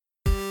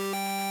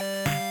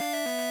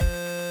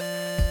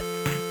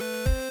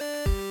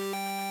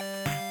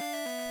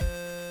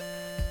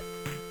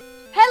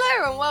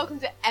welcome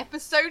to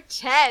episode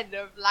 10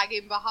 of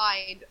Lagging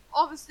Behind.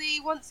 Obviously,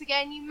 once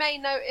again, you may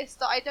notice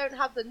that I don't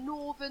have the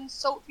northern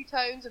sultry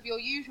tones of your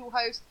usual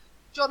host,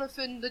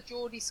 Jonathan the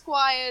Geordie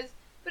Squires,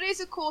 but it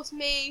is of course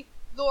me,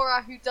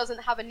 Laura, who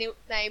doesn't have a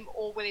nickname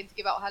or willing to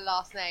give out her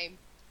last name,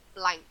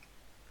 blank.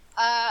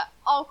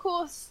 Of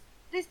course,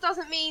 this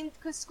doesn't mean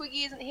because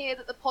Squiggy isn't here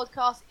that the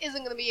podcast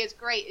isn't going to be as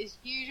great as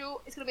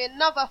usual. It's going to be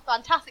another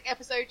fantastic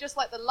episode, just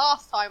like the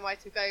last time I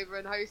took over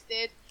and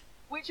hosted,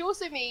 which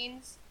also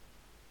means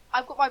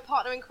I've got my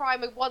partner in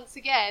crime once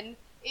again.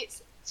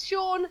 It's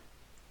Sean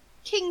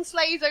King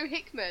Slazo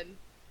Hickman.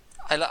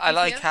 I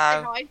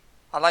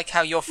like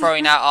how you're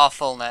throwing out our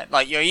full name.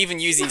 Like, you're even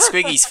using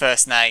Squiggy's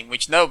first name,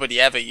 which nobody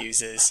ever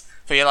uses.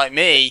 But you're like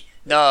me.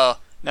 No.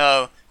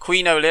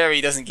 Queen O'Leary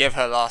doesn't give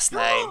her last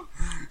name.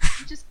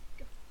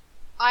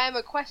 I am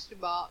a question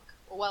mark.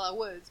 Or well, I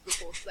was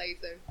before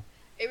Slazo.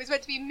 It was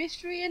meant to be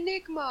Mystery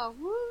Enigma.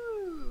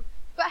 Woo!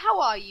 But how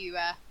are you,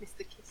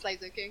 Mr.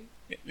 Slazo King?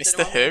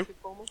 Mr. Who?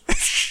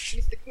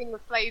 Mr. King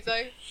of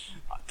Slazo.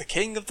 The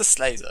King of the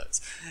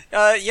Slazos.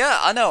 Yeah,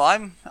 I know.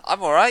 I'm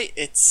alright.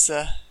 It's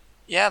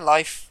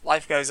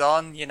life goes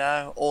on. You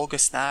know,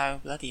 August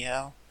now. Bloody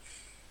hell.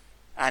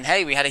 And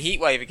hey, we had a heat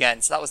wave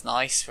again, so that was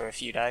nice for a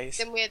few days.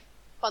 Then we had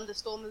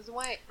thunderstorms and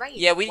rain.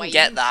 Yeah, we didn't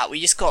get that.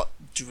 We just got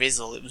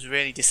drizzle. It was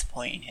really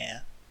disappointing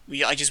here.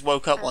 I just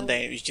woke up one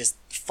day and it was just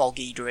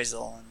foggy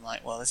drizzle, and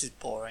like, well, this is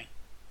boring.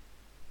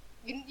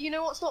 You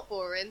know what's not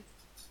boring?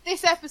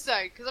 This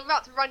episode, because I'm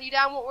about to run you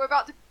down what we're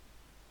about to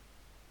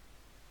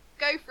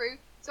go through,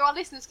 so our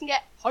listeners can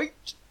get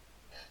hyped.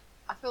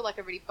 I feel like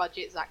a really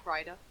budget Zack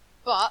Ryder,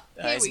 but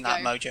here we go. Isn't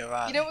that Mojo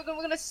right? You know what we're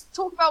going to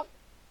talk about?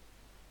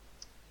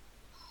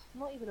 I'm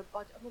not even a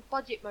budget. I'm a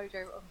budget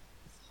Mojo. Oh,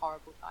 it's a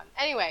horrible time.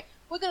 Anyway,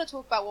 we're going to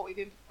talk about what we've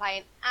been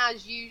playing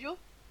as usual.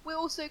 We're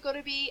also going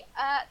to be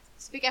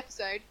it's a big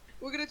episode.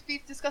 We're going to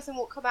be discussing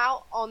what come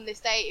out on this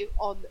day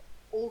on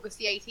August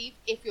the 18th,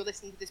 if you're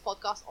listening to this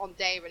podcast on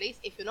day of release.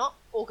 If you're not,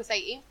 August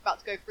 18th, about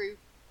to go through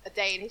a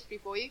day in history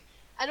for you.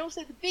 And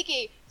also the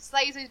biggie,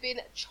 Slazo's been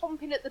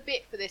chomping at the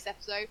bit for this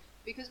episode,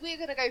 because we're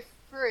going to go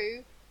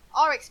through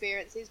our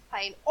experiences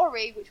playing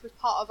Ori, which was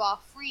part of our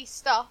free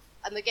stuff,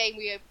 and the game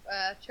we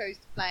chose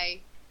to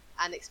play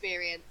and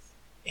experience.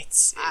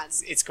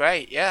 It's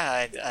great,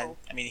 yeah.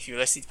 I mean, if you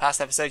listened to past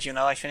episodes, you'll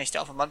know I finished it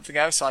off a month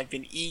ago, so I've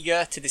been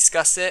eager to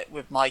discuss it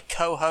with my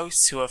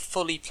co-hosts who have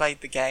fully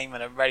played the game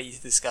and are ready to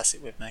discuss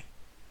it with me.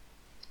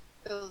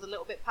 Feels a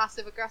little bit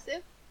passive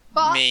aggressive,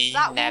 but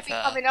that will be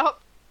coming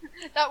up.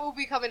 That will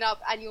be coming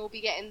up, and you'll be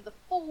getting the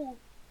full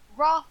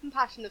wrath and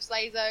passion of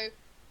Slazo,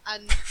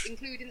 and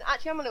including.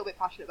 Actually, I'm a little bit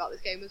passionate about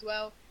this game as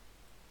well,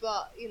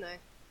 but you know,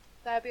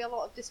 there'll be a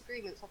lot of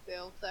disagreements, I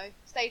feel. So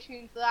stay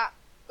tuned for that.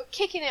 But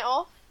kicking it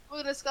off, we're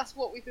going to discuss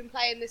what we've been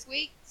playing this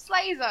week.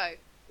 Slazo,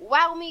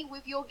 wow me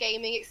with your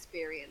gaming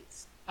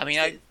experience. I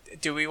mean,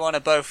 do we want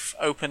to both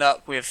open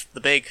up with the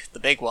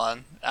big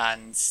one?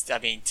 And I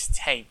mean,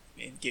 hey,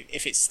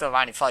 if it's still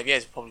around in 5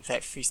 years, we'll probably play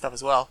it for free stuff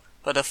as well.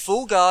 But the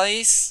Fall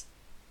Guys,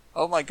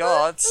 oh my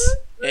god,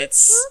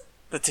 it's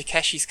the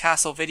Takeshi's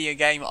Castle video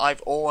game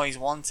I've always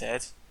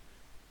wanted.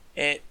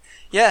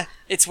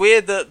 It's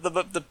weird that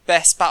the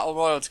best battle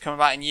royal to come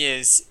about in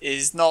years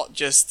is not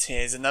just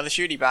here's another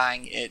shooty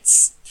bang.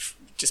 It's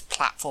just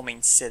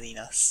platforming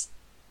silliness.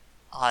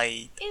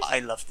 I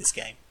love this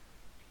game.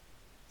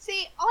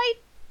 See,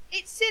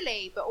 it's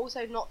silly, but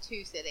also not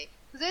too silly.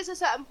 Because there's a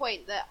certain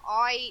point that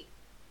I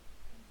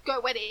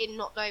went in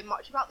not knowing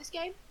much about this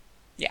game.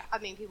 Yeah. I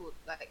mean, people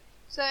like.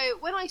 So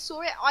when I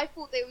saw it, I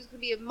thought there was going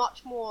to be a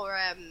much more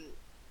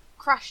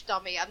crash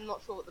dummy. I'm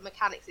not sure what the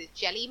mechanics is.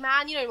 Jelly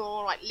Man, you know,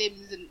 more like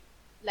limbs and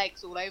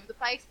legs all over the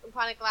place. I'm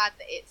kind of glad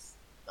that it's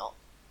not.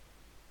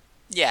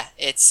 Yeah,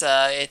 it's.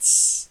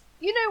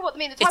 You know what I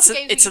mean? The type of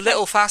games it's a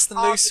little fast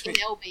and loose.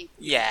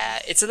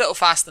 Yeah, it's a little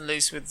fast and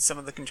loose with some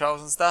of the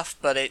controls and stuff,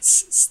 but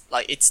it's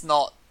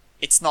not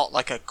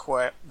like a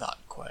query.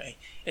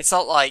 It's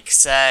not like,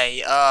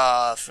 say,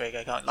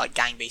 like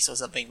Gang Beasts or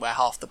something, where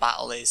half the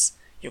battle is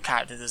your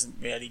character doesn't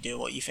really do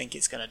what you think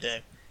it's going to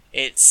do.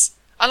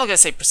 I'm not going to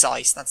say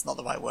precise, that's not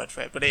the right word for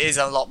it, but it is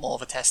a lot more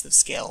of a test of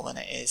skill than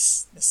it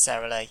is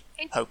necessarily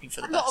hoping for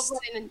the best. A lot of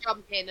running and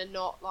jumping and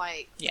not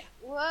like,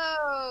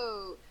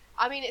 whoa.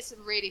 I mean, it's a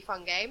really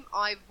fun game.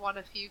 I've won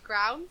a few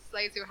crowns.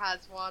 Slazo has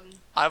won.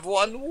 I've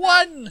won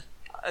one!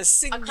 A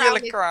singular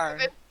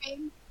crown.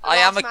 I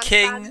am a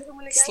king,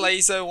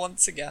 Slazo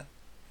once again.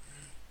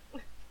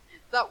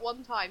 That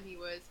one time he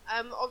was.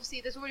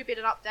 Obviously, there's already been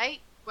an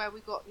update where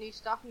we got new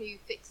stuff, new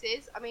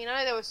fixes. I mean, I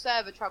know there was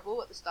server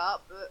trouble at the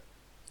start, but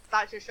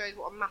that just shows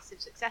what a massive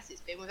success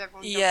it's been with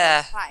everyone jumping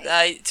on the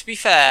play. To be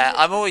fair,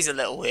 I'm always a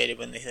little weirded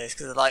when they say this,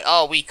 because they're like,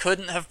 oh, we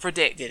couldn't have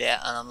predicted it,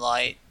 and I'm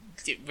like,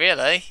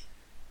 really?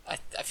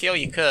 I feel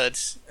you could.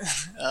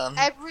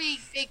 Every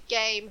big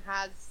game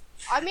has.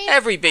 I mean,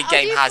 every big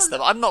game has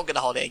them. I'm not going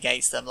to hold it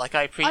against them. Like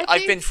I've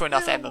been through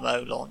enough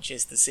MMO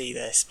launches to see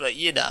this, but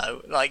you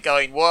know, like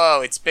going,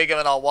 whoa, it's bigger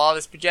than our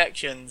wildest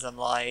projections. I'm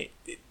like,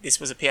 this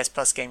was a PS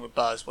Plus game with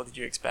buzz. What did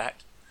you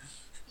expect?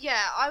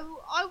 Yeah, I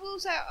will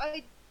say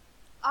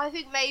I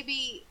think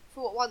maybe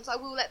for once I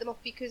will let them off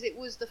because it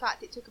was the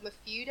fact it took them a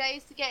few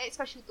days to get it,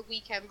 especially with the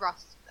weekend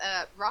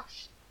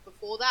rush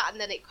before that, and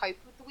then it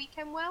coped with the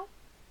weekend well.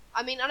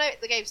 I mean, I know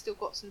the game's still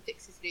got some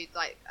fixes to do,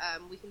 like,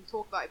 we can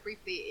talk about it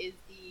briefly, is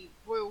the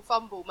Royal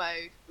Fumble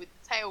mode with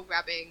the tail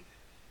grabbing.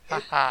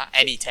 Haha,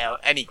 any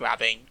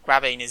grabbing.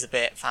 Grabbing is a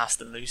bit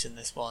fast and loose in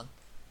this one.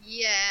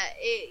 Yeah,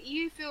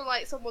 you feel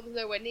like someone's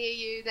nowhere near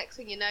you, next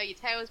thing you know, your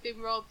tail's been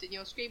robbed, and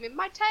you're screaming,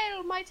 my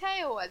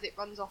tail, as it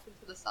runs off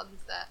into the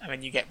sunset. And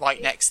when you get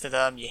right next to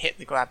them, you hit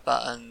the grab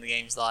button, the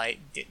game's like,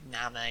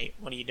 nah mate,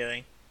 what are you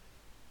doing?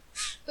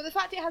 But the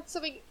fact it had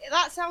something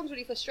that sounds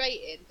really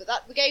frustrating, but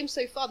the game's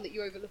so fun that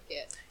you overlook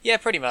it. Yeah,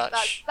 pretty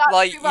much. That's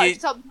like pretty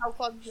much how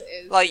fun it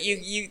is. Like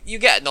you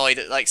get annoyed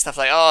at like stuff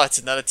like, oh, it's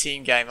another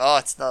team game, oh,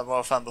 it's another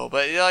Royal Fumble,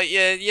 but like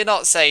you're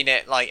not saying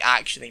it like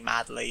actually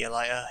madly. You're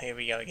like, oh, here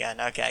we go again.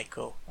 Okay,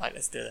 cool. Right,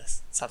 let's do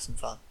this. Let's have some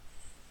fun.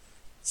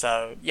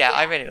 So yeah,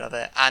 I really love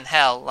it. And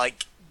hell,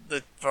 like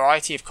the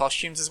variety of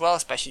costumes as well,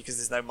 especially because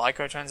there's no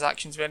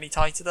microtransactions really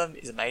tied to them,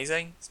 is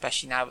amazing.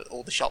 Especially now that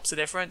all the shops are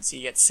different, so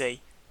you get to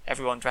see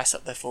everyone dress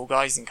up their Fall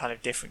Guys in kind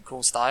of different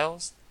cool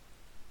styles.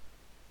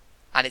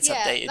 And it's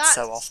updated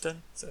so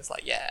often, so it's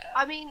like, yeah.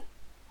 I mean,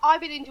 I've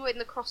been enjoying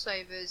the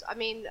crossovers. I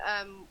mean,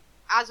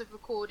 as of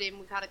recording,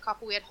 we've had a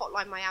couple. We had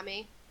Hotline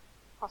Miami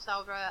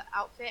crossover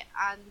outfit,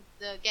 and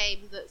the game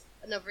that's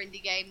another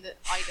indie game that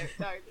I don't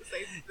know.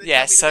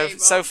 Yeah,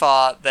 so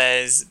far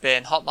there's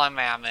been Hotline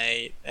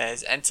Miami,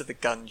 there's Enter the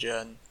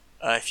Gungeon.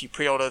 If you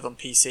pre-order it on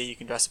PC, you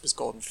can dress up as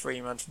Gordon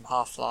Freeman from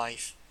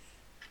Half-Life.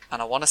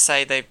 And I want to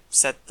say they've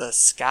said the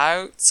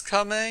Scout's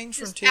coming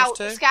from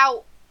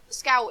TF2.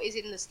 Scout is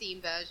in the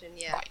Steam version,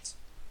 yeah. Right.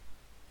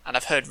 And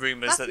I've heard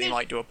rumours that they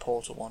might do a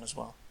Portal one as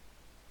well.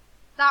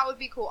 That would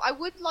be cool. I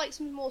would like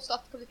some more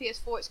stuff to come to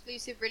PS4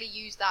 exclusive, really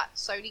use that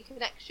Sony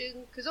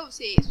connection, because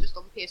obviously it's just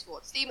on PS4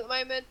 and Steam at the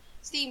moment.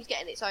 Steam's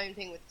getting its own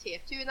thing with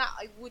TF2 and that.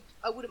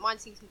 I wouldn't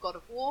mind seeing some God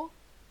of War,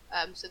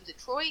 some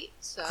Detroit,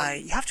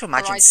 you have to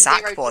imagine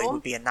Sackboy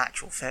would be a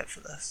natural fit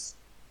for this.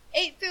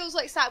 It feels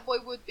like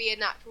Sackboy would be a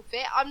natural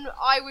fit.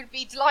 I would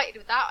be delighted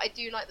with that. I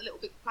do like the Little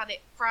Big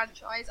Planet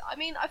franchise. I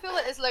mean, I feel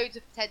like there's loads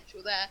of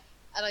potential there,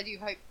 and I do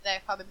hope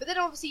they're coming. But then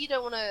obviously you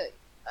don't want to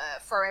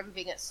throw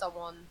everything at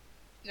someone,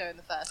 in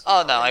the first.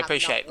 Oh no, I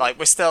appreciate. Like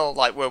we're still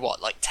we're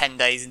 10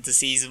 days into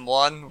season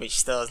 1, which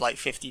still is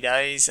 50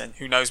 days, and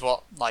who knows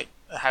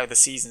how the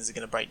seasons are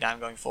going to break down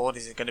going forward.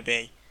 Is it going to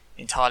be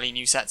entirely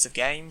new sets of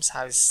games?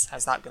 How's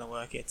that going to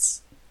work?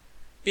 It's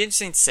be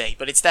interesting to see,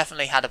 but it's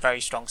definitely had a very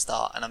strong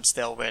start, and I'm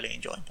still really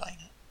enjoying playing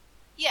it.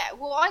 Yeah,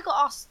 well, I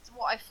got asked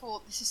what I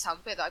thought. This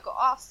sounds weird. I got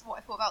asked what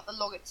I thought about the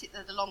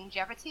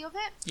longevity of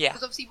it. Yeah.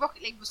 Because obviously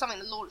Rocket League was something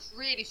that launched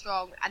really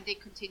strong and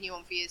did continue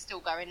on for years, still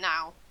going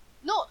now.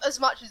 Not as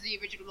much as the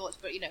original launch,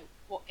 but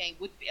what game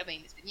would be? I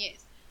mean, it's been years.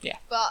 Yeah.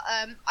 But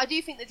I do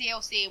think the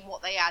DLC and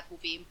what they add will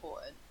be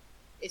important.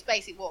 It's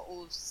basically what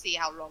we'll see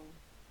how long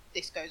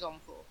this goes on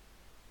for.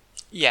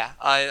 Yeah,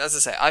 as I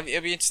say,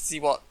 it'll be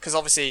interesting to see because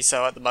obviously,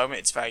 so at the moment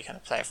it's very kind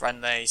of player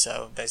friendly,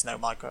 so there's no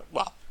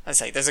well,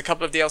 as I say, there's a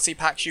couple of DLC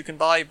packs you can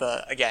buy,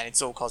 but again,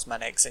 it's all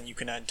cosmetics, and you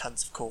can earn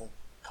tons of cool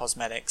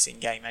cosmetics in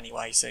game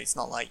anyway, so it's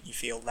not like you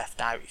feel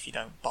left out if you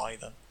don't buy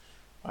them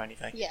or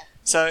anything. Yeah.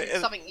 So it's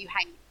something you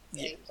hate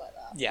games like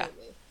that. Yeah.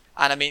 Really.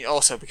 And I mean,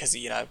 also because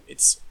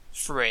it's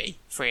free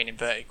in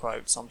inverted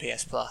quotes on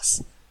PS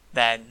Plus,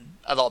 then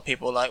a lot of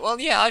people are like,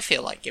 well, yeah, I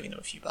feel like giving them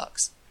a few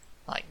bucks,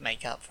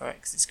 make up for it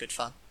because it's good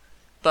fun.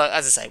 But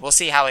as I say, we'll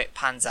see how it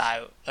pans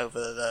out over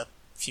the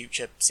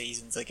future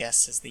seasons, I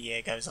guess, as the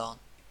year goes on.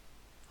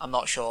 I'm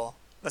not sure.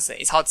 Let's say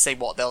it's hard to say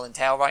what they'll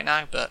entail right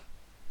now, but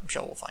I'm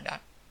sure we'll find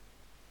out.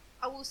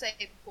 I will say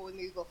before we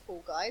move off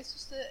Fall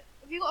Guys,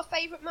 have you got a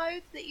favourite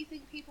mode that you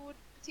think people would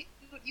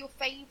particularly your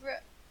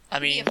favourite? I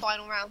mean, a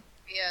final round.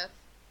 Yeah.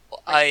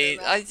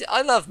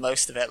 I love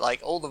most of it. Like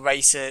all the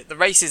races. The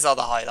races are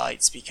the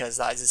highlights because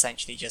that is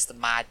essentially just a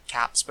mad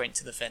cap sprint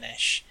to the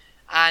finish.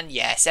 And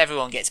yes,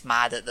 everyone gets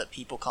mad at that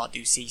people can't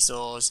do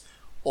seesaws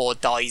or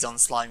dies on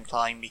Slime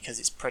Climb because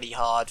it's pretty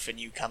hard for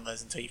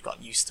newcomers until you've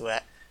gotten used to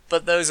it.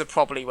 But those are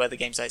probably where the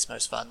game's at its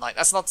most fun.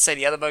 That's not to say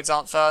the other modes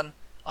aren't fun.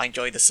 I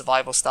enjoy the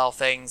survival style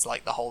things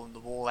like the hole in the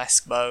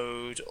wall-esque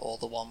mode or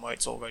the one where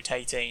it's all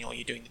rotating or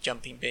you're doing the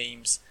jumping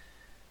beams.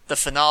 The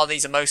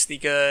finales are mostly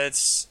good.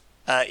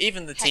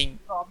 Even the team...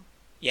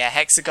 Yeah,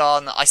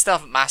 Hexagon. I still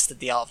haven't mastered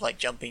the art of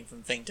jumping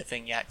from thing to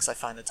thing yet because I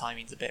find the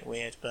timing's a bit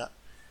weird, but...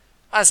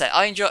 As I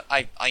say,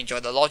 I enjoy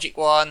the Logic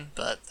one,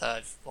 but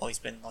I've always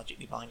been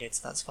logically minded,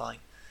 so that's fine.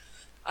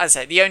 As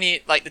I say, the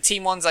only the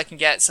team ones I can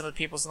get some of the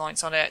people's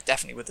annoyance on it,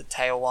 definitely with the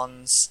tail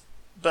ones,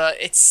 but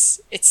it's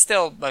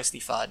still mostly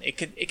fun. It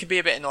could be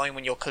a bit annoying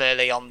when you're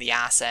clearly on the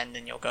ass end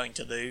and you're going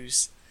to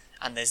lose,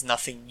 and there's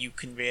nothing you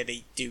can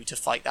really do to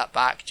fight that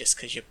back just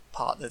because you're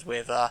partnered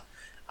with,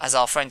 as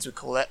our friends would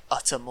call it,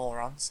 utter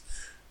morons.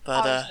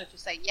 But I was going to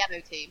say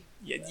yellow team.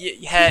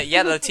 Yeah,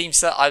 yellow team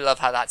sucks. I love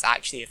how that's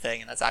actually a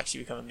thing, and that's actually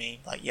become a meme.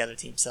 Yellow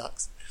team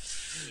sucks.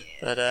 Yeah.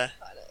 But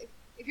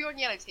if you're on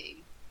yellow team,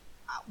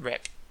 ow.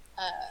 Rip.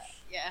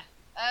 Yeah.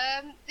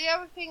 The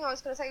other thing I was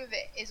going to say with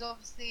it is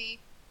obviously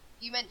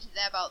you mentioned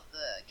there about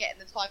the getting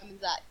the time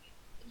and that.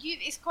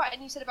 It's quite,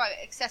 and you said about it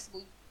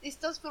accessible. This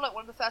does feel like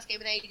one of the first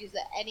game in ages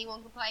that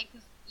anyone can play,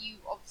 because you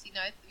obviously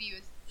know, the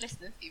viewers,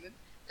 listeners even,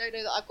 don't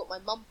know that I've got my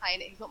mum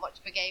playing it, who's not much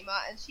of a gamer,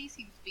 and she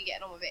seems to be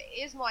getting on with it.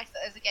 It is nice that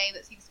there's a game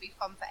that seems to be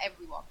fun for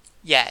everyone.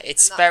 Yeah,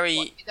 it's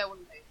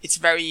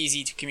very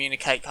easy to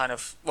communicate kind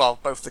of, well,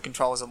 both the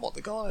controls and what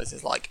the goal is.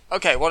 It's like,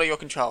 okay, what are your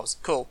controls?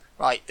 Cool.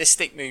 Right, this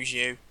stick moves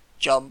you,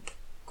 jump,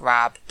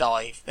 grab,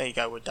 dive. There you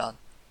go, we're done.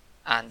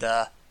 And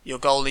your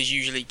goal is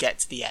usually get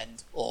to the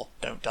end, or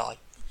don't die.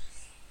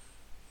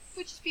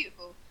 Which is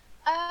beautiful.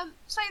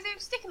 So they're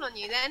sticking on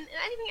you then.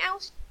 Anything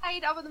else you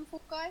played other than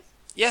Fall Guys?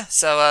 Yeah,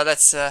 so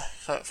let's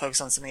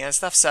focus on some of the other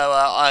stuff. So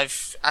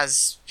I've,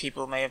 as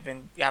people may have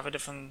been gathered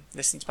from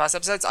listening to past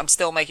episodes, I'm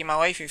still making my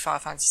way through Final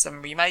Fantasy VII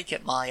Remake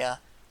at my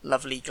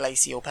lovely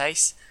glacial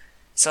pace.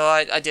 So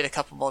I did a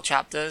couple more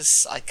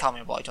chapters. I can't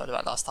remember what I talked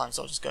about last time,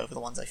 so I'll just go over the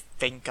ones I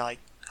think I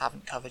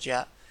haven't covered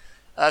yet.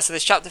 So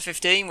there's chapter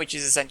 15, which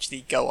is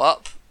essentially go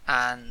up,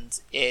 and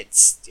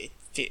it's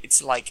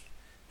like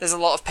there's a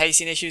lot of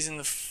pacing issues in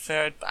the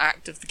third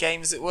act of the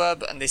game, as it were,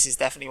 and this is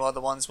definitely one of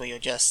the ones where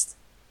it just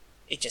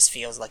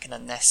feels like an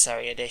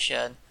unnecessary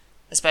addition,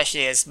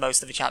 especially as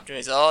most of the chapter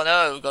is, oh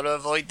no, we've got to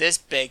avoid this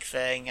big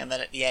thing, and then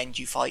at the end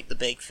you fight the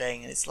big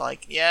thing, and it's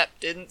like, yep,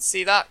 didn't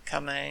see that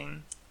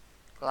coming.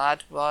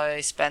 Glad I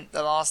spent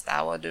the last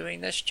hour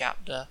doing this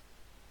chapter.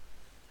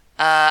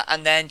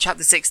 And then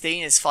chapter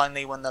 16 is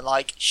finally when they're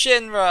like,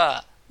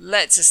 Shinra,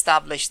 let's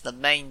establish the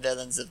main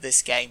villains of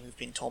this game who've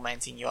been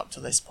tormenting you up to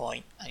this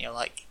point. And you're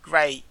like,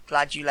 great,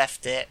 glad you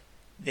left it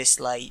this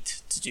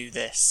late to do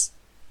this.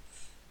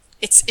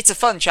 It's a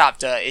fun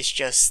chapter, it's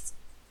just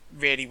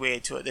really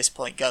weird to at this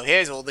point go,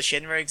 here's all the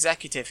Shinra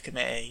Executive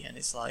Committee, and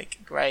it's like,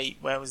 great,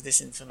 where was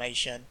this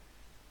information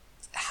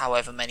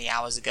however many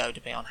hours ago,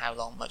 depending on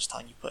how much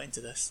time you put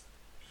into this.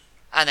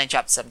 And then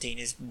chapter 17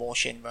 is more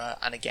Shinra,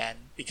 and again,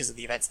 because of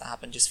the events that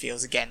happen, just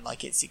feels again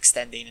like it's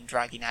extending and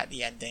dragging out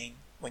the ending,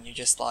 when you're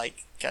just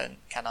like, can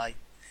I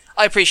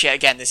appreciate,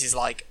 again, this is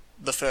like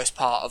the first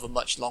part of a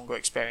much longer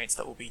experience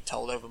that will be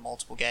told over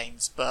multiple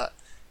games, but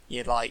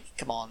you're like,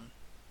 come on,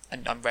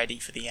 and I'm ready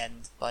for the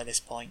end by this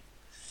point.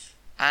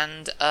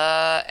 And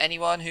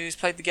anyone who's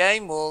played the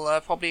game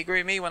will probably agree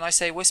with me when I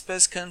say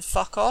Whispers can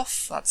fuck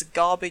off. That's a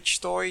garbage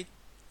story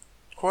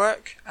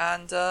quirk,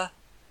 and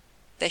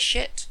they're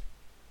shit.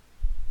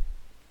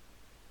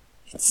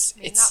 That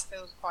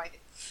feels quite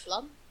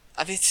blunt.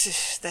 I mean,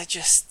 they're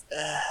just...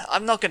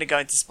 I'm not going to go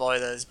into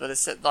spoilers, but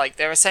it's like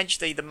they're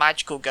essentially the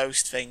magical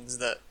ghost things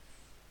that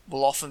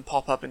will often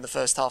pop up in the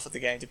first half of the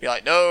game to be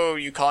like, no,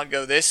 you can't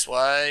go this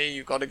way,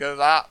 you've got to go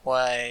that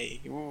way.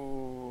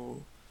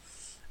 Ooh.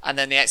 And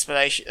then the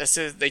explanation,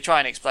 so they try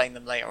and explain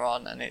them later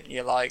on, and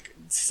you're like,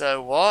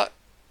 so what?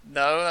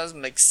 No, that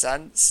doesn't make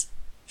sense.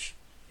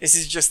 This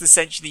is just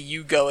essentially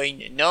you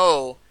going,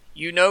 no,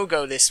 you know,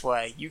 go this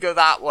way, you go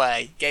that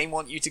way, game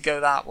want you to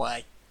go that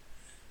way.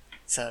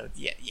 So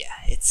yeah,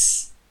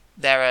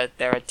 they're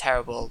a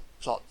terrible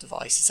plot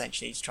device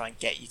essentially to try and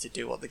get you to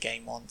do what the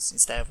game wants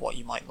instead of what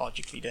you might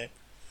logically do.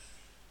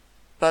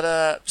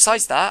 But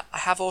besides that, I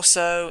have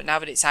also, now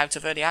that it's out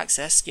of early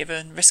access,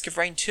 given Risk of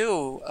Rain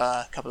 2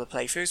 a couple of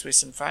playthroughs with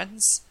some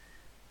friends.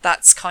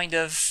 That's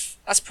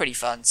pretty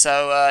fun.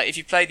 So if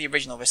you played the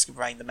original Risk of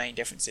Rain, the main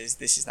difference is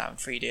this is now in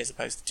 3D as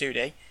opposed to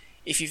 2D.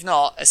 If you've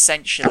not,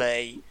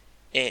 essentially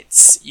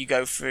you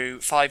go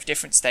through 5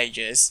 different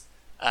stages,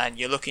 and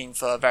you're looking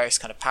for various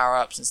kind of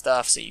power-ups and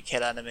stuff, so you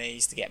kill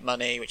enemies to get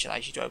money, which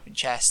allows you to open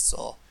chests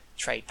or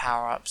trade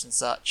power-ups and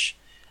such.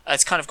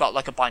 It's kind of got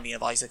like a Binding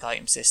of Isaac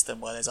item system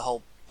where there's a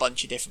whole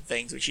bunch of different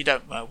things which you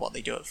don't know what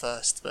they do at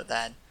first, but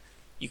then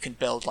you can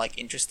build like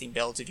interesting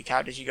builds of your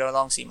characters as you go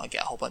along, so you might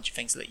get a whole bunch of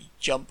things that let you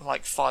jump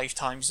like 5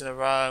 times in a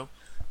row,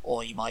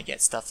 or you might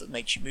get stuff that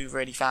makes you move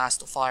really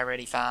fast or fire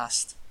really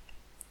fast.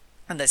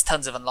 And there's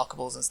tons of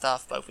unlockables and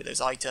stuff, both with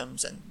those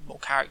items and more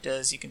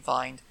characters you can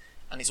find.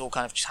 And it's all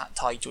kind of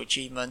tied to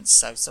achievements,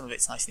 so some of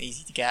it's nice and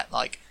easy to get,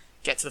 like,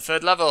 get to the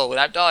 3rd level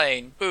without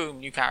dying,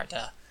 boom, new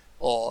character.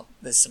 Or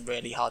there's some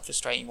really hard,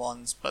 frustrating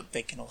ones, but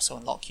they can also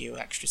unlock you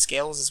extra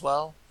skills as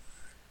well.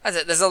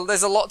 There's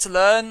a lot to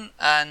learn,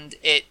 and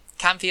it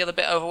can feel a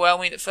bit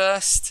overwhelming at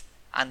first,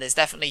 and there's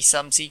definitely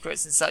some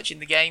secrets and such in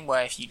the game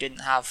where if you didn't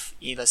have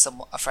either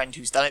a friend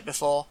who's done it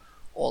before,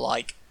 or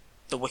like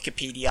the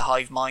Wikipedia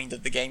hive mind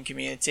of the game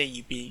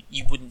community,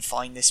 you wouldn't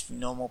find this from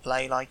normal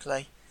play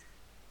likely.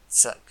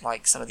 So,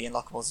 like, some of the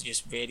unlockables are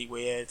just really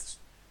weird.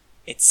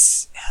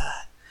 It's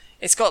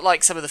got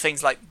like some of the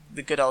things like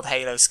the good old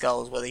Halo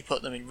skulls where they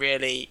put them in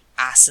really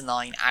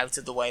asinine, out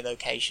of the way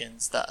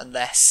locations that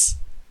unless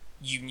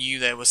you knew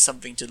there was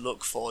something to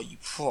look for, you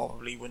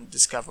probably wouldn't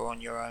discover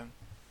on your own.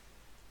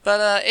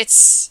 But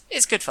it's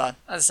good fun.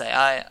 As I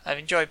say, I've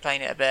enjoyed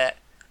playing it a bit.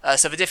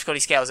 So the difficulty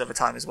scales over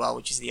time as well,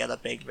 which is the other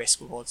big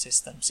risk reward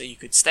system. So you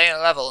could stay at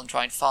a level and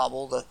try and farm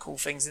all the cool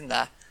things in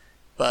there.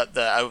 But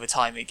over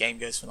time the game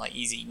goes from like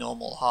easy,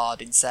 normal,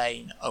 hard,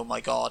 insane, oh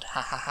my god,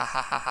 ha ha ha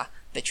ha ha ha.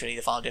 Literally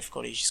the final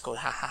difficulty is just called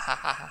ha ha ha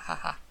ha ha ha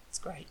ha. It's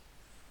great.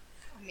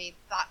 I mean,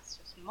 that's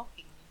just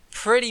mocking me.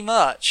 pretty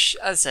much.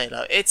 As I say,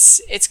 look,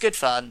 it's good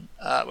fun.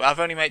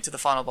 I've only made it to the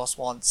final boss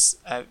once,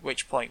 at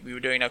which point we were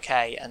doing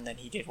okay, and then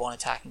he did one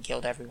attack and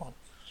killed everyone.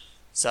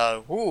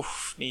 So,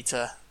 need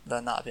to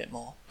learn that a bit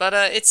more. But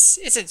it's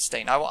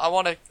interesting. I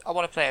want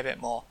to play a bit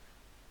more.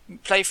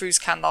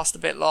 Playthroughs can last a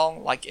bit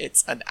long, like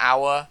it's an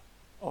hour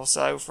or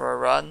so for a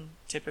run,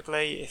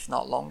 typically, if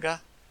not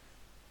longer.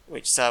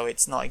 So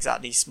it's not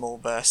exactly small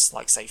bursts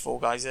like say Fall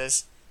Guys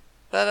is.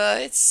 But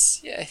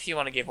if you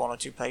want to give 1 or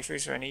 2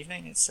 playthroughs for an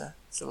evening, it's a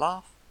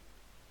laugh.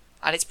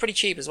 And it's pretty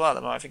cheap as well at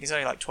the moment. I think it's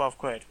only like 12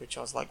 quid, which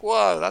I was like,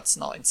 whoa, that's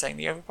not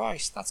insanely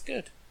overpriced. That's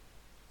good.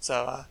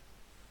 So,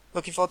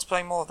 looking forward to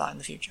playing more of that in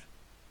the future.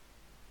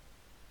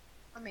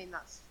 I mean,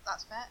 that's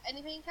fair.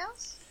 Anything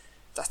else?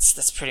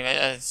 That's pretty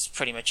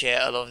much it.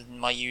 Other than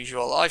my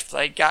usual, I've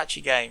played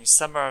gacha games,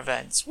 summer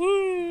events.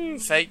 Woo!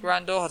 Fake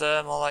Grand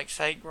Order, more like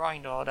Fake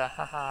Grind Order.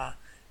 Haha.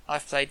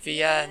 I've played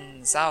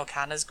VNs.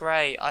 Alcana's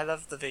great. I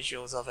love the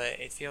visuals of it.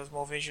 It feels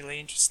more visually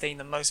interesting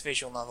than most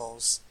visual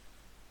novels.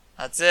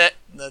 That's it.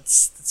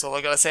 That's all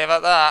I gotta say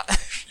about that.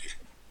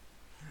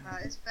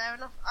 That is fair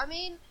enough. I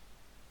mean,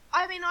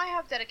 I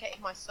have dedicated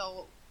my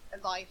soul,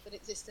 life, and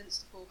existence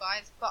to Fall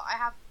Guys, but I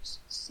have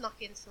snuck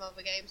in some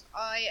other games.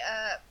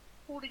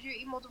 Call of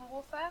Duty Modern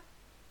Warfare.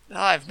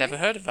 I've never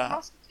heard of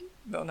that.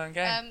 Little known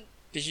game.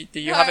 Do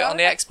you no, have it on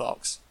the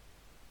Xbox?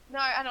 No,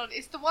 hang on.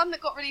 It's the one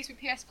that got released with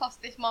PS Plus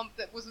this month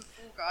that wasn't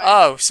Fall Guys.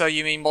 Oh, so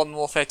you mean Modern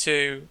Warfare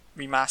 2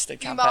 Remastered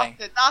campaign?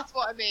 Remastered, that's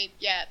what I mean.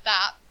 Yeah,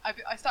 that.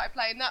 I started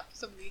playing that for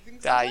some reason.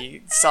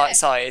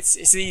 Sorry, it's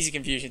an easy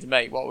confusion to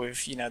make, what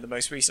with, the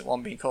most recent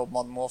one being called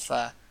Modern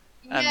Warfare,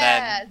 and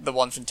then the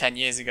one from 10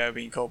 years ago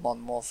being called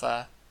Modern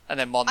Warfare, and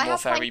then Modern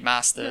Warfare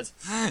Remastered.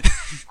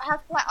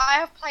 I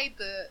have played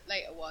the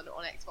later one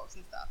on Xbox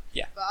and stuff.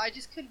 Yeah. But I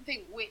just couldn't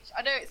think which.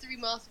 I know it's the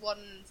remastered one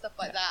and stuff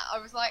like that. I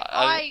was like,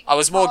 I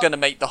was more going to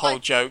make the whole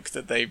joke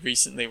that they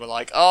recently were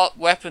like,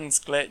 weapons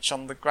glitch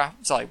on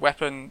the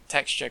weapon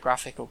texture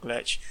graphical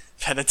glitch.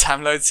 Better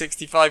download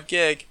 65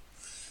 gig.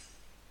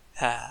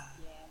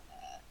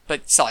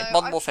 But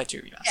Modern Warfare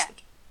 2 Remastered. Yeah.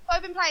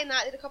 I've been playing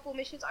that, did a couple of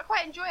missions. I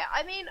quite enjoy it.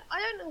 I mean, I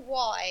don't know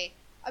why.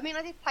 I mean,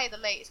 I did play the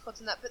latest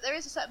content, but there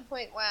is a certain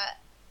point where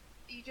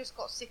you just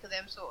got sick of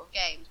them sort of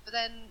games. But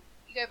then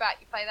you go back,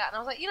 you play that, and I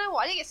was like, you know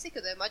what? I didn't get sick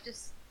of them. I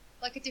just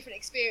like a different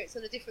experience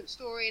and a different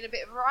story and a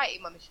bit of variety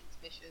in my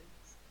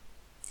missions.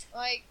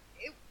 Like,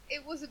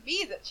 it wasn't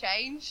me that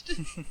changed.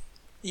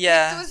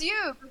 Yeah. It was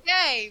you for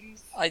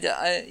games. I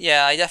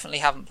definitely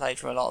haven't played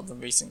for a lot of the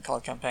recent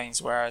COD campaigns,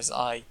 whereas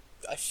I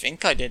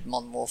think I did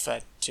Modern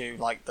Warfare 2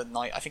 like the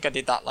night. I think I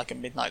did that like a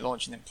midnight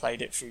launch and then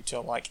played it through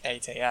till like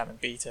 8 AM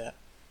and beat it.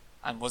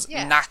 And was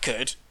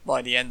knackered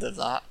by the end of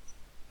that.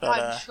 But,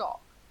 I'm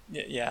shocked.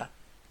 Yeah.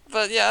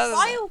 But yeah.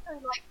 I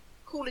also like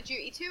Call of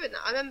Duty 2 and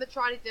that. I remember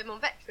trying to do them on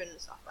Veteran and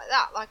stuff like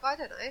that. Like, I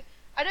don't know.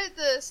 I know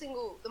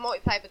the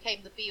multiplayer became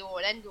the be-all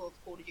and end-all of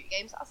Call of Duty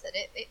games. I said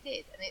it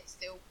did, and it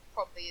still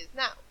probably is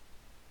now.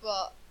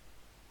 But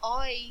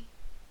I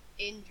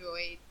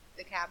enjoyed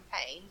the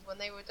campaigns when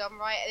they were done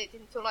right, and it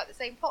didn't feel like the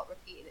same plot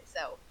repeating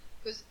itself.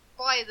 Because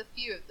by the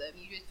few of them,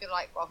 you just feel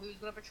like, well, who's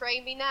going to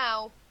betray me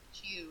now?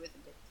 It's you,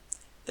 isn't it?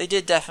 They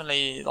did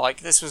definitely,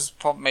 this was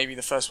maybe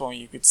the first one where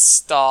you could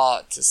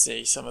start to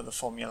see some of the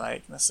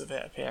formulaicness of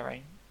it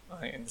appearing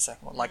in the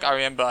second one. Like, I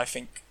remember, I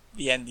think,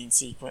 the ending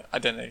sequence, I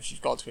don't know if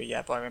you've got to it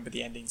yet, but I remember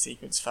the ending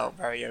sequence felt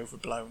very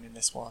overblown in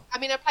this one. I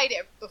mean, I played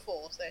it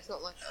before, so it's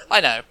not like... I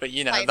know, but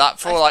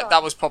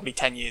that was probably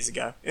 10 years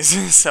ago,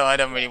 so I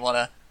don't really want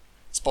to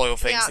spoil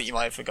things that you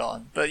might have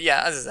forgotten. But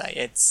yeah, as I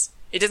say,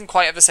 it didn't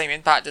quite have the same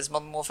impact as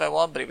Modern Warfare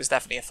 1, but it was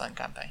definitely a fun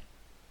campaign.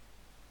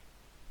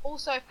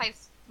 Also, I played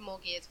more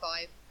Gears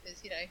 5,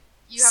 because,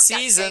 you have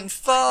Season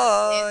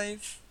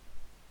 5!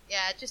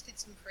 Yeah, just did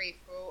some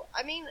free-for-all.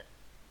 I mean,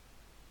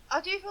 I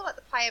do feel like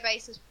the player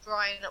base is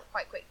drying up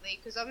quite quickly,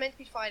 because I'm meant to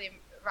be finding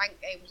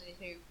ranked games in this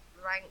new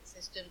ranked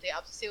system to get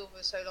up to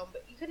silver so long,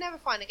 but you can never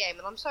find a game,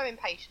 and I'm so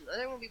impatient. I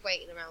don't want to be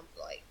waiting around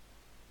for,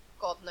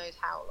 God knows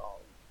how long.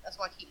 That's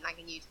why I keep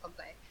nagging you to come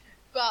play.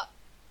 But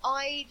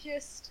I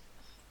just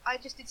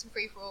did some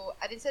free-for-all,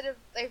 and instead of...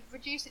 They've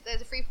reduced it,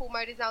 there's a free-for-all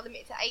mode is now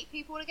limited to 8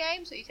 people in a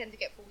game, so you tend to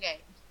get full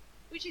games.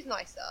 Which is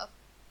nicer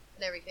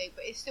and everything,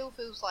 but it still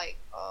feels like,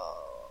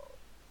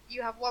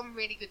 you have one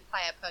really good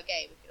player per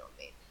game, if you know what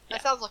I mean. Yeah.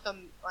 That sounds like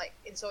I'm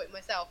insulting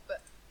myself, but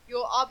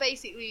I'll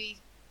basically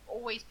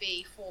always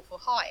be 4 for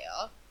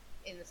higher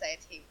in the say a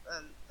team,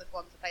 the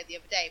ones I played the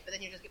other day, but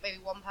then you just get maybe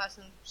one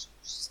person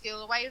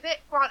skill away with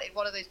it. Granted,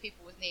 one of those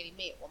people was nearly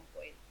me at one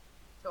point,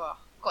 so I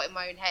got in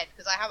my own head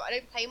because I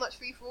don't play much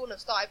free for all, and I've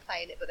started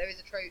playing it, but there is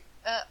a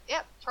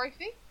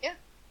trophy. Yeah,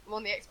 I'm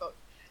on the Xbox.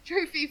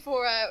 Trophy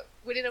for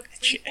winning a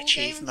free-for-all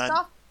game and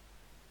stuff.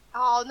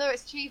 Oh no,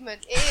 it's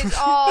achievement. It is.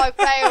 Oh, I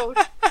failed.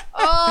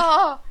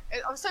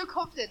 I'm so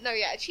confident. No,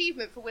 yeah,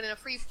 achievement for winning a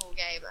free-for-all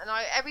game, and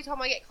every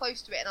time I get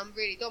close to it and I'm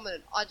really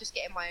dominant, I just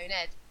get in my own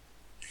head.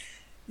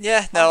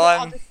 Yeah, no,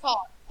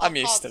 I'm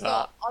used to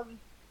that. I'm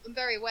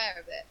very aware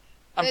of it.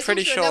 I'm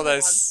pretty sure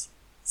there's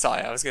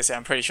Sorry, I was going to say,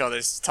 I'm pretty sure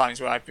there's times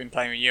where I've been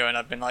playing with you and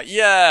I've been like,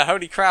 yeah,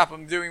 holy crap,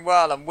 I'm doing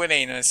well, I'm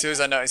winning. And as soon as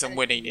I notice I'm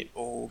winning, it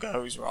all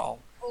goes wrong.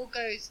 All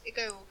goes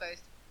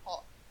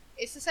hot.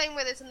 It's the same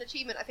way there's an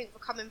achievement, I think, for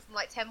coming from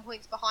like 10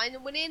 points behind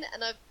and winning.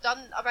 And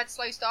I've had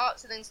slow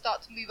starts and then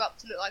start to move up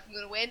to look like I'm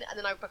going to win. And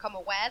then I become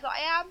aware that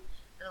I am.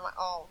 And I'm like,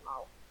 oh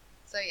no.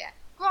 So yeah.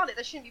 Granted,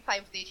 I shouldn't be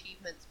playing for the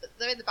achievements, but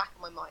they're in the back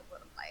of my mind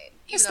when I'm playing.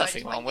 There's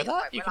nothing wrong with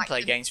that. You can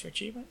play games for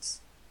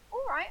achievements.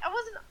 Alright, I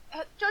wasn't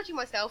judging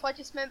myself, I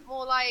just meant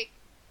more like,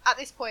 at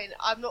this point,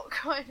 I'm not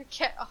going to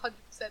get 100% on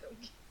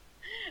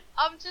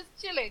I'm just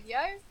chilling, yo.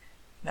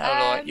 No,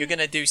 Lord, you're going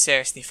to do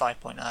seriously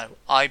 5.0.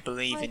 I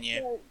believe in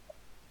you.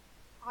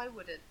 I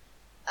wouldn't.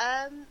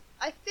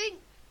 I think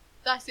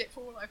that's it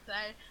for all I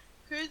play.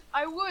 Because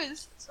I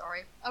was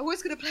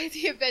going to play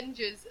the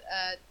Avengers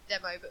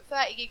demo, but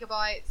 30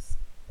 gigabytes,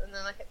 and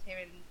then I kept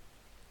hearing,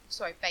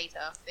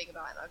 beta thing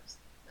about it. And I just,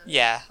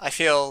 yeah, I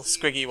feel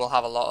Squiggy will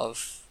have a lot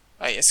of...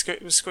 Wait,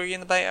 was Squiggy in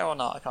the beta or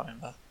not? I can't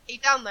remember. He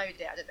downloaded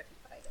it, I don't know if he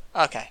played it.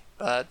 Okay,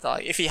 but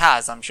like, if he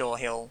has, I'm sure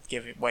he'll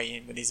weigh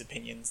in with his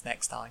opinions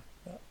next time.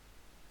 But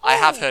I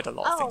have heard a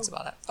lot of things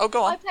about it. Oh,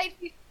 go on.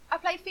 I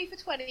played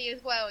FIFA 20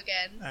 as well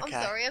again. Okay.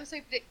 I'm sorry, I'm so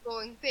predictable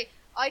and big.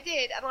 I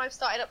did, and I've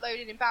started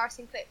uploading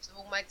embarrassing clips of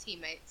all my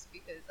teammates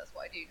because that's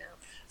what I do now.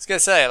 I was gonna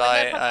say,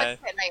 later.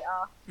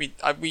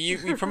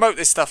 we promote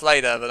this stuff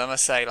later, but I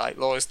must say, like,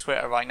 Laura's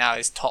Twitter right now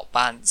is top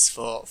bants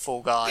for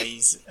Fall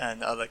Guys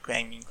and other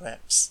gaming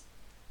clips.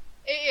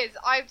 It is.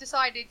 I've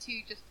decided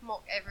to just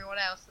mock everyone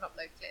else and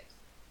upload clips.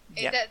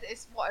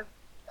 It's what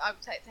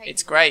I've taken.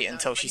 It's great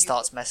until she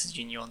starts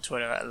messaging you on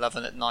Twitter at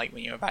 11 at night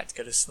when you're about to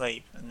go to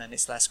sleep, and then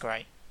it's less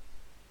great.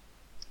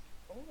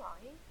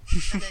 Alright.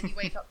 And then you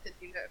wake up to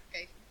do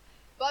notifications.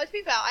 But to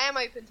be fair, I am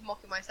open to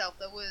mocking myself.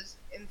 There was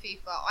in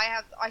FIFA.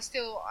 I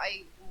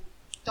will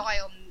die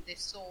on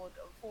this sword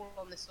or fall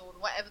on this sword,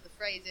 whatever the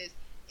phrase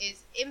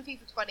is in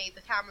FIFA 20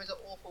 the cameras are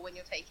awful when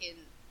you're taking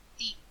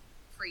deep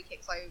free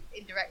kicks, like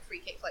indirect free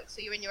kicks, like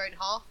so you're in your own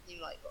half and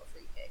you like got a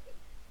free kick and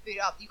boot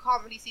it up. You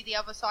can't really see the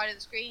other side of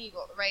the screen. You've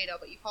got the radar,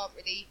 but you can't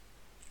really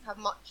have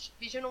much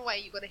vision on where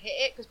you've got to hit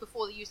it, because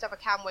before they used to have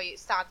a cam where it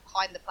stands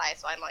behind the player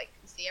so I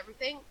can see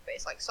everything, but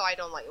it's like side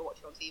on like you're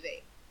watching on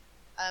TV.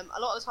 A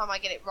lot of the time I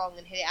get it wrong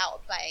and hit it out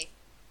of play.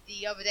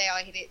 The other day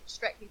I hit it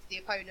directly to the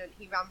opponent,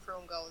 he ran through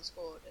on goal and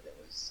scored, and it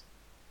was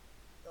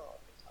not a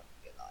good time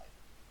to be alive.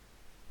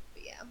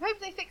 But yeah, I'm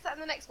hoping they fix that in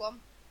the next one.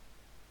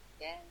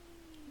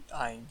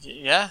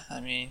 Yeah,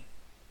 I mean,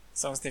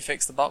 as long as they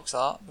fix the box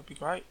art, that'd be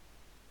great.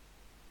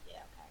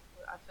 Yeah,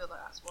 okay. I feel like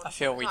that's one. I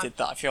feel we did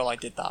that. I feel I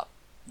did that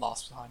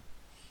last time.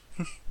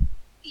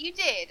 You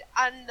did,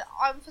 and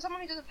for someone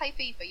who doesn't play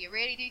FIFA, you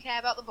really do care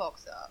about the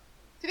box art.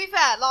 To be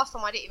fair, last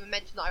time I didn't even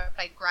mention that I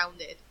played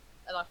Grounded,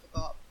 and I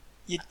forgot.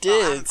 You did.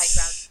 I haven't played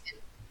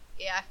Grounded.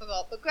 Yeah, I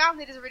forgot. But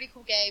Grounded is a really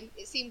cool game.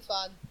 It seemed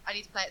fun. I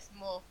need to play it some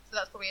more. So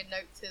that's probably a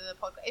note to the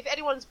podcast. If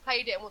anyone's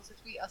played it and wants to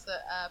tweet us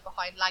at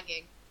Behind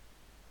Lagging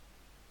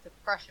to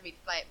pressure me to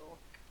play it more.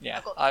 Yeah,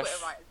 I've got the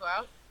Twitter right as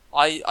well.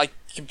 I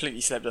completely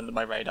slipped under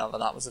my radar that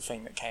that was a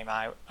thing that came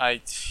out.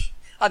 I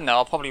don't know.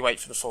 I'll probably wait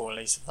for the full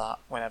release of that,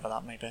 whenever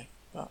that may be.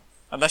 But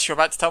unless you're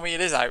about to tell me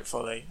it is out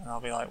fully, and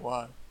I'll be like,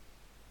 whoa.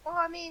 Well,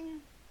 I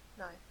mean,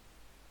 no.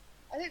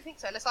 I don't think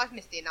so, unless I've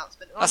missed the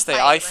announcement. That's the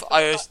I feel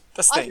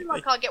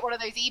like I'll get one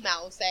of those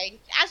emails saying,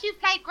 as you've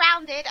played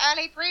Grounded,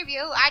 early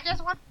preview, I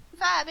just want to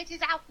confirm it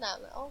is out now.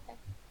 Like, oh, okay.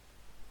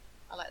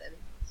 I like them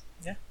emails.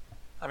 Yeah.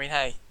 I mean,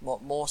 hey,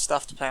 more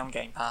stuff to play on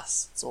Game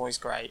Pass. It's always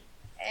great.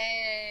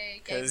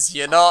 Because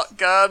you're not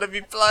gonna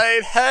be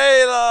playing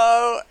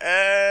Halo!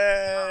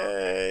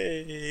 Hey!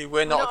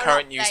 We're not a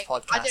current news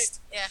podcast.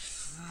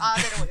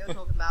 I don't know what you're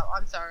talking about.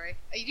 I'm sorry.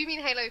 You do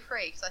mean Halo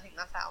 3, because I think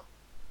that's out.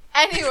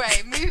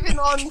 Anyway, moving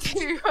on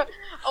to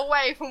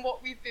away from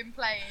what we've been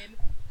playing,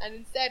 and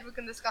instead we're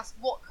going to discuss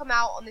what come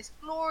out on this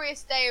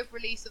glorious day of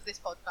release of this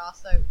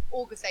podcast, so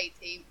August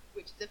 18th,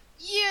 which is a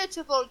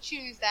beautiful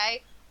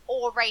Tuesday,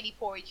 or rainy,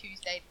 poury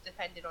Tuesday,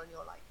 depending on your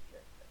location.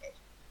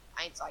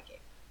 I ain't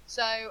psychic.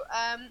 So,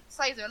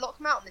 Slazer, a lot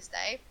come out on this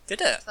day.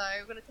 Did it? So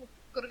we're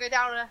gonna go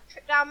down a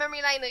trip down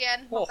memory lane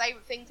again. My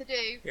favourite thing to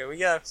do. Here we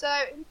go. So,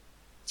 in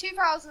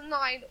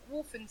 2009,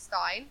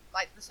 Wolfenstein,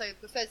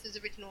 Bethesda's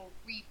original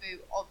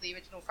reboot of the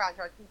original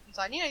franchise,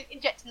 Wolfenstein. You know,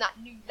 injecting that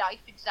new life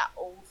into that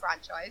old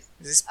franchise.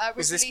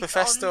 Was this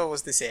Bethesda or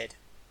was this id?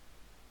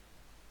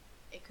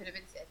 It could have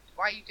been id.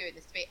 Why are you doing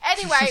this to me?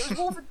 Anyway, it was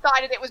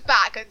Wolfenstein and it was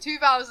back at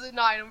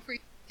 2009 on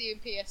 360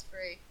 and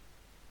PS3.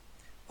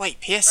 Wait,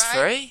 PS3?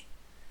 Right?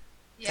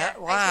 Yeah,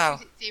 wow.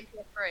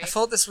 PS3. I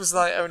thought this was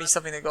like only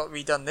something that got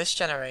redone this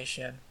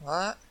generation.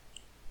 What?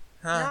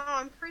 Huh. No,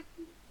 I'm pretty.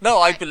 No,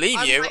 I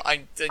believe you.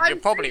 You're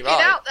probably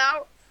right. Out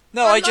now.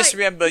 No, I just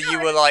remember you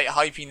were like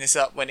hyping this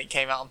up when it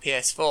came out on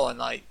PS4, and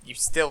like you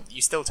still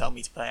tell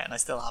me to play it, and I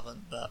still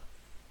haven't. But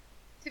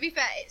to be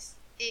fair,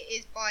 it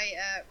is by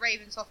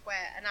Raven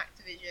Software and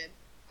Activision,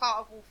 part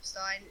of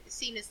Wolfenstein. It's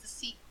seen as the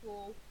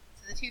sequel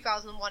to the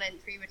 2001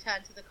 entry,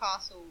 Return to the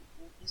Castle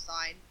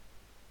Wolfenstein.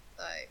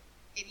 So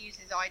it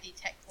uses ID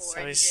Tech 4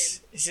 engine.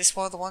 Is this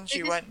one of the ones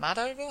you went mad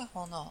over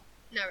or not?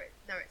 No,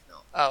 it's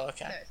not. Oh,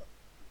 okay. No, it's not.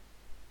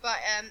 But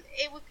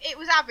it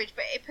was average,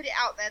 but it put it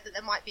out there that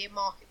there might be a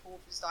market for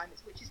Wolfenstein,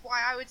 which is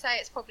why I would say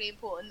it's probably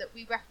important that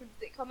we reference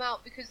it come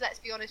out, because let's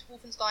be honest,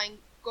 Wolfenstein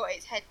got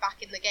its head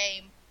back in the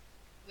game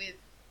with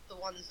the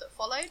ones that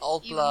followed.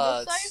 Old even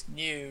Blood, more so.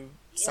 New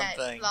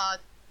something.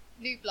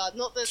 New Blood.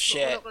 Not the.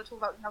 Shit. We're not going to talk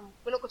about.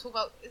 We're not going to talk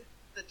about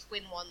the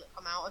twin one that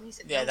come out.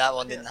 Yeah, that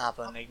one didn't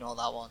happen. Ignore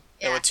that one.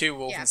 There were 2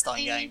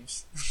 Wolfenstein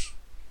games.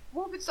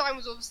 Wolfenstein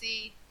was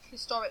obviously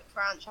historic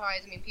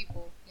franchise. I mean,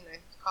 people,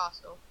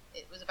 Castle.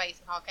 It was a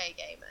basic arcade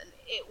game, and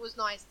it was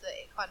nice that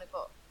it kind of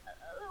got a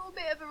little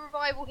bit of a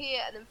revival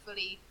here, and then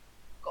fully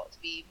got to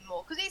be even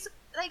more, because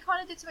they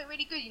kind of did something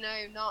really good,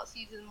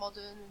 Nazis and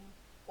modern, and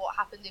what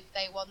happened if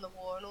they won the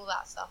war and all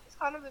that stuff. It's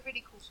kind of a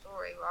really cool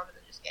story rather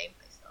than just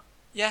gameplay stuff.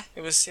 Yeah, it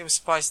was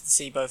surprising to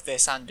see both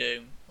this and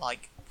Doom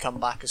come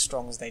back as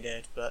strong as they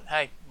did, but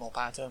hey, more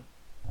power to them.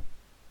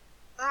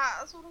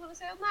 That's all I'm going to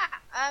say on that.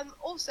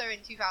 Also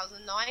in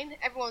 2009,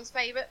 everyone's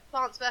favourite,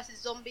 Plants vs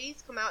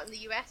Zombies, come out in the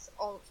US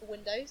for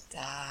Windows.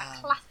 Damn. A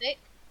classic.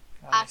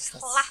 Christ, a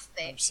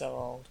classic. I'm so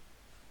old.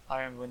 I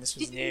remember when this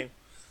was new.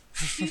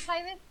 Did you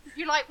play this? Did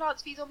you like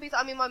Plants vs Zombies?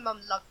 I mean, my mum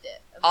loved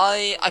it.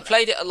 I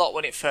played it a lot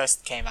when it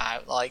first came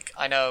out.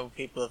 I know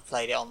people have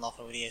played it on and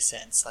off over the years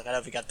since. I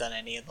don't think I've done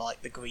any of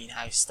the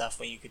greenhouse stuff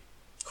where you could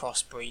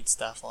crossbreed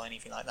stuff or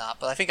anything like that.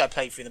 But I think I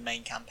played through the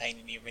main campaign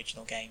in the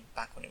original game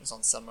back when it was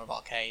on Summer of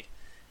Arcade.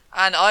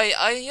 And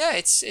yeah,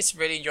 it's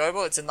really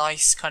enjoyable. It's a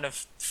nice kind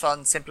of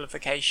fun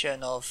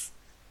simplification of,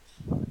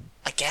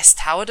 I guess,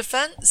 tower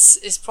defense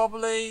is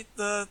probably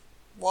the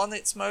one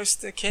it's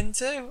most akin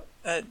to.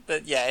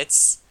 But yeah,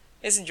 it's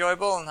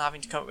enjoyable, and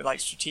having to come up with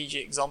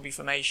strategic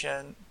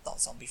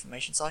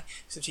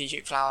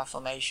strategic flower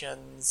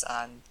formations,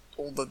 and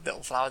all the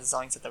little flower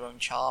designs had their own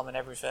charm and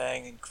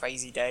everything. And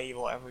Crazy Dave,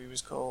 or whatever he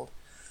was called,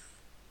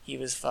 he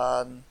was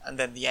fun. And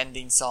then the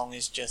ending song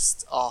is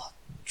just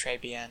très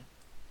bien.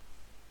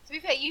 To be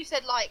fair, you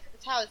said the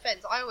tower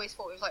defense. I always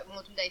thought it was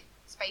modern day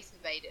Space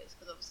Invaders,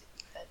 because obviously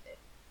you said it.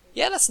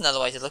 Yeah, that's another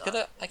way to look at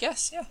it, I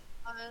guess. Yeah.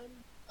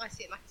 I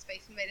see it like a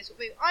Space Invaders sort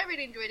of movie. I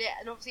really enjoyed it,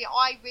 and obviously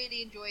I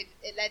really enjoyed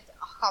it.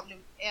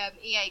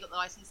 EA got the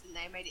license, and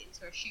they made it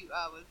into a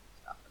shooter with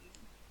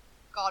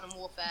Garden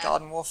Warfare.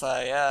 Garden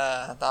Warfare,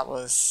 yeah, that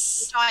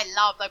was. Which I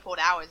loved. I poured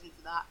hours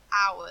into that.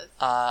 Hours.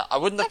 I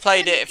wouldn't have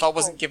played it if I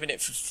wasn't given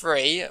it for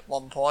free at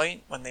one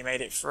point when they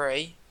made it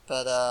free,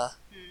 but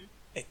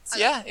it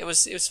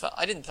was fun.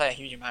 I didn't play a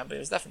huge amount, but it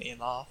was definitely a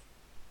laugh.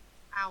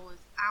 Hours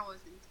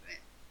into it.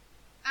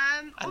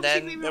 And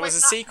then there was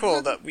a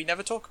sequel that we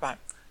never talk about.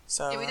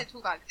 So yeah, we didn't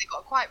talk about it because it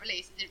got a quiet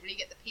release and didn't really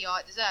get the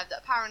PR it deserved.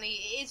 That apparently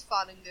it is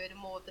fun and good and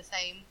more of the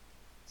same,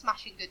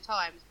 smashing good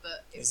times.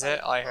 But is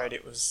it? I heard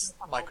it was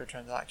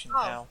microtransaction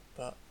hell,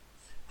 but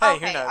hey,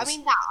 who knows? I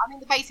mean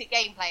the basic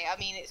gameplay. I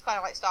mean, it's kind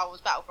of like Star Wars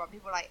Battlefront.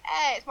 People are like,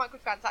 it's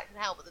microtransaction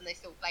hell, but then they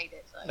still played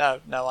it. So.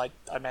 No, I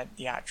meant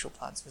the actual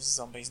Plants vs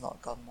Zombies,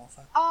 not Garden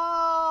Warfare.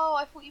 Oh,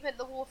 I thought you meant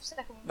the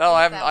second. No,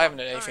 I haven't heard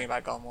anything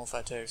about Garden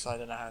Warfare 2, so I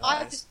don't know how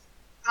that is.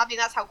 I mean,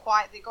 that's how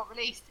quiet it got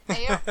released.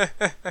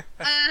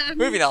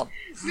 Moving on.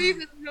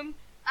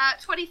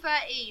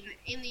 2013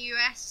 in the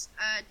US,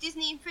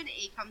 Disney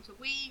Infinity come to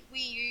Wii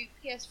U,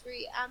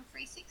 PS3 and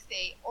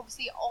 360.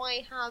 Obviously,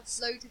 I have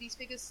loads of these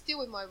figures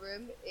still in my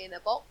room in a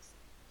box.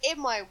 In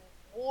my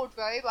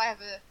wardrobe, I have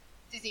a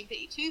Disney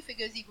Infinity 2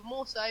 figures, even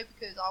more so,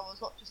 because I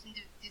was not just in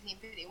Disney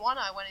Infinity 1,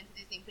 I went into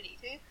Disney Infinity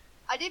 2.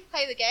 I did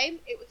play the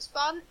game, it was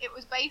fun, it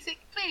was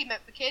basic, clearly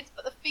meant for kids,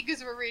 but the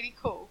figures were really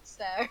cool,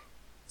 so...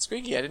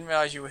 Squeaky, I didn't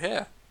realise you were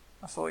here.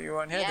 I thought you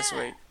weren't here this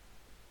week.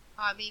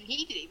 I mean,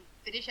 he didn't even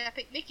finish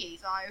Epic Mickey,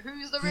 so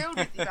who's the real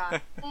Disney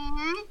fan?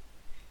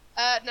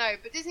 No,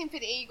 but Disney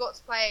Infinity, you got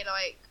to play,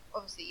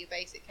 obviously your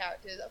basic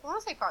characters. I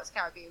want to say Pirates of the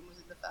Caribbean was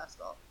in the first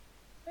lot.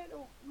 I don't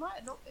know, it might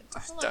have not been.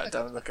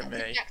 Don't look at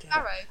me. Jack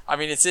Sparrow. I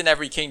mean, it's in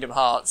every Kingdom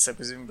Hearts, so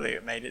presumably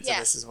it made it to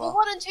this as well.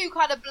 1 and 2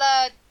 kind of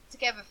blurred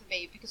together for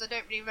me, because I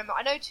don't really remember.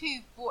 I know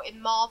 2 brought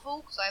in Marvel,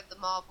 because I have the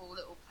Marvel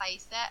little play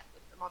set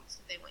with the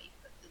monster thing where you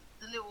put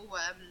the little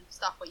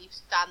stuff where you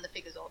stand the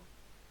figures on.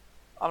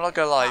 I'm not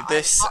gonna lie,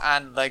 this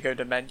and Lego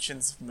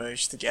Dimensions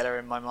merged together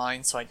in my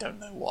mind, so I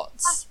don't know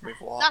what's with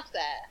what. That's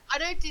fair. I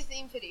know Disney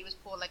Infinity was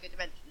for Lego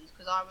Dimensions,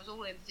 because I was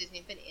all into Disney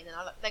Infinity, and then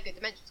Lego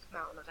Dimensions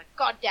come out, and I was like,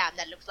 God damn,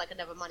 that looks like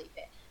another money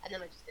pit. And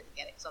then I just didn't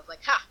get it, so I was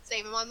like,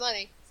 saving my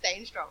money,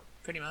 staying strong.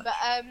 Pretty much. But,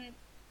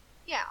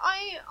 yeah,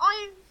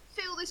 I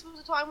feel this was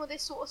a time where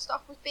this sort of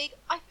stuff was big.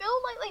 I feel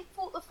like they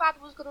thought the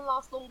fad was going to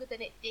last longer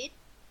than it did.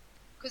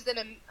 Because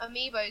then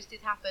Amiibos did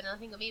happen, and I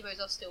think Amiibos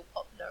are still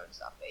popular and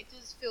stuff, but it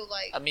does feel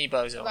like...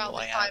 Amiibos are on the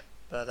way out,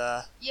 but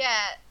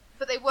yeah,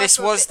 but they were... This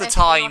was the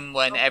time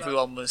when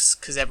everyone was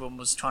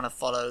trying to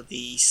follow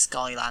the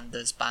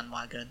Skylanders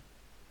bandwagon.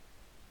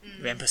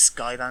 Remember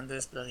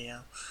Skylanders? Bloody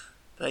hell.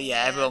 But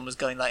yeah, everyone was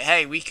going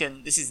hey,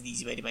 this is an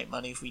easy way to make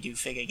money if we do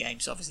figure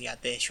games. So obviously you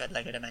had this, you had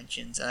Lego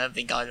Dimensions, and I don't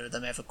think either of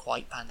them ever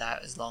quite panned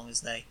out as long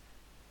as they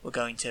were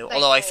going to.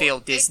 Although I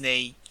feel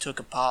Disney took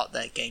apart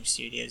their game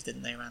studios,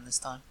 didn't they, around this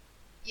time?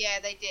 Yeah,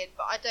 they did,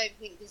 but I don't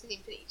think Disney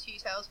Infinity 2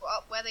 sales were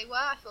up where they were.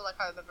 I feel like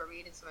I remember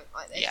reading something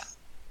like this. Yeah.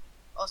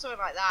 Or something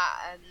like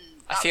that, and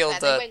I feel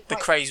the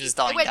craze was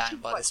dying down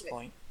by this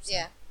point. So.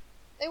 Yeah.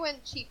 They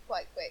went cheap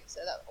quite quick, so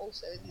that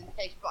also is an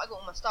indication. But I got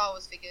all my Star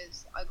Wars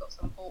figures. I got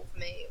some bought for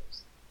me. It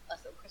was nice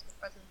little Christmas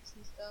presents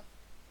and stuff.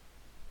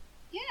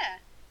 Yeah.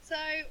 So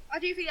I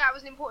do think that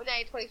was an important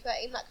day in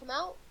 2013 that come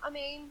out. I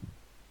mean,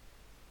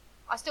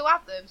 I still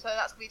have them, so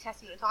that's gonna be a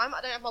testament of time.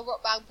 I don't have my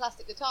Rock Band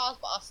plastic guitars,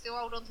 but I'll still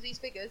hold on to these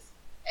figures.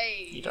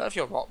 Hey. You don't have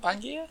your Rock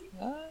Band gear?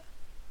 No,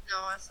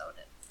 I sold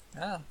it.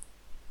 Yeah.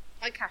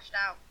 I cashed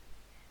out.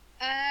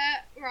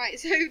 Right,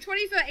 so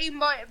 2013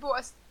 might have brought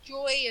us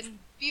joy and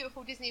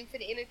beautiful Disney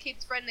Infinity and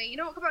kids friendly. You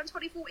know what came out in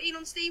 2014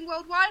 on Steam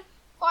worldwide?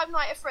 Five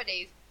Nights at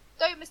Freddy's.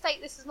 Don't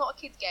mistake this as not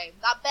a kids game.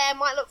 That bear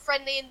might look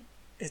friendly and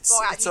it's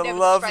a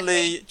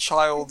lovely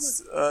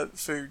child's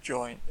food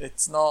joint.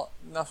 It's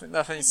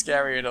nothing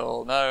scary at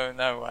all.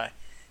 No way.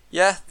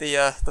 Yeah,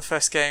 the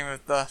first game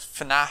of the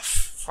FNAF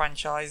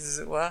franchise, as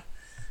it were.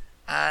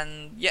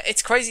 And yeah,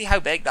 it's crazy how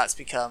big that's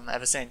become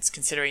ever since,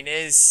 considering it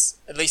is,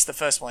 at least the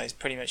first one is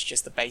pretty much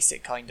just the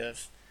basic kind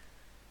of,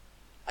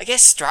 I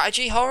guess,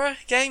 strategy horror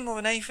game more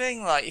than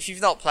anything. Like, if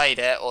you've not played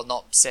it or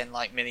not seen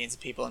like millions of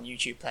people on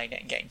YouTube playing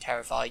it and getting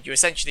terrified, you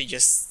essentially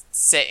just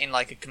sit in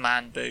like a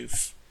command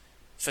booth.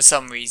 For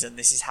some reason,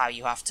 this is how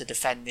you have to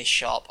defend this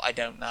shop. I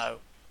don't know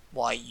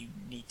why you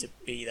need to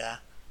be there,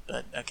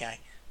 but okay.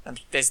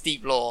 And there's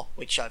deep lore,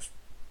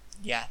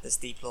 there's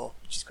deep lore,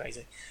 which is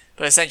crazy.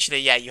 But essentially,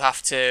 yeah, you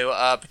have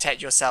to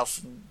protect yourself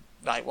from,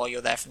 like, while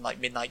you're there from like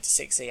midnight to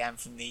 6 a.m.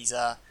 from these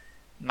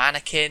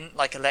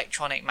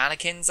electronic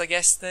mannequins, I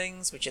guess,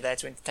 things, which are there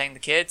to entertain the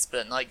kids, but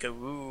at night go,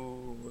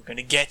 ooh, we're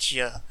gonna get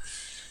you.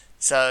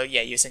 So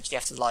yeah, you essentially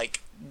have to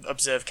like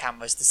observe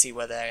cameras to see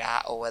where they're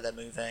at or where they're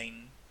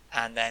moving,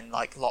 and then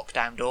like lock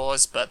down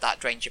doors, but that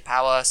drains your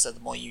power. So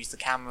the more you use the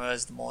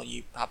cameras, the more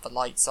you have the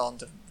lights on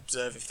to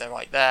observe if they're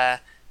right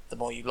there. The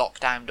more you lock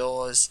down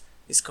doors,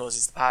 this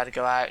causes the power to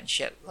go out and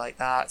shit like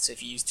that. So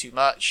if you use too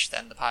much,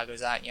 then the power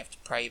goes out and you have to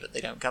pray that they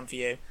don't come for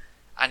you.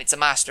 And it's a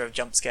master of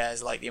jump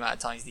scares. Like, the amount of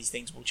times these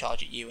things will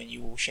charge at you and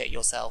you will shit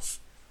yourself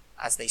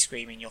as they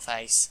scream in your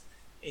face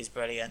is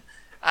brilliant.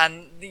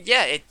 And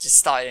yeah, it just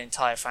started an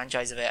entire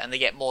franchise of it, and they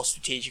get more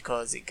strategical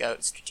as it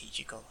goes.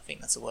 Strategical, I think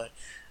that's a word.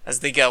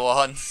 As they go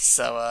on.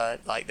 So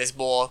like there's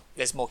more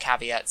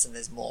caveats and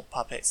there's more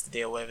puppets to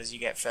deal with as you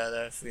get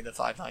further through the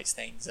Five Nights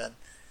things, and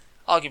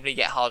arguably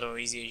get harder or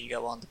easier as you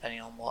go on,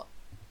 depending on what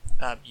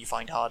you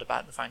find hard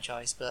about the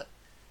franchise. But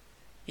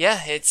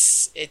yeah,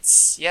 it's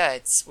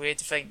weird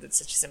to think that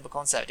such a simple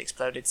concept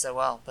exploded so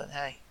well. But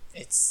hey,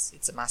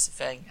 it's a massive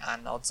thing,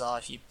 and odds are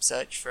if you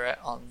search for it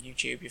on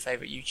YouTube, your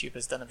favourite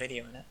YouTuber's done a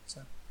video in it.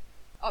 So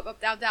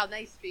Up, Down,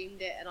 they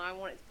streamed it, and I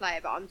wanted to play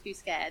it, but I'm too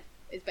scared.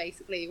 Is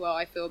basically what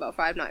I feel about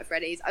Five Nights at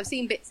Freddy's. I've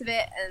seen bits of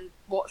it and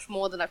watched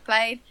more than I've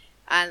played,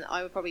 and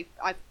I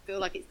feel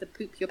like it's the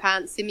poop your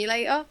pants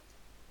simulator,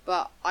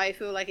 but I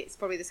feel like it's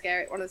probably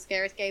one of the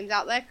scariest games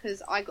out there,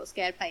 because I got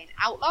scared playing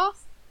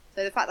Outlast.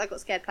 So the fact that I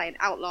got scared playing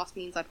Outlast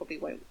means I probably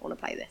won't want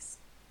to play this.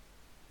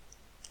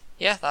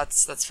 Yeah,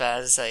 that's fair.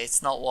 As I say,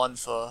 it's not one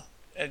for.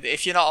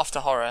 If you're not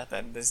after horror,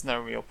 then there's no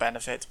real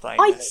benefit to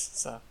playing this.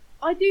 So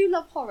I do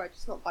love horror,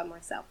 just not by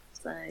myself.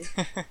 So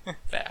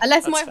fair.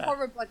 Unless my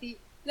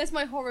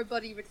horror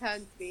buddy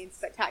returns to me in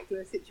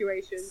spectacular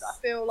situations, I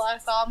feel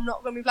like I'm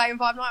not going to be playing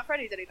Five Nights at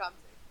Freddy's anytime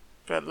soon.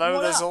 But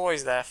Lola's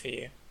always there for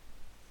you.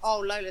 Oh,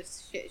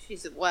 Lola's shit.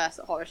 She's the worst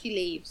at horror. She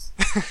leaves.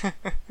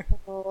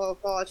 Oh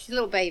god, she's a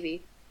little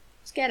baby.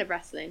 Scared of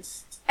wrestling.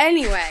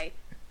 Anyway,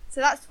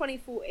 so that's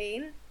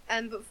 2014.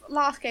 But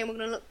last game, we're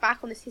going to look back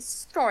on this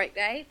historic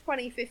day,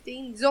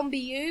 2015. Zombie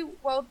U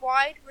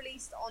worldwide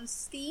released on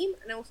Steam,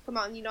 and it also come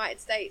out in the United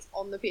States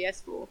on the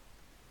PS4.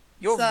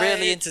 You're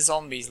really into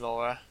zombies,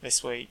 Laura,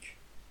 this week.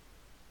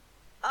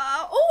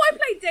 I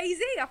played DayZ.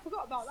 I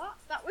forgot about that.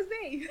 That was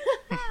me.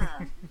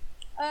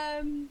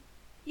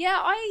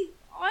 Yeah,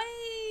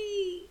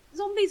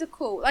 zombies are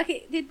cool. Like,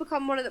 it did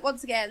become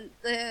once again,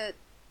 the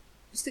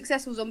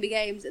successful zombie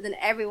games, and then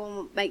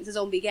everyone makes a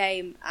zombie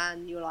game,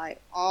 and you're like,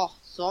 oh,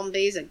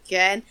 zombies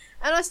again.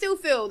 And I still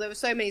feel there were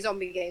so many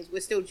zombie games,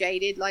 we're still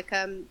jaded. Like,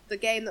 the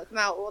game that came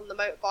out on the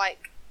motorbike,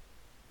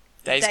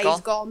 Days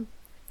Gone.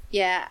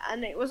 Yeah,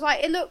 and it was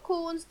like, it looked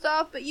cool and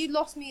stuff, but you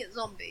lost me at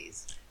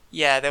zombies.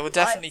 Yeah, there were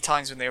definitely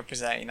times when they were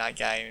presenting that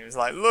game, it was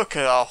like, look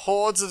at our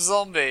hordes of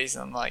zombies,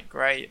 and I'm like,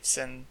 great,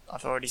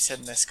 I've already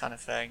seen this kind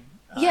of thing.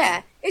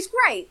 Yeah, it's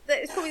great that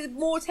it's probably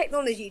more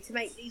technology to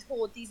make these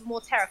hordes even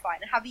more terrifying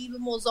and have even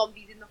more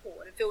zombies in the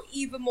horde and feel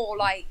even more,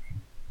 like,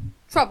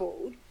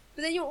 troubled.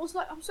 But then you're also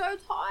like, I'm so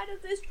tired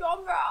of this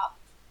genre.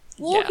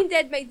 Walking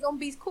Dead made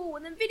zombies cool,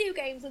 and then video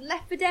games and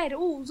Left 4 Dead,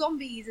 all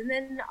zombies, and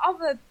then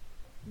other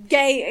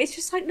it's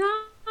just like, no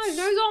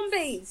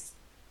zombies.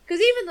 Because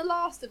even The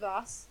Last of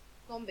Us,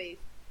 zombies,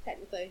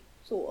 technically,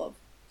 sort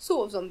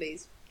of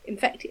zombies,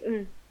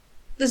 infected,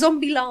 the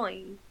zombie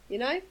line, you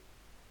know?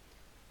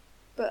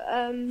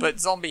 But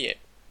zombie it.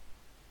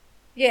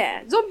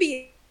 Yeah,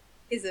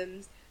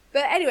 zombie-isms.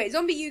 But anyway,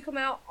 Zombie U come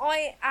out.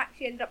 I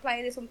actually ended up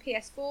playing this on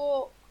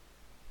PS4.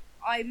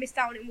 I missed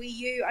out on it in Wii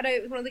U. I know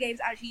it was one of the games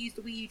that actually used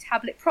the Wii U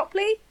tablet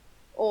properly,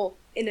 or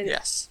in an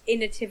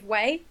innovative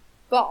way.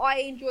 But I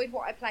enjoyed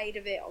what I played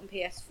of it on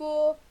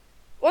PS4.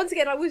 Once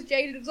again, I was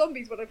jaded of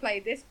zombies when I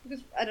played this,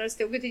 and I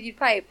still continued to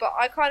play it. But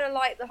I kind of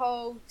like the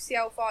whole, see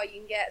how far you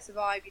can get,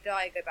 survive, you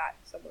die, go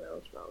back to someone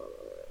else. Blah, blah,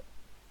 blah.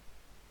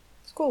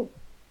 It's cool.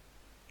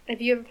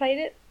 Have you ever played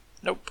it?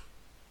 Nope.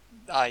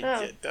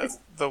 The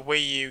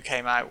Wii U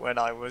came out when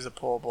I was a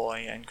poor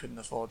boy and couldn't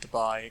afford to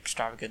buy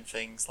extravagant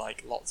things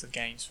like lots of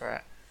games for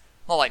it.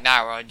 Not like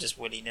now, where I'm just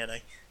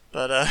willy-nilly.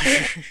 But,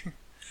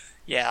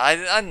 yeah, I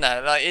don't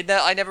know. Like,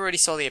 I never really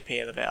saw the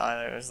appeal of it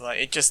either. It was like,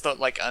 it just looked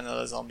like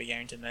another zombie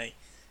game to me.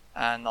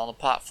 And on a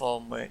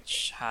platform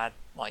which had,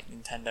 like,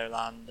 Nintendo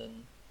Land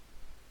and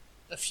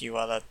a few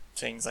other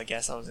things I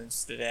guess I was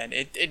interested in,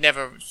 it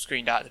never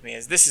screened out to me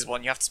as, this is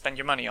one you have to spend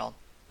your money on.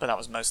 But that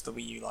was most of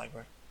the Wii U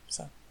library,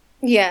 so...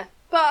 Yeah,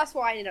 but that's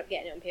why I ended up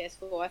getting it on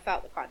PS4. I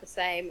felt quite the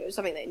same. It was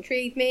something that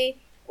intrigued me.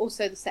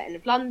 Also, the setting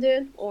of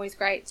London, always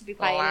great to be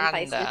playing in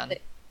places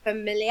that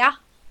familiar.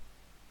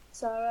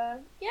 So,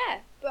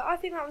 yeah, but I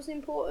think that was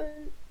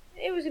important.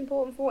 It was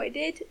important for what it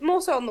did.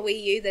 More so on the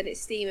Wii U than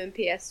its Steam and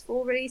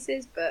PS4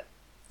 releases, but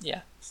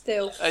yeah,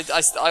 still.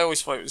 I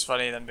always thought it was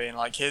funny them being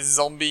like, here's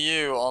Zombie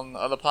U on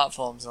other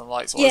platforms, and I'm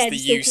like, so what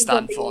does the U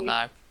stand for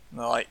now? And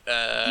they're like,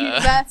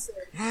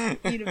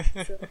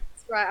 Universal.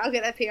 Right, I'll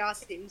get their PR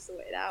team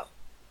sorted out.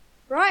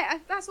 Right,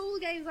 that's all the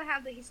games I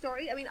have that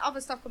historically. I mean, other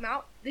stuff come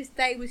out. This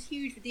day was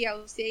huge for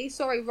DLC.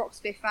 Sorry,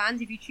 Rocksmith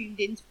fans, if you tuned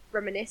in to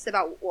reminisce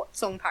about what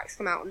song packs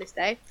come out on this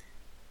day.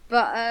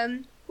 But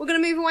we're going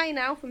to move away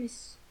now from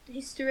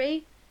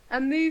history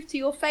and move to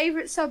your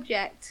favourite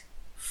subject,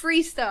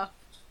 free stuff.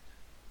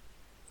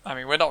 I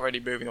mean, we're not really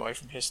moving away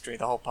from history.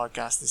 The whole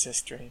podcast is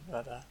history,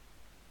 but...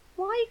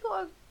 Why you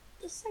gotta...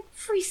 Just like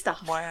free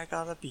stuff. Why I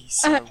gotta be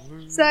so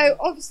rude? So,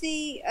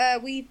 obviously,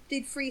 we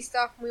did free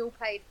stuff and we all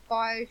played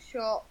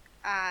Bioshock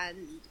and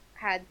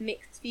had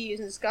mixed views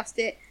and discussed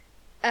it.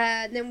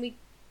 And then we...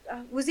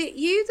 was it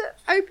you that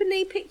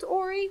openly picked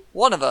Ori?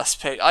 One of us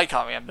picked... I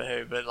can't remember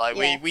who, but like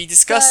we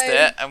discussed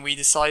it and we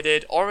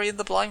decided Ori and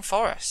the Blind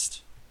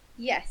Forest.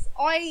 Yes,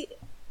 I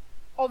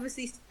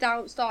obviously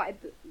started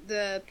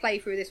the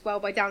playthrough this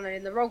by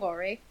downloading the wrong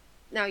Ori.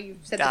 Now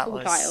you've said the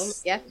full title,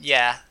 yeah?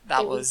 Yeah,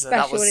 that was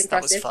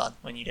fun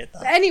when you did that.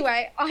 But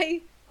anyway,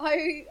 I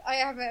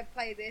haven't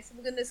played this, and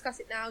we're going to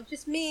discuss it now.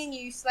 Just me and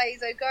you,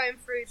 Slazo, going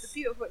through the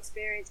beautiful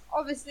experience.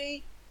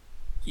 Obviously,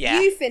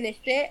 you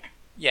finished it.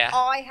 Yeah.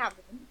 I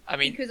haven't. I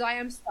mean, because I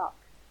am stuck.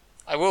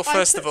 I will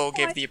first of all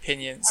give the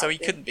opinion. So he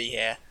couldn't be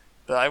here,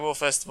 but I will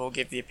first of all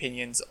give the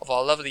opinions of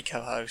our lovely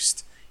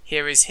co-host.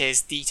 Here is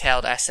his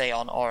detailed essay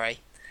on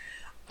Ori.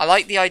 I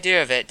like the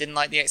idea of it, didn't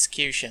like the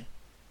execution.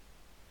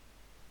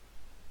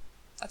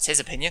 That's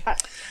his opinion.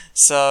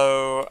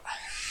 So,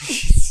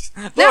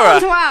 Laura,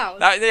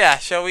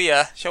 shall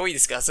we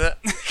discuss it?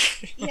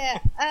 Yeah.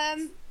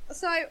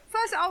 So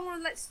first,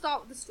 let's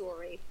start with the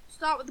story.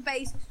 Start with the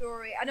basic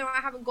story. I know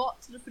I haven't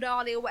got to the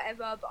finale or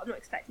whatever, but I'm not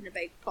expecting a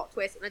big plot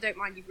twist, and I don't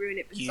mind you ruin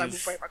it because I will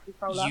break my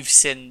controller. You've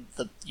seen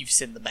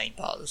the main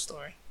part of the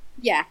story.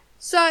 Yeah.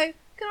 So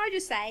can I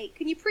just say,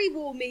 can you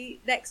pre-warn me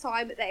next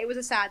time that it was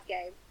a sad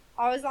game?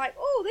 I was like,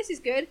 oh, this is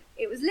good.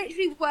 It was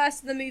literally worse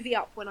than the movie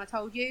Up when I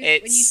told you.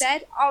 When you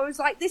said, I was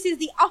like, this is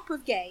the Up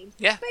of games.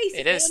 Yeah,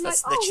 basically, it is.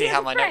 That's literally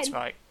how my notes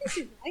write. This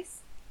is nice.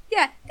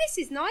 Yeah, this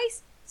is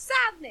nice.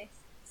 Sadness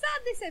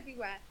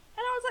everywhere. And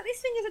I was like, this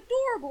thing is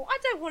adorable. I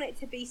don't want it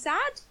to be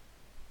sad.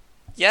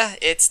 Yeah,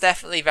 it's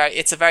definitely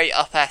it's a very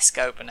Up-esque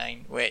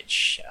opening,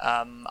 which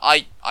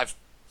I've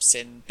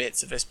seen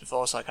bits of this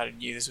before, so I kind of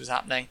knew this was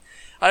happening.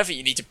 I don't think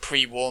you need to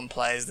pre-warn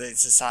players that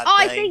it's a sad thing.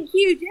 I think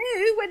you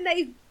do when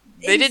you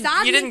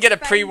didn't get a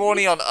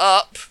pre-warning on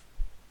Up.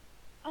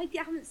 I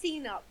haven't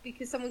seen Up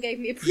because someone gave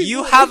me a pre-warning.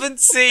 You haven't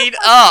seen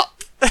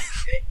Up! It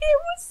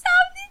was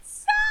sounding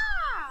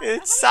sad!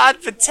 It's sad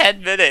for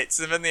 10 minutes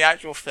and then the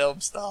actual film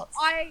starts.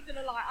 I ain't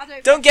gonna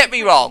lie, Don't get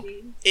me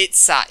wrong, it's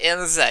sad.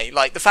 As I say,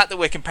 like, the fact that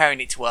we're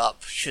comparing it to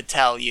Up should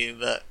tell you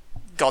that,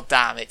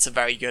 goddamn, it's a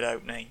very good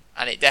opening.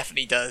 And it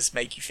definitely does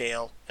make you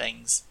feel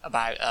things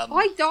about,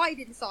 I died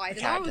inside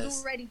and I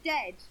was already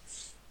dead.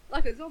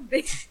 Like a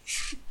zombie.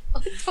 I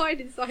died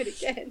inside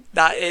again.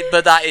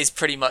 But that is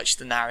pretty much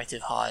the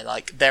narrative high.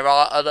 Like, there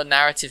are other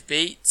narrative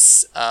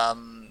beats.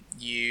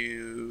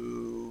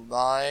 You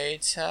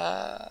might...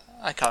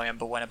 I can't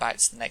remember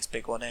whenabouts the next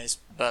big one is.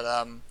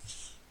 But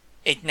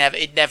it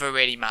never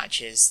really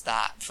matches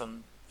that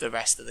from the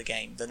rest of the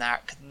game. The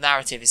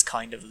narrative is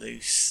kind of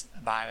loose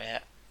about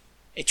it.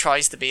 It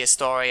tries to be a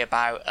story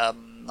about,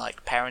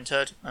 like,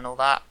 parenthood and all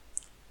that.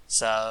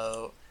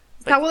 So...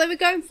 Is that what they were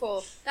going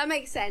for? That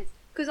makes sense.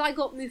 Because I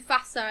got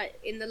Mufasa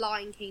in the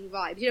Lion King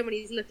vibes. You know when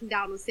he's looking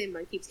down on Simba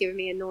and keeps giving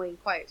me annoying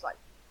quotes like,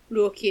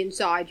 look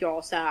inside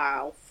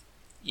yourself.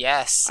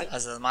 Yes,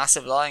 as a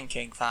massive Lion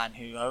King fan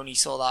who only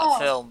saw that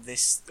film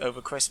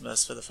over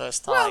Christmas for the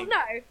first time. Well,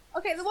 no.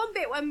 Okay, the one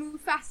bit when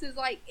Mufasa's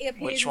like, it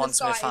appears Which in one's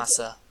the sky,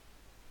 Mufasa?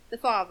 the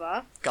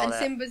father, Got and it.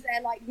 Simba's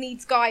there, like,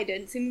 needs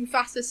guidance, and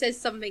Mufasa says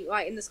something,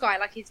 like, in the sky,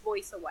 like his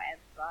voice or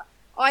whatever.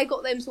 I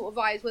got them sort of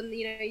vibes when,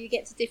 you know, you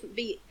get to different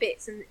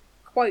bits and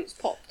quotes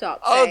popped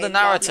up. Oh, saying, the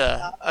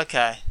narrator.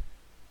 Okay.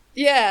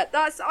 Yeah,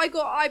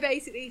 I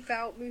basically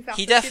felt Mufasa.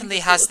 He definitely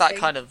has that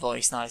kind of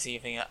voice, now I see you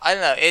think. I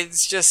don't know,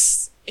 it's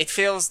just,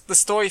 the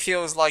story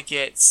feels like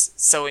it's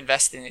so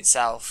invested in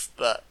itself,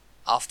 but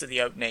after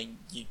the opening,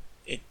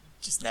 it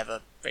just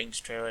never rings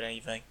true or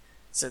anything.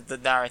 So the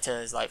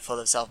narrator is like full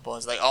of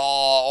self-importance, like,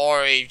 oh,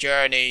 Ori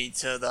journeyed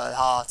to the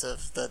heart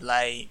of the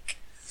lake,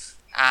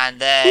 and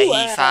there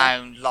he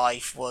found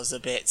life was a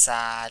bit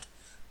sad.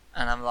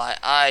 And I'm like,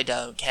 I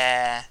don't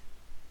care.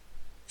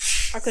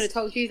 I could have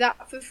told you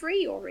that for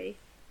free, Ori.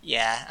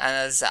 Yeah, and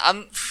as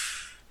I'm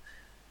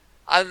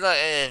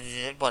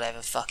like,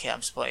 whatever, fuck it,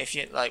 I'm spoiling. If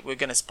you like, we're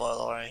gonna spoil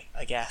Ori,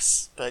 I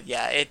guess. But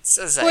yeah, it's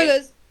as I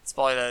say,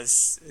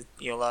 spoilers.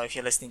 You'll know if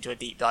you're listening to a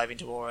deep dive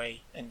into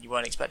Ori and you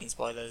weren't expecting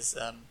spoilers.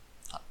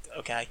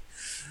 Okay.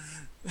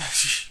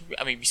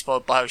 I mean, we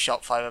spoiled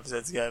BioShock 5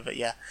 episodes ago, but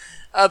yeah.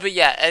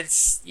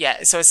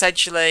 So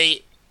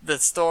essentially, the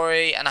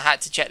story, and I had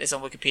to check this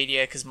on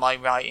Wikipedia because my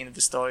writing of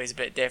the story is a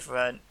bit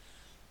different.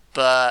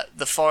 But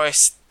the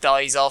forest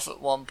dies off at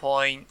one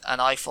point,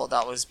 and I thought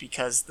that was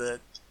because the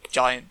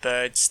giant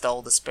bird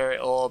stole the spirit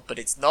orb, but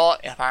it's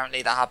not.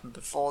 Apparently, that happened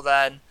before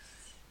then.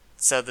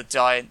 So the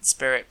giant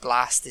spirit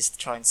blast is to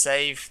try and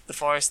save the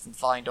forest and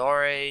find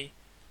Ori,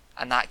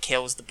 and that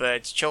kills the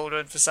bird's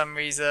children for some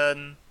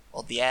reason,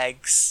 or the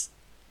eggs.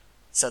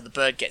 So the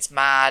bird gets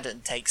mad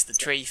and takes the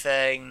tree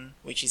thing,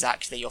 which is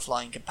actually your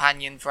flying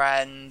companion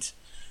friend.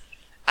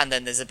 And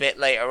then there's a bit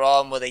later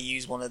on where they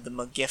use one of the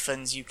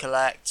MacGuffins you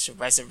collect to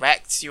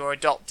resurrect your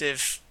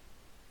adoptive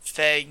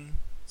thing.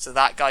 So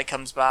that guy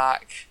comes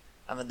back,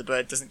 and then the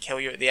bird doesn't kill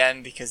you at the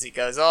end because it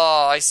goes,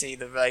 oh, I see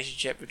the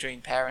relationship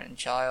between parent and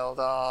child.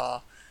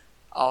 Oh,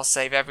 I'll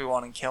save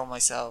everyone and kill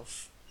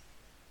myself.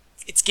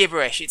 It's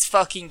gibberish. It's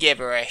fucking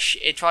gibberish.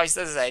 It tries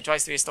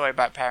to be a story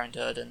about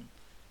parenthood and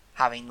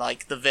having,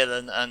 like, the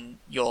villain and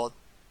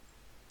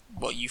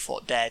what you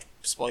thought dead,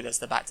 spoilers,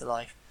 they're back to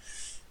life,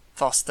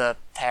 foster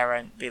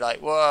parent be like,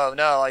 whoa,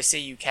 no, I see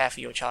you care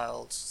for your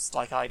child,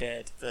 like I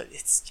did. But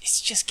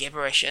it's just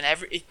gibberish, and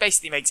it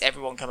basically makes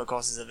everyone come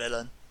across as a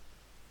villain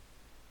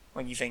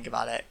when you think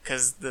about it,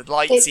 because the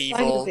light's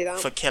evil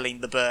for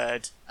killing the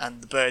bird,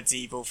 and the bird's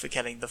evil for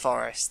killing the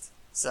forest.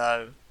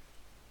 So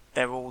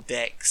they're all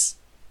dicks.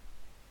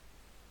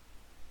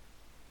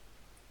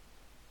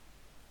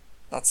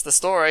 That's the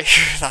story.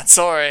 That's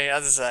sorry.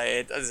 As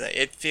I say,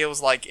 it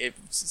feels like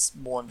it's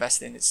more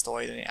invested in its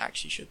story than it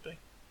actually should be.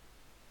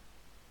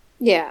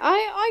 Yeah,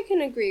 I can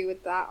agree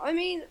with that. I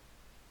mean,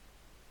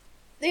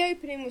 the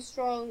opening was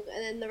strong,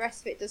 and then the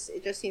rest of it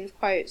just seems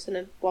quotes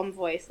and one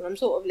voice, and I'm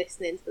sort of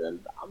listening to them,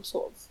 but I'm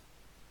sort of,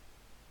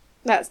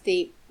 that's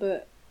deep,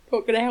 but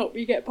not going to help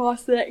me get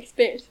past the next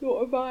bit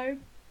sort of vibe.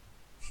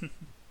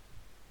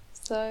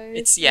 So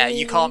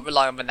you can't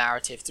rely on the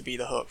narrative to be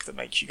the hook that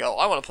makes you go,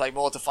 I want to play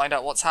more to find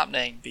out what's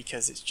happening,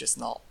 because it's just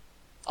not.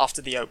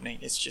 After the opening,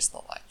 it's just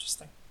not that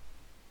interesting.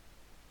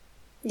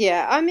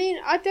 Yeah, I mean,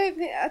 I don't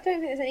think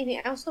there's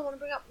anything else I want to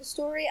bring up the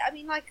story. I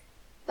mean, like,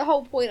 the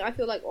whole point, I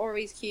feel like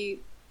Ori's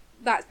cute.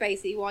 That's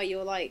basically why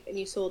you're like, and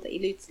you saw that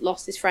he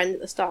lost his friend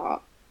at the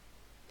start.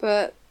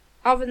 But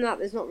other than that,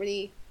 there's not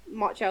really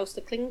much else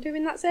to cling to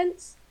in that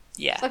sense.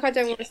 Yeah. Like, I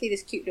don't want to see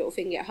this cute little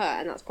thing get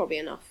hurt, and that's probably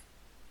enough.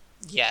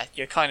 Yeah,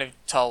 you're kind of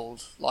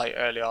told, like,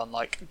 early on,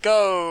 like,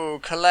 go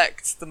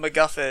collect the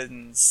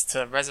MacGuffins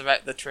to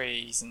resurrect the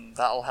trees, and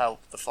that'll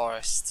help the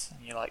forest.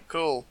 And you're like,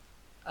 cool.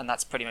 And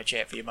that's pretty much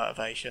it for your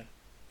motivation.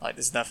 Like,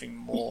 there's nothing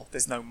more,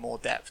 there's no more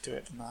depth to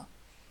it than that.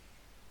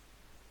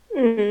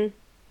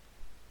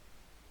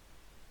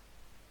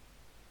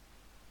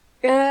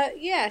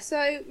 Yeah,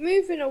 so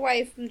moving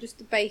away from just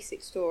the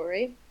basic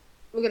story,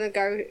 we're going to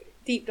go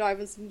deep dive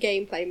on some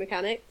gameplay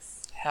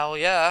mechanics. Hell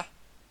yeah.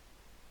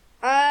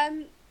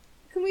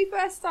 Can we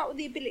first start with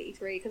the ability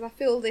tree? Because I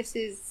feel this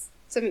is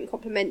something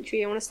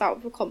complimentary. I want to start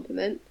with a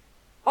compliment.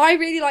 I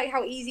really like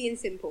how easy and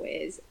simple it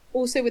is.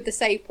 Also with the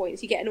save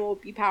points, you get an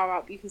orb, you power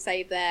up, you can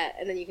save there,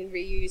 and then you can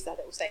reuse that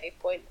little save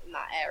point in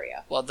that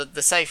area. Well,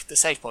 the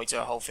save points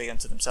are a whole thing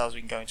unto themselves.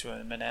 We can go into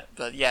in a minute.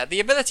 But yeah, the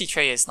ability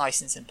tree is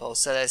nice and simple.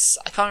 So there's,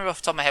 I can't remember off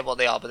the top of my head what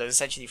they are, but there's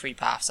essentially 3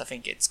 paths. I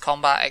think it's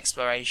combat,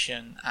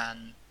 exploration,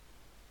 and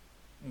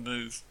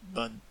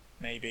movement,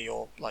 maybe,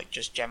 or like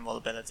just general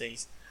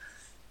abilities.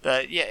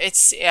 But yeah,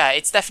 it's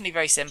definitely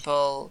very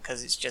simple,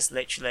 because it's just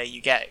literally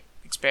you get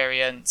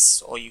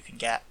experience, or you can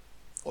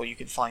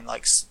find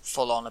like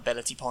full-on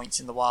ability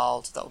points in the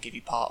wild that will give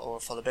you part or a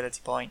full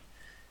ability point,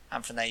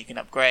 and from there you can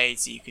upgrade.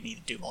 So you can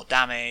either do more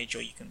damage,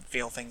 or you can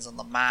feel things on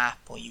the map,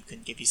 or you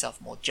can give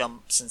yourself more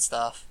jumps and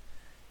stuff.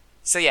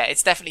 So yeah,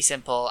 it's definitely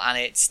simple, and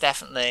it's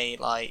definitely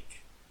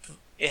like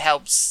it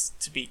helps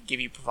to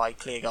provide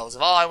clear goals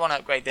of, oh, I want to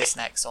upgrade this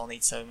next, so I'll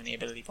need so many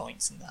ability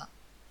points and that.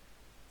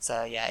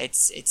 So yeah,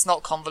 it's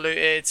not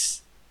convoluted.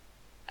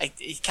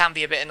 it can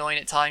be a bit annoying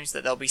at times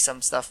that there'll be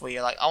some stuff where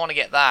you're like, I want to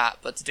get that,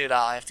 but to do that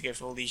I have to go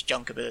through all these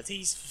junk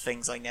abilities for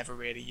things I never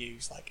really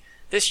use. Like,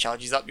 this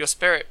charges up your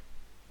Spirit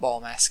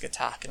Bomb-esque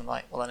attack, and I'm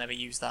like, well, I never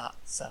use that,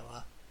 so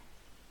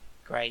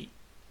great.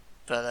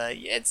 But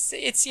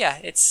it's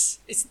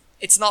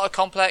not a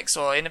complex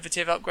or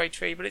innovative upgrade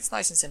tree, but it's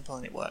nice and simple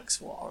and it works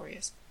for what Ori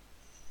is.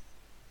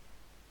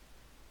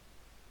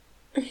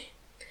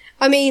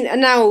 I mean, and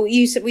now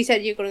we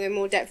said you're going to go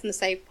more depth on the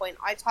save point.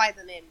 I tie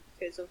them in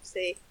because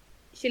obviously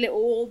it's your little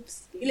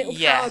orbs, your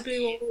little power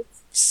blue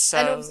orbs,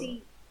 and obviously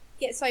you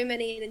get so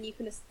many, and then you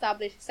can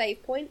establish a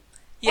save point.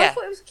 Yeah. I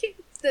thought it was cute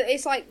that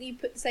it's like you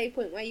put the save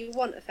point where you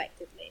want,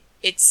 effectively.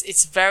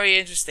 It's very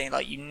interesting.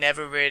 Like, you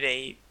never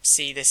really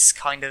see this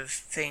kind of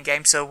thing in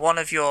games. So one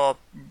of your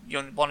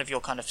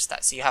kind of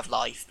stats, so you have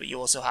life, but you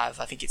also have,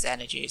 I think it's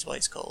energy is what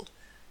it's called.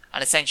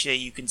 And essentially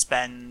you can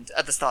spend,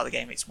 at the start of the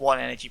game, it's 1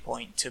 energy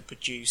point to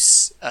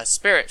produce a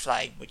Spirit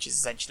Flame, which is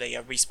essentially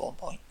a respawn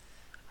point.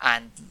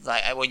 And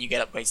like when you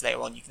get upgrades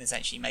later on, you can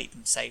essentially make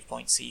them save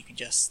points, so you can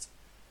just,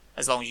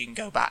 as long as you can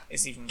go back,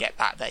 as you can get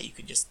back there, you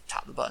can just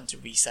tap the button to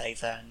resave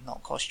there and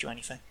not cost you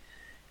anything.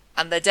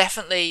 And they're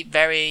definitely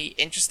very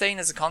interesting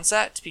as a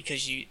concept,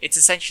 because it's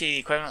essentially the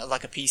equivalent of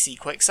like a PC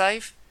quick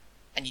save,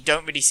 and you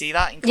don't really see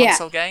that in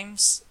console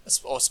games,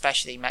 or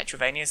especially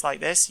Metroidvanias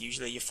like this.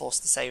 Usually you're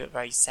forced to save at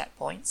very set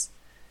points.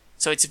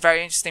 So it's a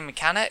very interesting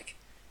mechanic.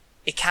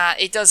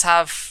 It does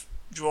have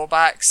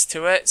drawbacks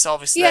to it, so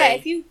obviously... Yeah,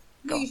 if you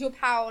use your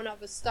power on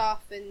other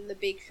stuff and the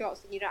big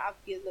shots and you don't have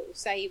your little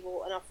save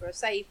or enough for a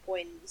save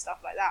point and stuff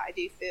like that, I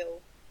do feel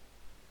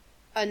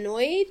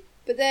annoyed.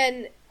 But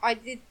then I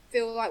did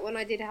feel like when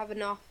I did have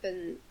enough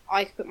and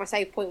I could put my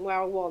save point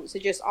where I want, so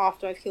just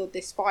after I've killed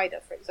this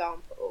spider, for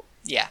example...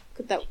 Yeah.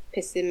 That was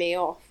pissing me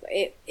off.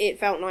 It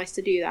felt nice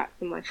to do that.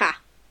 I'm like, ha.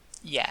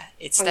 Yeah,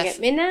 it's get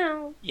me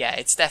now. Yeah,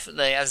 it's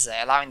definitely, as I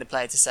say, allowing the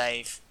player to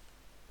save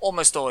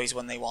almost always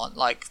when they want.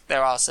 Like,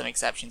 there are some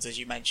exceptions, as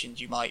you mentioned.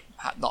 You might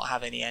not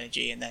have any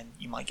energy, and then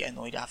you might get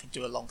annoyed having to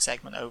do a long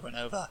segment over and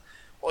over.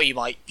 Or you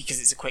might,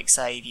 because it's a quick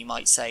save, you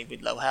might save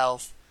with low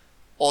health.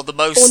 Or the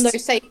most... Or no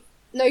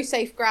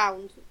safe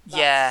ground.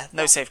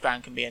 No safe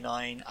ground can be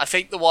annoying. I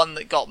think the one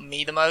that got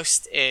me the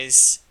most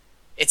is...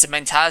 It's a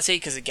mentality,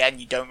 because again,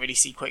 you don't really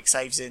see quick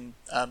saves in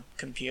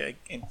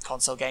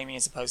console gaming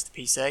as opposed to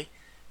PC.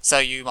 So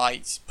you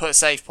might put a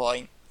save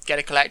point, get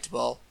a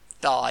collectible,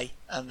 die,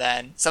 and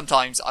then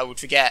sometimes I would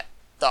forget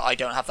that I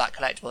don't have that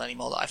collectible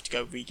anymore, that I have to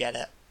go re-get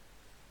it.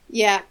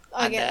 Yeah,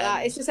 I get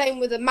that. It's the same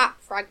with the map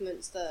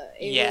fragments.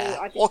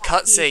 Or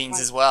cutscenes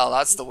as well.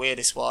 That's the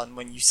weirdest one,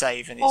 when you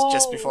save and it's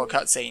just before a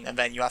cutscene, and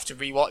then you have to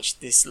rewatch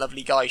this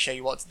lovely guy show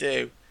you what to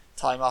do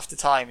time after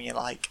time, and you're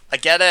like, I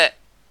get it.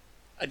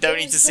 I don't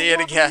need to see it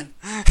again.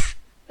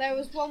 There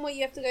was one where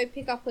you have to go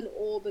pick up an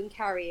orb and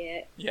carry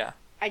it. Yeah.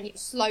 And you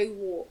slow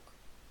walk.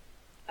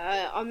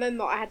 I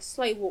remember I had to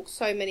slow walk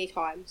so many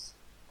times.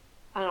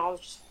 And I was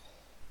just...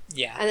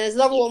 Yeah. And there's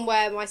another one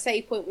where my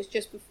save point was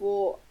just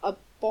before a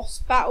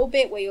boss battle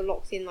bit where you're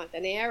locked in like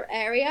an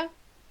area.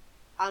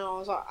 And I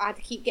was like, I had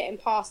to keep getting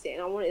past it.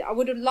 And I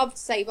would have loved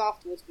to save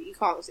afterwards, but you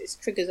can't because it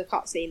triggers a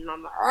cutscene. And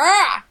I'm like,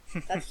 ah! So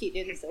I had to keep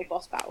doing this little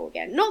boss battle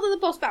again. Not that the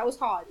boss battle was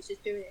hard, it's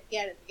just doing it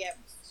again and again.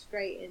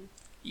 Straight in.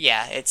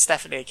 Yeah, it's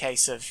definitely a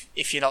case of,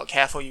 if you're not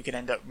careful, you can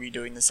end up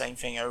redoing the same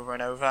thing over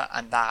and over,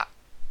 and that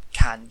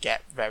can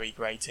get very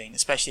grating,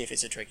 especially if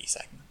it's a tricky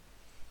segment.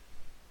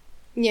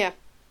 Yeah.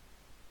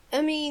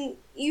 I mean,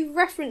 you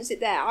referenced it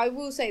there. I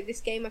will say this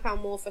game I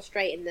found more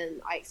frustrating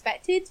than I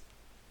expected,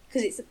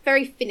 because it's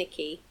very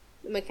finicky,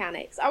 the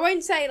mechanics. I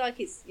won't say like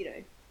it's,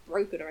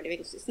 broken or anything,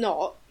 because it's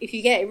not, if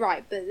you get it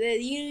right, but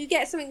you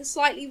get something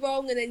slightly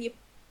wrong and then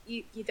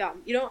you're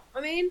done. You know what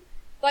I mean?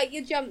 Like,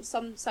 your jumps,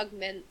 some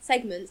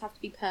segments have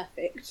to be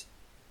perfect.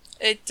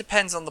 It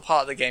depends on the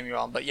part of the game you're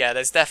on, but yeah,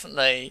 there's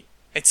definitely...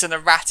 It's an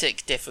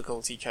erratic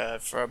difficulty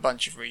curve for a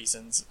bunch of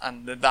reasons,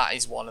 and that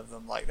is one of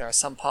them. Like, there are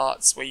some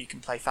parts where you can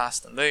play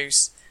fast and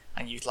loose,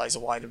 and utilise a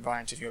wider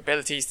variety of your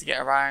abilities to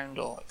get around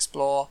or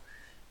explore,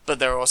 but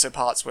there are also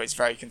parts where it's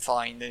very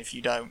confined, and if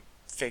you don't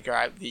figure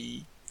out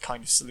the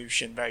kind of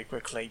solution very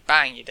quickly,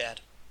 bang, you're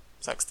dead.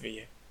 Sucks to be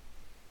you.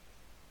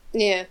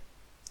 Yeah.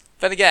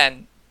 Then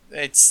again...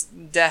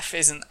 Death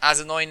isn't as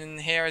annoying in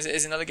here as it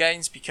is in other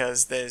games,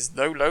 because there's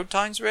no load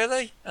times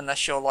really,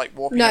 unless you're like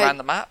warping around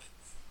the map.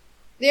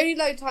 The only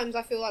load times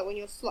I feel like when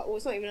you're slow, well,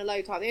 it's not even a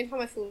load time. The only time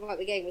I feel like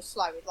the game was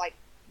slow is like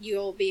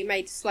you'll be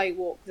made to slow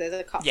walk because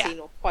there's a cutscene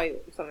or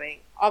quote or something.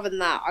 Other than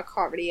that, I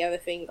can't really ever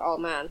think, oh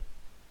man.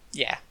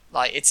 Yeah,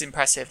 like it's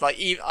impressive. Like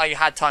I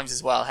had times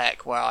as well,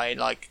 heck, where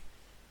I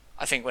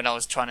think when I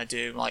was trying to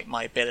do like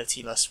my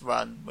abilityless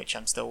run, which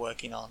I'm still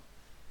working on,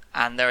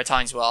 and there are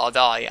times where I'll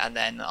die and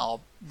then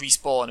I'll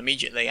respawn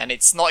immediately, and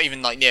it's not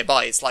even like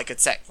nearby, it's like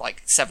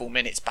several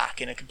minutes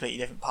back in a completely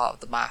different part of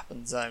the map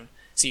and zone,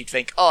 so you'd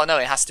think, oh no,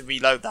 it has to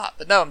reload that,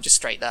 but no, I'm just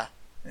straight there.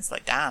 And it's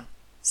like, damn,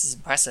 this is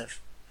impressive.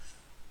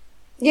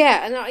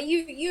 Yeah, and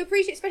you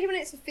appreciate, especially when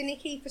it's a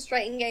finicky,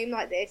 frustrating game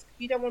like this,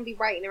 you don't want to be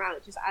waiting around,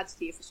 it just adds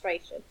to your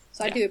frustration,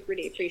 so I do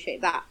really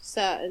appreciate that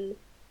certain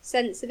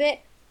sense of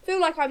it. feel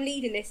like I'm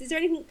leading this. Is there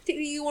anything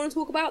particularly you want to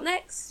talk about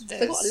next?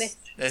 'Cause I've got a list.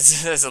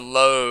 There's a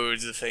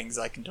loads of things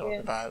I can talk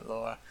about,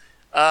 Laura.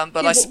 But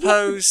Yeah, I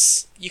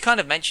suppose you kind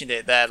of mentioned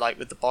it there, like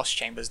with the boss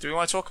chambers. Do we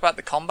want to talk about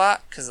the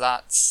combat? Because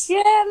let's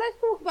Yeah, let's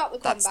talk about the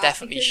combat. that's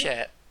definitely because-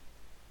 shit.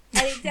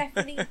 And it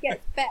definitely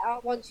gets better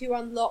once you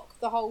unlock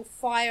the whole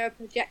fire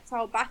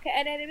projectile back at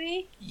an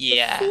enemy.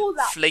 Yeah, Before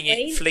that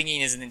point-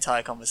 flinging is an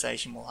entire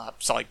conversation we'll have.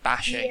 Sorry,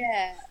 bashing.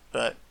 Yeah.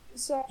 But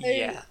So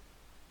yeah,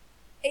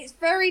 it's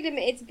very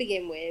limited to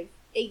begin with.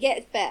 It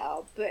gets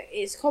better, but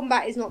its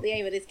combat is not the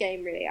aim of this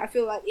game, really. I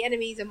feel like the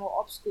enemies are more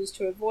obstacles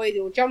to avoid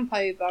or jump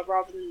over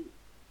rather than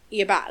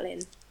you're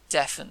battling.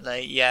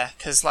 definitely, yeah.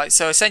 Because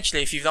so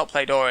essentially, if you've not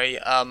played Ori,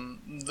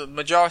 the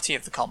majority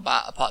of the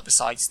combat, apart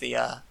besides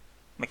the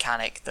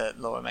mechanic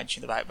that Laura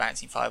mentioned about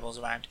bouncing fireballs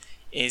around,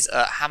 is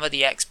hammer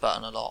the X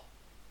button a lot.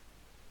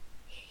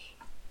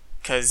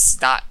 Because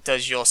that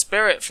does your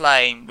spirit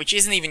flame, which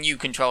isn't even you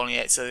controlling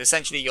it. So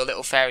essentially, your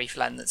little fairy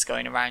flame that's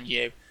going around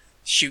you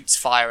shoots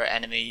fire at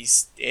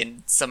enemies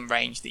in some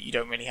range that you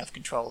don't really have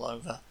control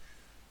over.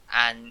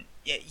 And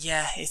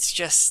yeah, it's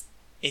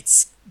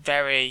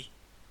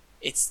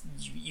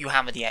you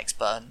hammer the X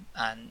button,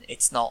 and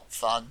it's not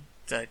fun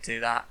to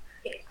do that.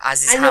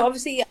 As is And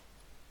obviously,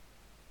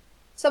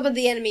 some of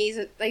the enemies,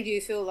 they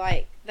do feel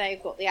like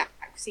they've got the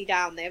accuracy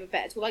down. They have a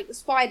better tool. Like the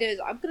spiders,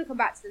 I'm going to come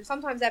back to them.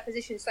 Sometimes they're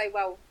positioned so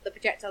well, the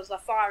projectiles are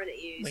firing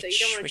at you, so you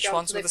don't want to Which jump.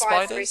 ones so were they the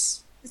fire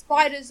spiders? The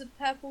spiders are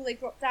purple. They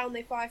drop down.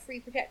 They fire 3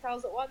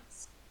 projectiles at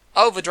once.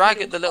 Oh, the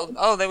dragon,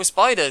 they were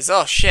spiders.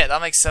 Oh shit,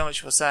 that makes so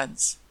much more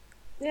sense.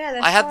 Yeah,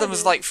 they're I had them as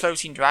spiders. like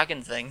floating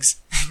dragon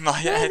things in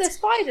my No, head. they're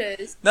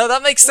spiders. No,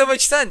 that makes so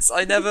much sense.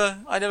 I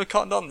never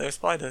cottoned on they were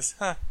spiders.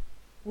 Huh.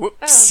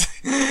 Whoops.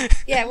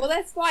 Yeah, well,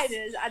 they're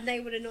spiders, and they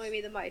would annoy me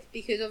the most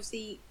because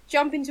obviously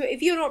jump into it.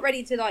 If you're not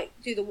ready to like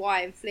do the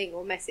Y and fling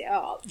or mess it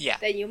up, Yeah.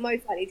 then you're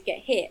most likely to get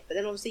hit. But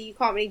then obviously you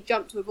can't really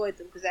jump to avoid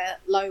them because they're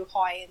low,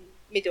 high, and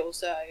middle.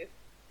 So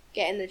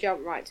getting the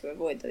jump right to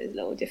avoid them is a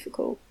little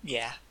difficult.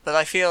 Yeah, but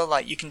I feel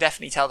like you can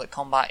definitely tell that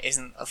combat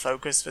isn't a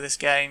focus for this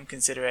game,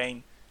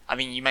 considering, I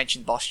mean, you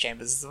mentioned boss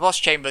chambers. The boss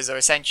chambers are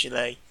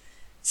essentially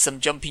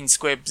some jumping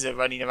squibs are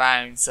running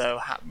around,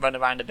 so run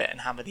around a bit and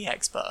hammer the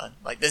X button.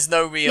 Like, there's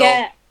no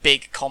real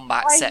big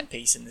combat set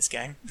piece in this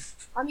game.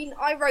 I mean,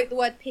 I wrote the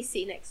word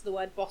pissy next to the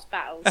word boss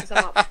battle to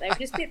sum up. They were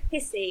just a bit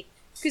pissy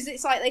because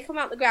it's like they come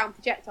out the ground,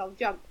 projectile,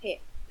 jump,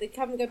 hit. They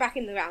come and go back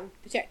in the ground,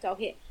 projectile,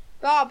 hit.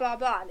 Blah blah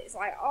blah, and it's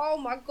like, oh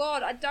my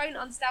god, I don't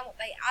understand what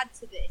they add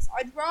to this.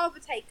 I'd rather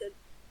take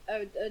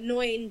a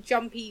annoying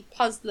jumpy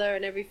puzzler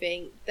and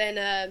everything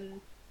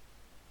than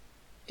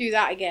do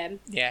that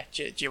again. Yeah,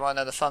 do you want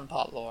to know the fun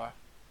part, Laura?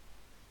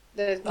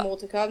 There's more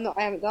to come that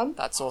I haven't done.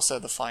 That's also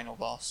the final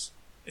boss.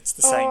 It's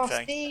the same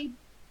thing. See,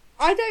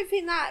 I don't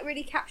think that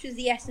really captures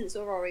the essence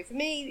of Ori. For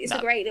me, it's a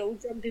great little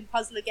jumping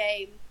puzzler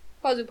game.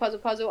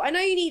 Puzzle. I know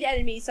you need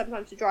enemies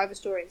sometimes to drive a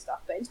story and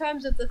stuff, but in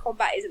terms of the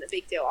combat, isn't a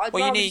big deal. I'd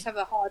rather just have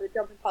a harder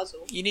jumping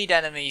puzzle. You need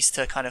enemies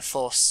to kind of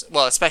force,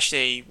 well,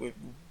 especially,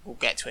 we'll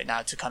get to it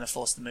now, to kind of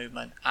force the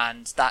movement,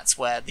 and that's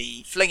where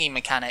the flinging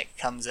mechanic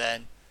comes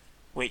in,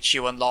 which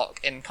you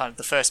unlock in kind of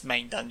the first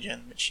main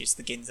dungeon, which is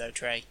the Ginzo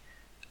Tree.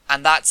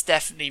 And that's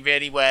definitely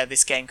really where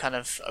this game kind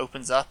of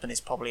opens up and is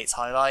probably its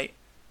highlight.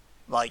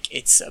 Like,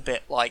 it's a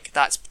bit like,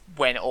 that's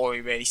when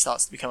Ori really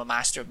starts to become a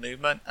master of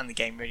movement, and the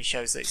game really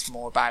shows that it's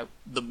more about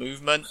the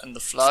movement and the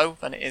flow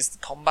than it is the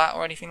combat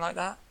or anything like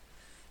that.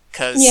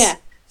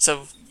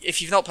 So, if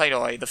you've not played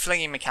Ori, the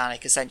flinging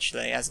mechanic,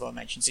 essentially, as I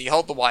mentioned, so you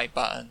hold the Y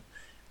button,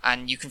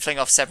 and you can fling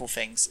off several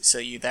things. So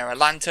there are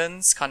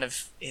lanterns, kind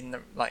of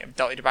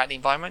dotted about the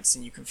environments,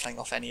 and you can fling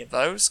off any of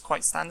those,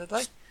 quite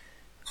standardly.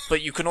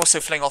 But you can also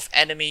fling off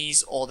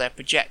enemies or their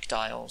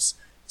projectiles.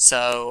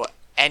 So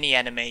any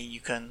enemy, you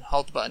can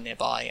hold the button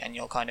nearby, and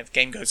your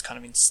game goes kind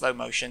of into slow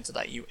motion so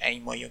that you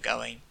aim where you're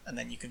going, and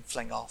then you can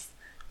fling off.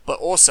 But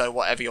also,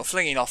 whatever you're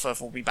flinging off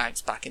of will be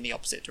bounced back in the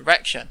opposite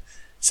direction.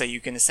 So you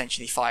can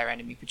essentially fire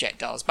enemy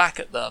projectiles back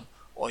at them,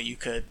 or you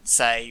could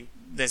say,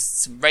 there's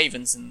some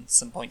ravens in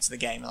some points of the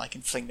game, and I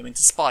can fling them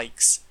into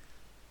spikes.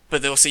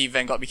 But also, you've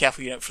then got to be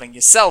careful you don't fling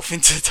yourself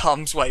into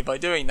harm's way by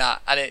doing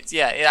that. And it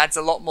adds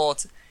a lot more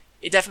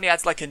it definitely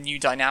adds like a new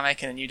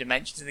dynamic and a new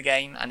dimension to the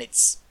game, and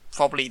it's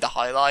probably the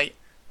highlight.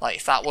 Like,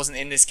 if that wasn't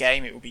in this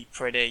game, it would be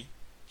pretty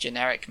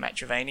generic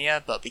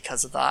Metroidvania, but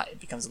because of that,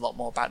 it becomes a lot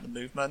more about the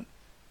movement,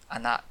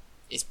 and that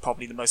is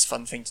probably the most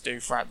fun thing to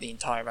do throughout the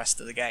entire rest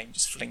of the game,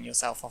 just fling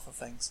yourself off of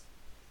things.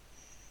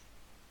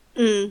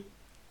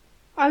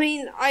 I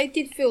mean, I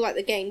did feel like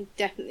the game,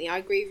 definitely, I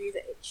agree with you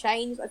that it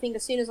changed. I think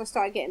as soon as I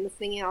started getting the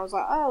flinging, I was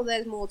like, oh,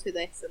 there's more to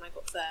this, and I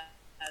got there,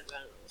 and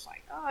I was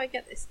like, oh, I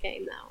get this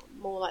game now,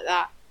 more like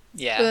that.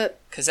 Yeah,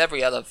 because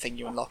every other thing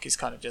you unlock is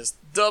kind of just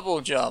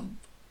double jump,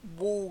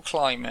 wall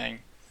climbing.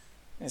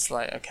 It's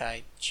like,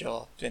 okay,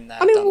 sure, been there.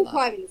 I mean, done wall that.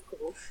 climbing is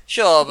cool.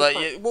 Sure, but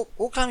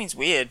wall climbing's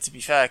weird, to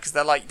be fair, because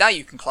they're like, now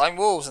you can climb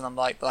walls, and I'm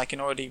like, but I can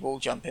already wall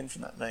jump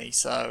infinitely,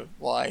 so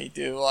why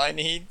do I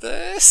need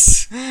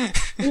this?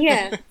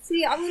 Yeah.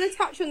 See, I'm going to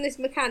touch on this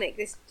mechanic.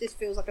 This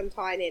feels like I'm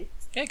tying in.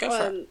 Yeah, go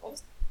for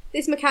it.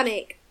 This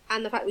mechanic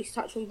and the fact we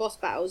touched on boss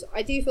battles,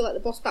 I do feel like the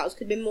boss battles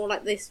could have been more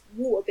like this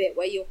water bit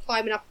where you're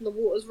climbing up and the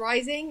water's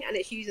rising, and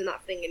it's using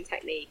that thing in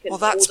technique. And Well,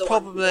 that's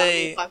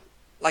probably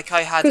like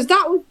I had because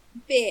that was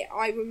the bit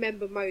I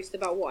remember most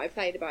about what I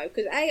played about.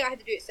 Because I had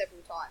to do it several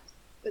times,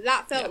 but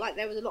that felt like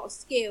there was a lot of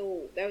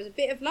skill. There was a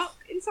bit of luck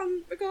in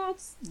some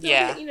regards.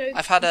 Yeah, you know,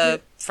 I've had a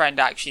friend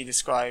actually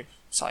describe.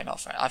 Sorry, not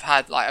friend.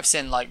 I've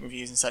seen like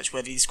reviews and such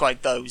where they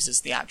describe those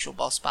as the actual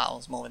boss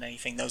battles more than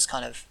anything. Those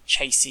kind of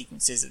chase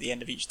sequences at the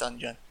end of each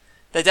dungeon.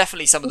 They're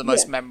definitely some of the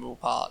most memorable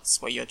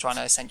parts where you're trying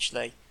to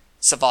essentially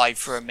survive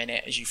for a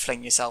minute as you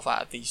fling yourself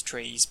out of these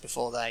trees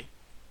before they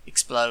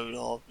explode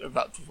or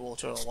erupt with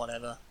water or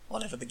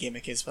whatever the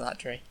gimmick is for that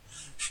tree.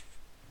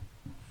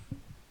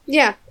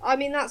 Yeah, I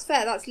mean that's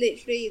fair. That's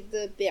literally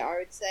the bit I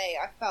would say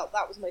I felt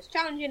that was most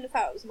challenging. I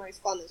felt it was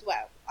most fun as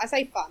well. I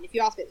say fun. If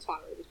you ask me, it's fun.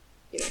 It was,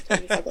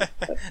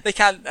 They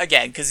can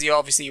again because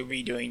you're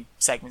redoing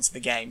segments of the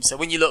game. So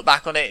when you look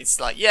back on it, it's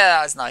like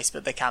that's nice,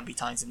 but there can be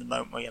times in the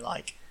moment where you're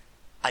like,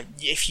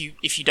 if you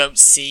don't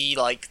see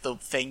like the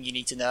thing you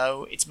need to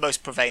know, it's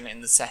most prevalent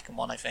in the second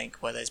one, I think,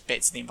 where there's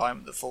bits of the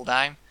environment that fall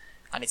down,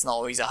 and it's not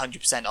always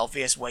 100%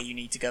 obvious where you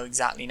need to go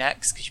exactly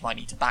next because you might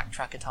need to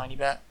backtrack a tiny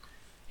bit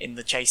in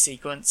the chase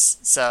sequence.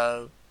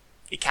 So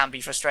it can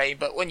be frustrating,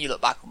 but when you look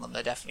back on them,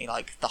 they're definitely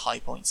like the high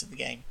points of the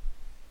game.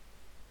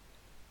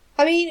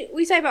 I mean,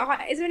 we say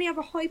about is there any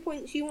other high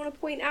points you want to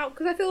point out?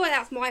 Because I feel like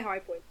that's my high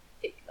point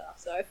in particular.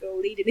 So I feel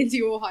leading into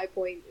your high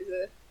point is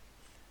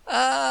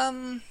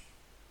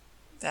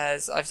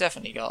I've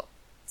definitely got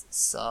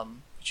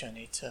some which I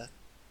need to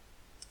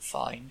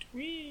find. So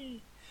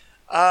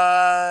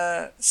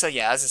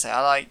yeah, as I say,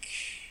 I like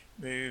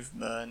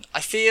movement.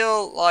 I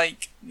feel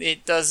like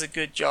it does a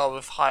good job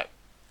of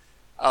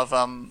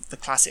the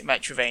classic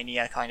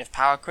Metroidvania kind of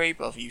power creep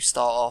of you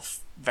start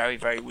off very,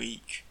 very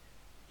weak,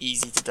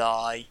 easy to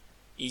die,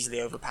 easily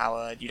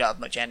overpowered, you don't have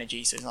much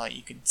energy, so it's not like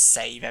you can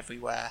save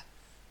everywhere.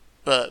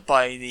 But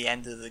by the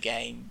end of the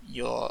game,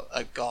 you're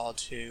a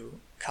god who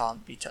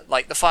can't be touched.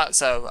 Like the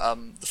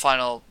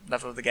final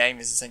level of the game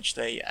is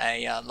essentially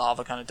a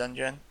lava kind of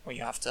dungeon where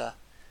you have to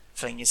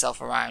fling yourself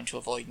around to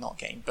avoid not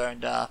getting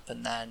burned up,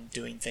 and then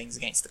doing things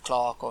against the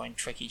clock or in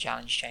tricky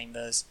challenge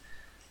chambers.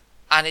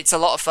 And it's a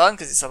lot of fun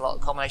because it's a lot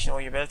of combination of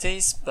all your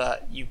abilities.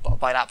 But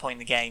by that point in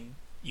the game,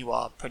 you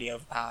are pretty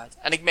overpowered.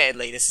 And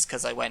admittedly, this is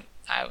because I went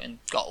out and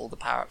got all the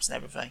power-ups and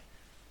everything.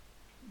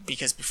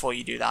 Because before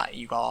you do that,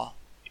 you are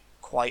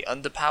quite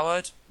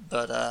underpowered,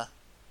 but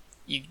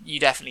you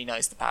definitely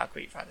notice the power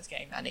creep throughout this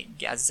game, and it,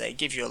 as I say,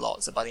 gives you a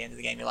lot. So by the end of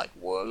the game, you're like,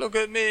 "Whoa, look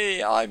at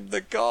me! I'm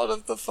the god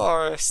of the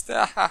forest!"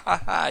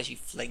 as you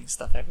fling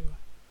stuff everywhere.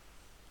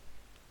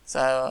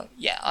 So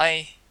yeah,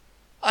 I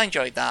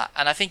enjoyed that,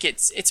 and I think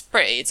it's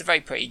pretty. It's a very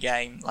pretty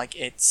game. Like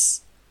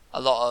it's a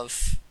lot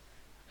of.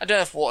 I don't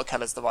know if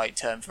watercolor's the right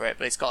term for it,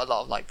 but it's got a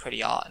lot of like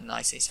pretty art and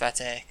nice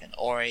aesthetic, and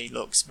Ori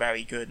looks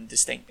very good and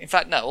distinct. In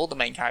fact, no, all the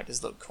main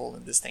characters look cool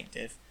and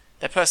distinctive.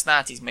 Their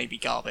personalities may be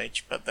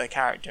garbage, but their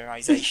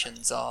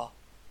characterizations are,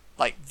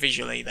 like,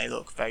 visually they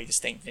look very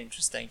distinct and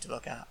interesting to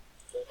look at.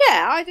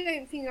 Yeah, I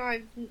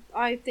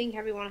think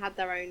everyone had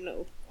their own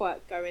little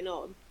quirk going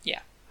on.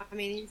 Yeah. I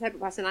mean, in terms of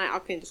personality, I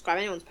couldn't describe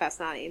anyone's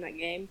personality in that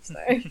game, so.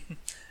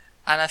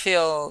 And I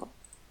feel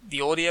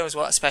the audio as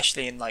well,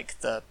 especially in,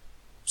 like, the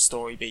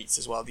story beats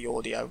as well, the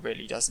audio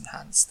really does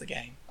enhance the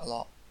game a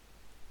lot.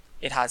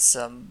 It has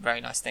some very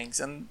nice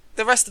things, and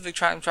the rest of the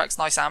track's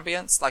nice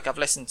ambience. Like, I've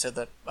listened to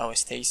the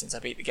OST since I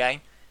beat the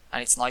game,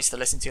 and it's nice to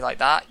listen to like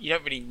that. You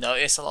don't really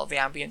notice a lot of the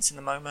ambience in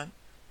the moment,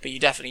 but you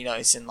definitely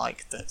notice in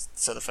like the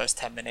first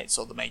 10 minutes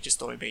or the major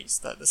story beats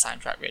that the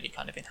soundtrack really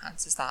kind of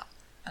enhances that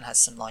and has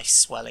some nice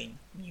swelling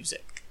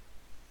music.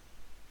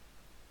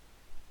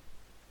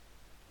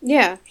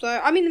 Yeah,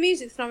 so I mean the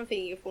music's another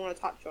thing you want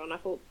to touch on. I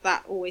thought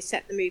that always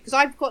set the mood because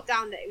I've got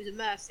down that it was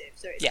immersive,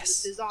 so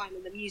it's the design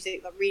and the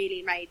music that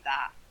really made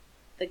that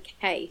the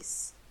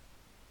case.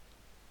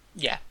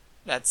 Yeah,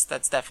 that's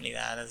definitely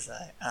there.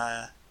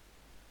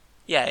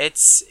 Yeah,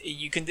 it's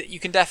you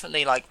can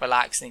definitely like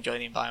relax and enjoy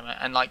the environment,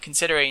 and like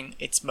considering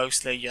it's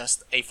mostly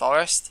just a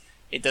forest,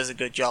 it does a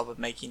good job of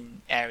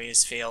making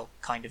areas feel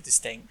kind of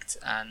distinct,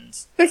 and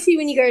especially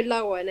when you go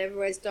lower and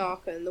everywhere's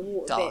darker and the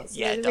water bits.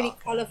 Yeah, there's a really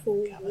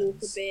colourful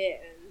water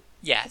bit, and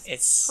yeah,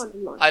 it's kind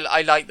of nice.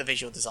 I like the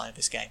visual design of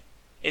this game.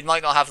 It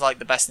might not have like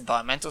the best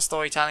environmental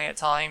storytelling at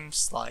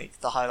times.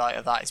 Like the highlight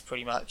of that is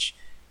pretty much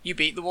you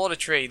beat the water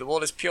tree. The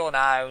water's pure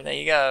now. There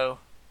you go.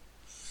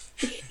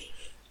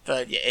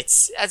 But yeah,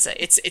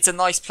 it's a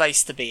nice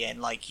place to be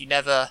in. Like you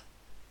never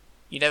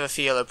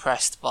feel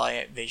oppressed by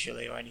it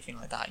visually or anything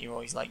like that. You're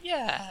always like,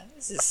 yeah,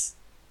 this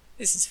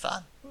is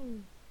fun.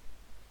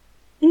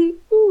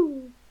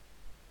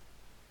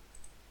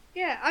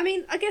 Yeah, I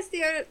mean, I guess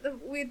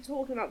we're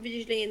talking about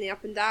visually and the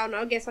up and down.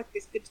 I guess like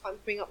it's a good time to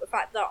bring up the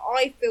fact that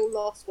I feel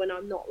lost when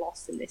I'm not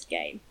lost in this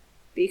game,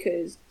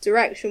 because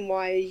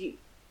direction-wise,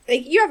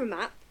 you have a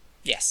map.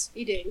 Yes,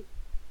 you do,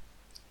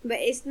 but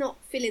it's not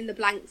fill in the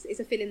blanks.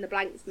 It's a fill in the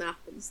blanks map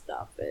and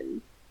stuff,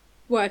 and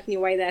working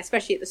your way there,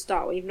 especially at the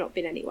start when you've not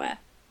been anywhere.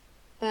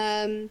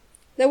 There's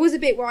There was a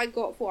bit where I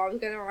thought I was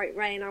going the right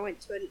way, and I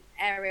went to an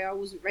area I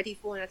wasn't ready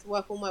for, and I had to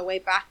work all my way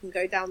back and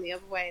go down the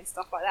other way and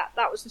stuff like that.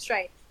 That was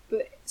frustrating.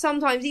 But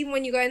sometimes, even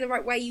when you're going the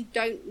right way, you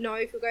don't know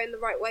if you're going the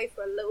right way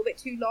for a little bit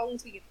too long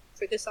till you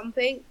trigger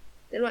something.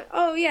 Then like,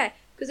 oh yeah,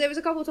 because there was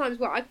a couple of times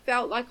where I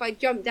felt like I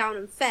jumped down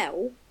and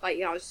fell,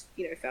 like I was,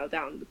 fell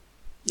down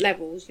the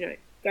levels,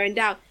 going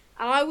down,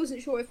 and I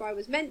wasn't sure if I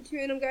was meant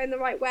to and I'm going the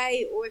right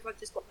way, or if I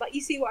just got, like, you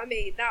see what I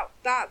mean?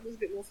 That was a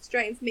bit more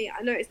frustrating for me.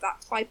 I know it's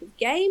that type of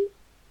game,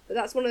 but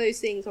that's one of those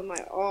things I'm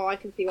like, oh, I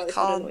can feel like this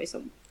would annoy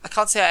someone. I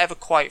can't say I ever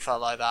quite felt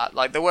like that.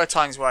 Like, there were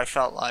times where I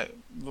felt like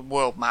the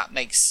world map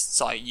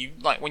makes,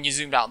 when you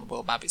zoomed out on the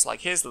world map, it's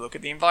like, here's the look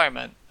at the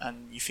environment,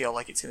 and you feel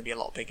like it's going to be a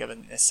lot bigger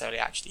than it necessarily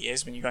actually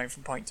is when you're going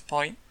from point to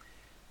point.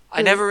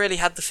 I never really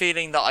had the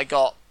feeling that I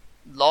got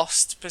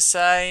lost, per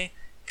se,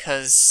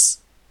 because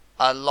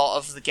a lot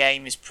of the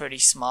game is pretty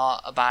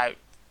smart about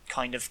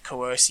kind of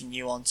coercing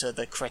you onto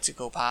the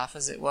critical path,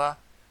 as it were.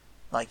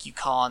 Like, you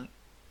can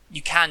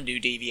do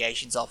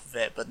deviations off of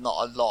it, but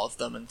not a lot of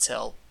them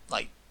until,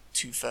 like,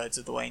 2/3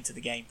 of the way into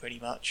the game, pretty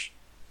much.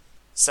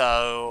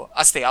 So,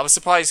 I was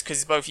surprised,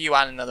 because both you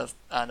and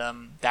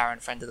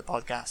Darren, friend of the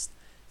podcast,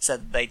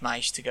 said that they'd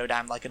managed to go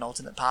down, like, an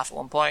alternate path at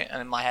one point,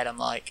 and in my head I'm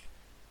like,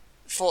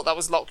 thought that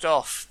was locked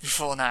off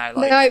before now.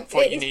 Like, I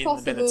thought you needed an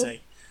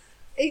ability.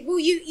 Well,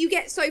 you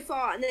get so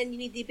far, and then you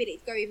need the ability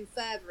to go even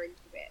further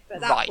into it. But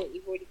at that point,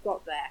 you've already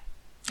got there.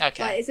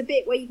 Okay. Like, it's a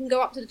bit where you can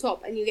go up to the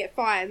top and you get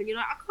fire, and you're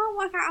like, I can't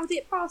work out how to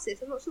get past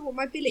this. I'm not sure what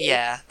my ability is.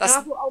 Yeah, and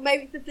I thought, oh,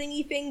 maybe it's the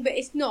thingy thing, but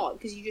it's not,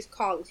 because you just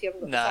can't, because you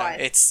haven't got the fire.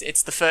 No, it's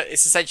it's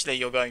essentially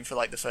you're going for,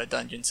 like, the third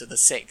dungeon to the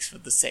sixth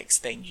of the 6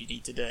 things you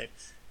need to do.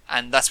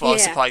 And that's why I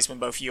was surprised when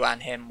both you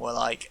and him were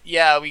like,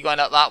 yeah, are we going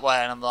up that way?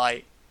 And I'm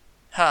like,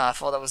 I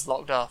thought that was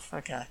locked off.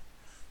 Okay.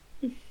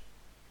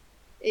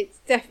 It's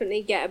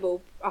definitely gettable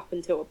up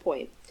until a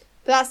point.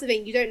 But that's the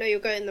thing, you don't know you're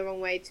going the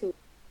wrong way till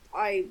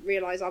I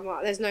realise I'm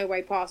like, there's no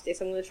way past this,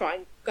 I'm going to try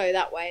and go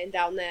that way and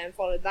down there and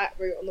follow that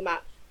route on the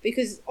map.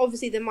 Because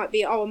obviously there might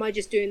be, am I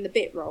just doing the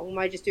bit wrong? Am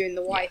I just doing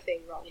the Y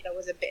thing wrong? There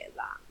was a bit of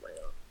that.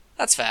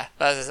 That's fair.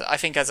 But I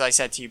think, as I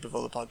said to you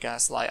before the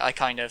podcast, like, I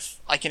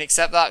can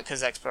accept that,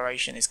 because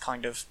exploration is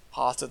kind of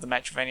part of the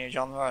Metroidvania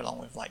genre, along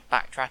with, like,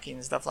 backtracking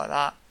and stuff like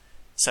that.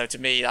 So to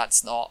me,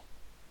 that's not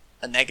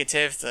a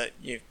negative that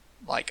you,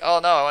 like, oh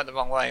no, I went the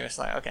wrong way. It's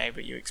like, okay,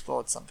 but you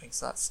explored something,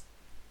 so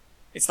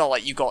it's not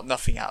like you got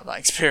nothing out of that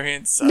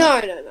experience. So.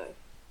 No.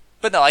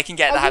 But no, I can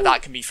get how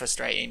that can be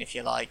frustrating if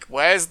you're like,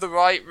 where's the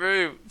right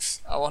route?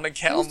 I want to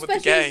get on with the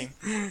game.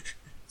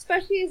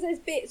 Especially as there's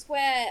bits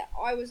where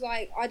I was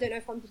like, I don't know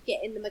if I'm just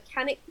getting the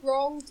mechanic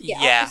wrong to get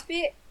up this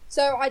bit.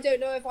 So I don't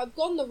know if I've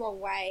gone the wrong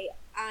way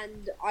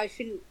and I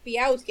shouldn't be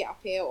able to get up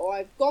here, or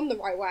I've gone the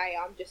right way,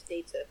 I just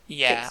need to...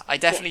 Yeah, I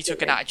definitely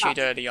took an attitude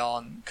early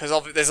on, because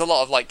there's a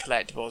lot of, like,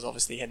 collectibles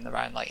obviously hidden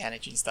around, like,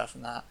 energy and stuff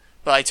and that.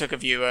 But I took a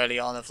view early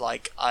on of,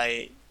 like,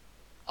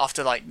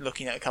 after, like,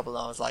 looking at a couple of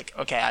them, I was like,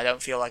 okay, I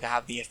don't feel like I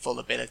have the full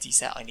ability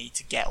set I need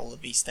to get all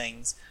of these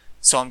things,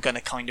 so I'm going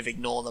to kind of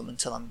ignore them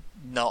until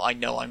I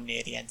know I'm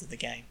near the end of the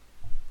game.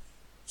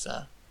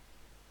 So...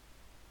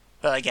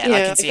 But again,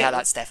 I can see how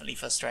that's definitely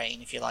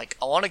frustrating. If you're like,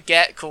 I want to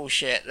get cool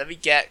shit, let me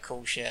get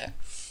cool shit.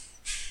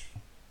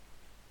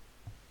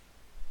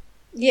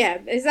 Yeah,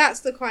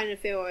 that's the kind of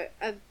feel.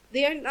 That's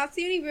the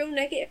only real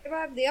negative I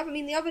have. The other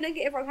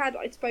negative I've had,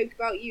 I spoke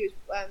about you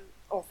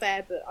off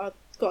air, but I've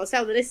got to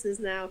tell the listeners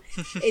now,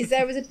 is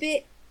there was a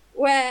bit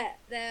where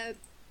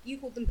you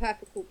called them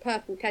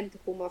purple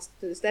tentacle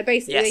monsters. They're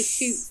basically, they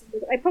shoot,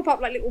 they pop up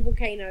like little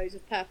volcanoes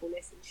of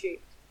purpleness and shoot.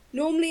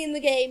 Normally in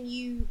the game,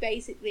 you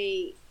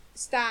basically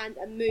stand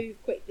and move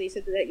quickly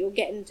so that you're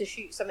getting to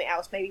shoot something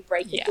else, maybe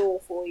break a door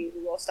for you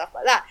or stuff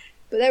like that.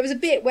 But there was a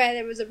bit where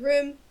there was a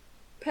room,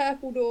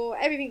 purple door,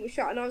 everything was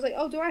shut, and I was like,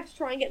 oh, do I have to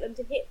try and get them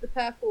to hit the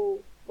purple,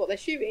 what they're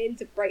shooting,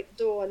 to break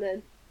the door? And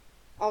then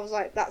I was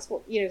like, that's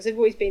what, because they've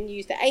always been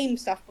used to aim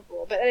stuff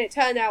before, but then it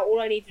turned out all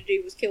I needed to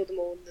do was kill them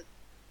all and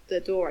the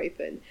door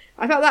open.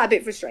 I felt that a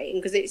bit frustrating,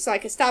 because it's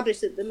like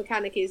established that the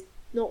mechanic is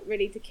not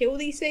really to kill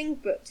these things,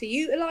 but to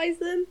utilise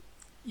them.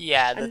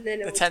 Yeah,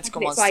 the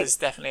tentacle monsters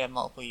definitely have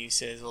multiple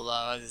uses,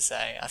 although, as I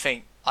say, I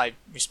think I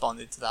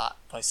responded to that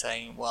by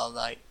saying, well,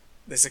 like,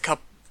 there's a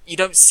couple, you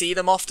don't see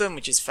them often,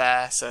 which is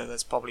fair, so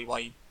that's probably why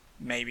you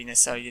maybe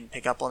necessarily didn't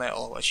pick up on it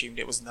or assumed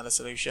it was another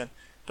solution.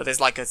 But there's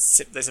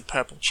a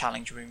purple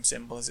challenge room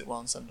symbol, as it were,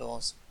 on some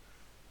doors.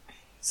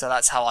 So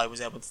that's how I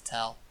was able to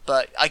tell.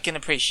 But I can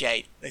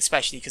appreciate,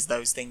 especially because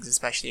those things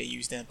especially are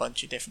used in a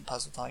bunch of different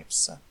puzzle types,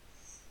 so...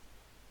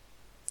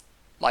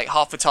 Like,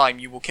 half the time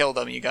you will kill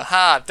them and you go,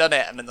 I've done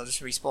it, and then they'll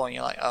just respawn and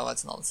you're like, oh,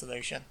 that's not the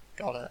solution.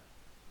 Got it.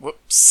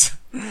 Whoops.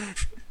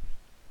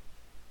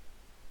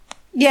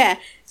 Yeah,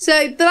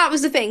 but that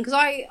was the thing, because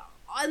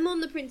I'm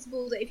on the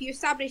principle that if you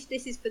establish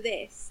this is for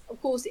this,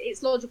 of course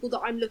it's logical that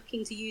I'm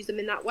looking to use them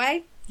in that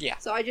way. Yeah.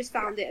 So I just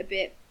found it a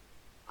bit...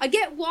 I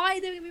get why,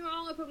 don't get me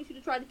wrong, I probably should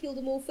have tried to kill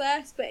them all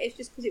first, but it's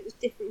just because it was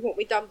different from what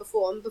we'd done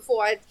before, and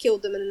before I'd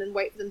killed them and then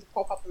wait for them to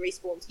pop up and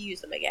respawn to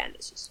use them again,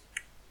 it's just...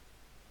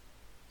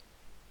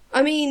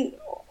 I mean,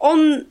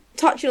 on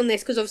touching on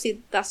this, because obviously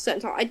that's a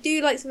certain time, I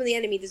do like some of the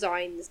enemy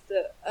designs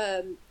that,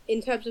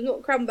 in terms of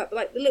not Crumb, but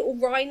like the little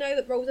rhino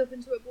that rolls up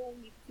into a ball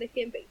and you can flick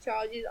him, but he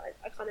charges.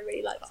 I kind of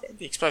really liked it.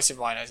 The explosive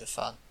rhinos are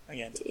fun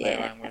again to play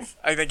Yeah. around with.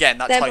 And again,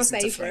 that They're my ties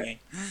into favourite.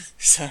 flinging.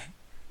 So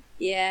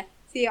Yeah.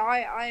 See,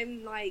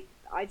 I'm like,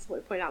 I just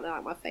want to point out they're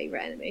like my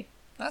favourite enemy.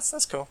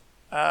 that's cool.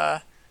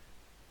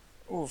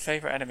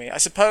 Favourite enemy. I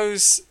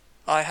suppose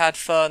I had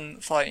fun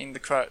fighting the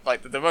crow,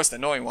 like the most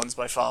annoying ones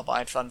by far. But I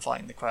had fun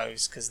fighting the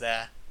crows because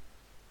they're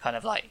kind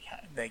of like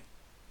they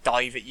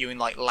dive at you in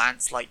like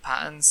lance-like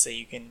patterns, so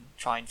you can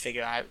try and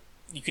figure out.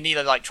 You can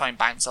either like try and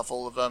bounce off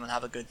all of them and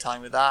have a good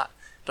time with that,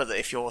 but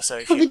if you're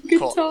Have a good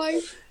caught,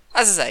 time.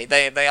 as I say,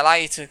 they allow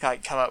you to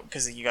like come up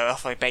because you go,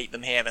 if I bait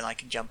them here, then I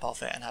can jump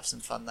off it and have some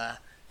fun there.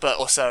 But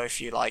also,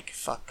 if you like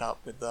fuck up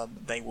with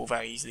them, they will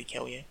very easily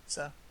kill you.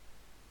 So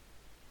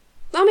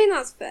I mean,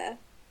 that's fair.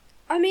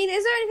 I mean,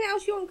 is there anything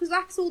else you want? Because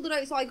that's all the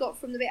notes I got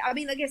from the bit. I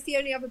mean, I guess the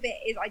only other bit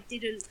is I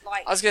didn't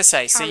like. I was gonna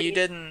say, so carry you it.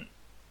 didn't.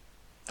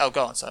 Oh,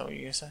 go on. Sorry, what were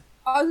you gonna say?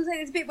 I was going to say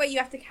there's a bit where you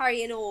have to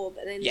carry an orb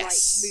and then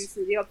Yes. like move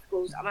through the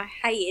obstacles, and I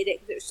hated it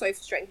because it was so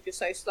frustrating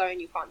because you're so slow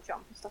and you can't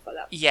jump and stuff like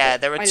that. Yeah,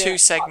 there are I know two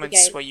that's part of the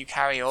segments game. where you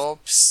carry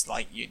orbs.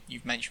 Like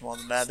you've mentioned one of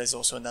them there. There's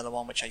also another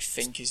one which I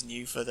think is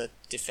new for the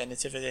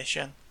definitive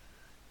edition.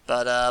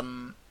 But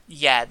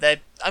yeah, they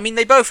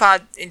both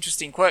had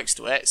interesting quirks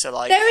to it. So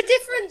like, They're a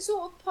different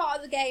sort of part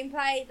of the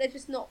gameplay. They're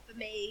just not for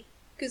me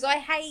because I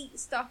hate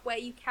stuff where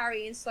you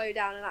carry and slow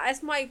down, and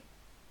that's my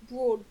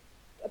broad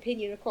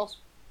opinion across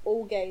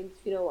all games.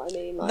 If you know what I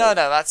mean? Like, no,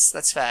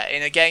 that's fair.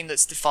 In a game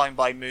that's defined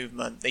by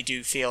movement, they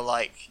do feel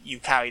like you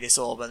carry this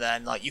orb and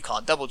then like you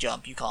can't double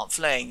jump, you can't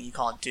fling, you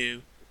can't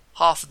do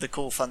half of the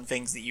cool fun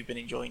things that you've been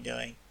enjoying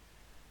doing.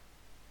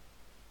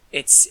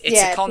 It's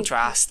Yeah, a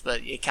contrast,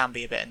 but it can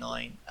be a bit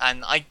annoying.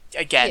 And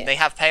they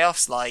have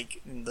payoffs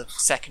like in the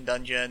second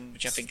dungeon,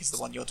 which I think is the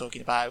one you're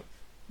talking about.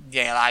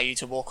 They allow you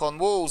to walk on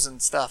walls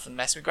and stuff and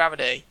mess with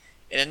gravity.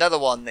 In another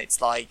one, it's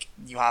like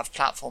you have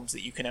platforms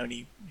that you can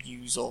only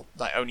use or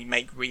like only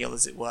make real,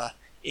 as it were,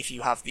 if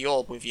you have the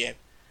orb with you.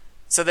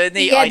 So they're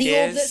neat ideas. the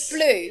orb that's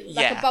blue, like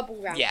Yeah, a bubble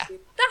round. yeah. you.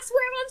 That's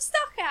where I'm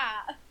stuck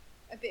at.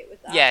 A bit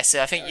with that. Yeah,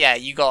 so I think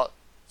you got.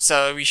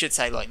 So we should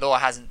say like Laura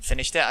hasn't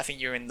finished it. I think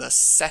you're in the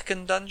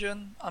second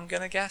dungeon. I'm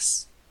gonna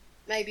guess.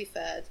 Maybe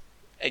third.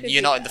 Could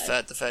You're be not in the third.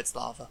 third. The third's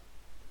lava.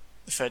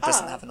 The third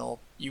doesn't Oh. have an orb.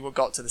 You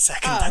got to the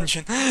second Oh.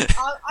 dungeon.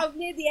 I'm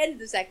near the end of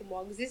the second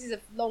one because this is a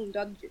long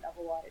dungeon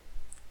otherwise.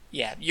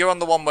 Yeah, you're on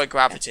the one where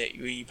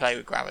you play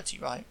with gravity,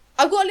 right?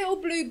 I've got a little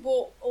blue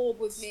orb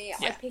with me. I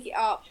Yeah. pick it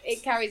up.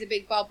 It carries a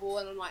big bubble,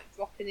 and I'm like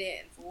dropping it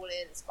and falling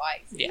and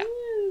spikes. Yeah.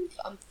 Woo,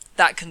 fun.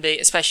 That can be,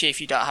 especially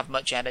if you don't have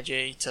much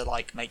energy to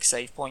like make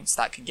save points,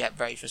 that can get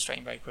very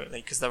frustrating very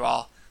quickly because there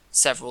are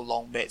several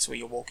long bits where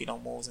you're walking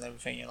on walls and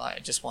everything. You're like, I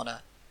just want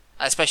to,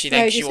 especially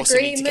then No because you also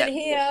need to disagreement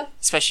get, here.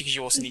 especially because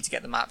you also need to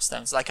get the map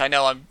stones. Like I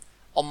know I'm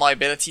on my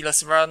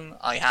ability-less run,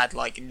 I had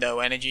like no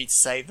energy to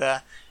save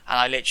there, and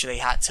I literally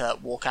had to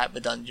walk out the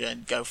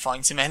dungeon, go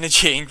find some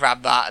energy and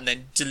grab that, and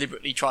then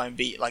deliberately try and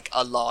beat like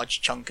a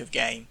large chunk of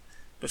game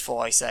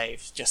before I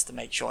saved, just to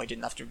make sure I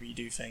didn't have to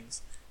redo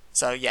things.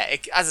 So yeah,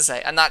 as I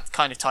say, and that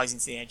kind of ties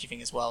into the energy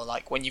thing as well.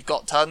 Like when you've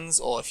got tons,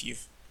 or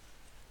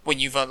when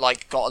you've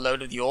like got a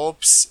load of the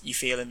orbs, you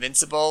feel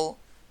invincible.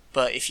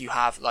 But if you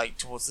have like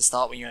towards the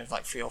start when you have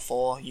like 3 or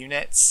 4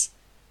 units,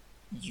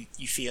 you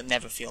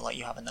never feel like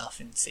you have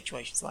enough in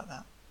situations like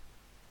that.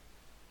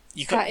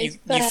 You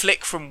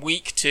flick from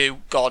weak to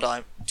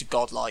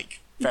godlike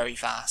very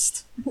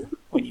fast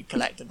when you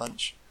collect a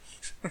bunch.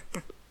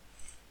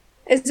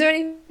 Is there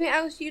anything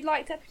else you'd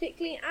like to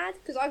particularly add?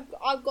 Because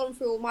I've gone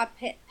through all my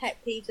pet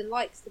peeves and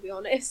likes, to be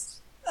honest.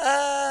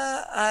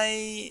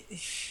 I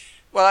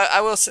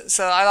will.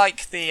 So I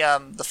like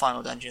the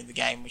final dungeon of the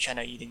game, which I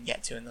know you didn't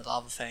get to in the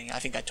lava thing. I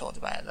think I talked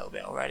about it a little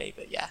bit already,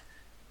 but yeah,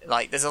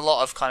 like there's a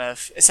lot of kind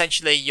of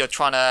essentially you're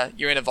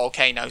in a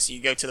volcano, so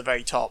you go to the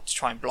very top to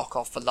try and block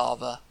off the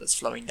lava that's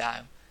flowing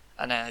down,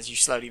 and then as you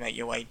slowly make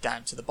your way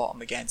down to the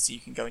bottom again, so you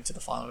can go into the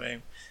final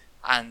room,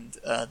 and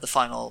the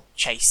final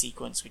chase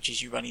sequence, which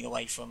is you running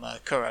away from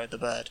Kuro the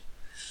bird.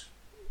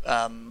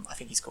 I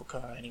think he's called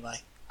Kuro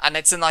anyway, and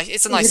it's a nice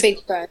He's a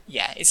big bird.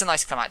 yeah, it's a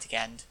nice climactic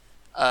end.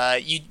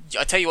 I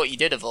tell you what you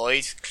did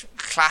avoid,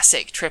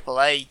 classic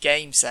AAA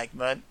game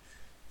segment.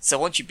 So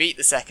once you beat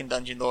the second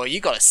dungeon, Laura, you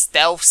got a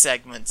stealth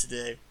segment to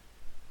do.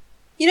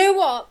 You know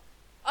what?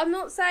 I'm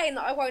not saying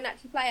that I won't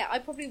actually play it. I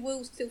probably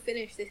will still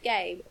finish this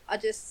game. I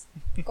just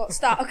got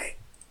stuck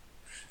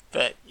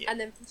But and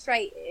then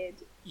frustrated.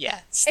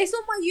 yeah, It's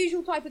not my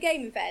usual type of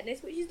game, in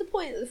fairness, which is the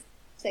point of the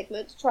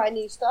segment, to try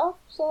new stuff.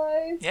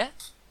 So yeah.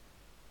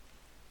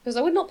 because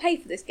I would not pay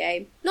for this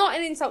game. Not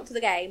an insult to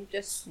the game,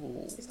 just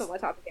Ooh. it's not my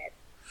type of game.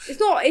 It's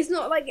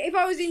not like if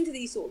I was into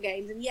these sort of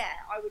games, and yeah,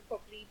 I would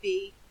probably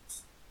be,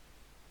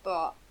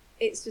 but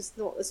it's just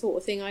not the sort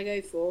of thing I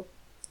go for.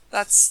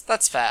 That's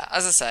fair.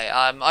 As I say,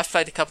 I've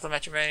played a couple of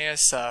Metroidvanias,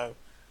 so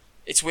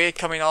It's weird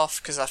coming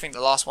off, because I think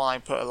the last one I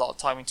put a lot of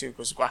time into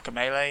was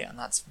Guacamelee, and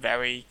that's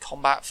very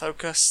combat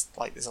focused.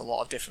 Like, there's a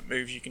lot of different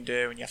moves you can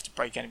do, and you have to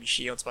break enemy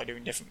shields by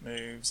doing different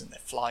moves, and they're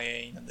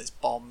flying, and there's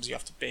bombs you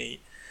have to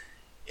beat.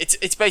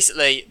 It's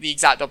basically the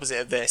exact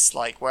opposite of this,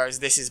 like, whereas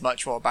this is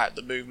much more about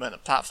the movement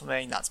and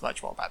platforming, that's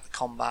much more about the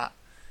combat.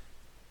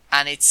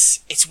 And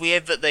it's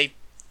weird that I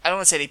don't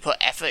want to say they put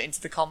effort into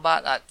the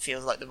combat, that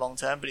feels like the wrong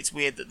term, but it's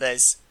weird that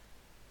there's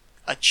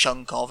a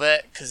chunk of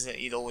it, because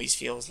it always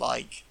feels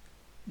like,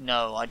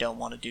 no, I don't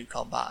want to do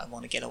combat, I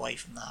want to get away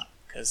from that,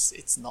 because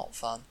it's not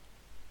fun.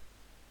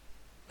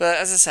 But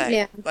as I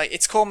say, like,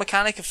 its core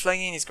mechanic of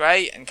flinging is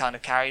great and kind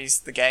of carries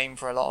the game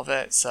for a lot of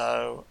it.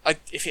 So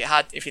if it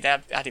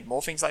had added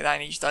more things like that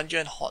in each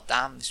dungeon, hot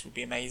damn, this would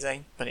be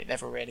amazing. But it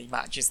never really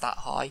matches that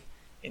high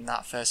in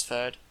that first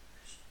third.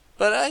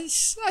 But I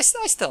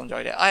still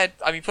enjoyed it. I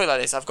mean, put it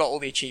like this: I've got all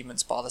the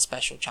achievements bar the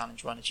special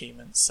challenge run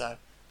achievements, so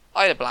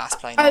I had a blast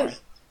playing Ori.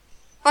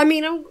 I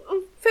mean, I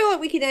feel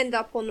like we could end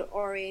up on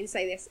Ori and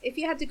say this: if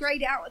you had to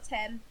grade it out of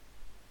 10,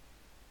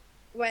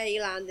 where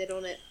you landed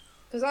on it?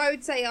 Because I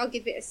would say I'll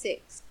give it a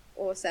 6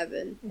 or a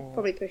 7.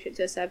 Probably push it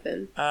to a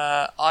 7.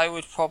 I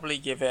would probably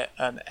give it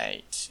an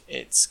 8.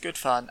 It's good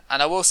fun.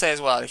 And I will say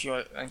as well, if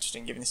you're interested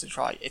in giving this a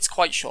try, it's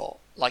quite short.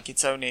 Like,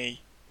 it's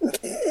only...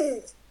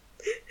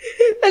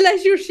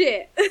 Unless you're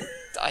shit.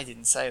 I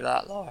didn't say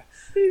that, Laura.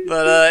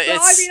 But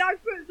it's... I mean,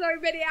 I've put so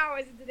many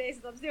hours into this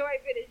and I'm still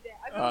ain't finished it.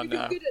 I'm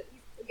really good at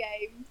these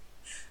games.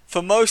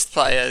 For most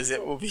players,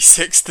 it will be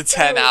 6 to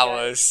 10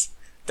 hours.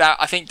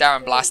 I think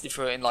Darren blasted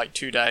through it in like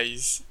 2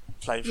 days.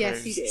 Playthroughs.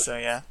 Yes, he did. So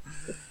yeah.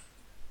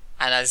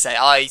 And as I say,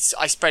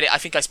 I spread it. I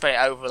think I spread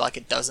it over like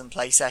a dozen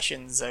play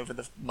sessions over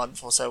the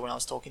month or so when I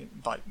was talking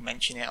about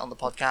mentioning it on the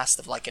podcast,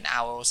 of like an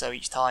hour or so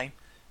each time.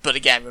 But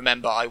again,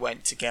 remember, I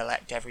went to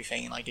collect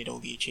everything and I did all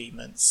the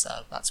achievements,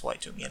 so that's why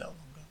it took me a little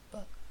longer.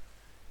 But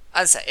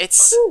as I say,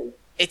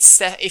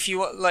 it's if you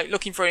were like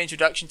looking for an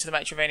introduction to the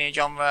Metroidvania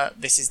genre,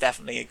 this is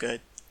definitely a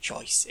good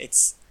choice.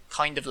 It's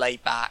kind of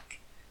laid back.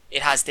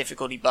 It has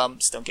difficulty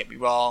bumps, don't get me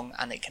wrong,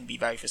 and it can be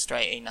very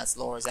frustrating, as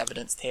Laura's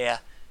evidenced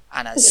here,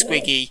 and as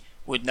Squiggy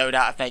would no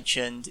doubt have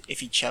mentioned if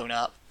he'd shown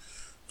up.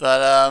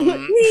 But,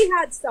 he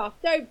had stuff,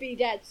 don't be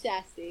dead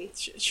sassy.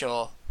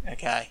 Sure,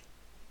 okay.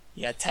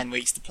 He had 10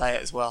 weeks to play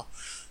it as well.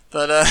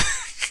 But,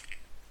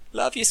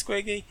 love you,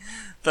 Squiggy.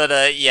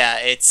 But, yeah,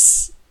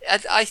 it's...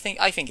 I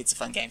think it's a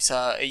fun game,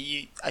 so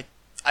I'd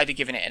have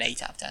given it an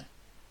 8 out of 10.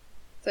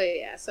 So,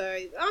 yeah,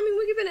 I mean,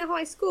 we're giving it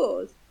high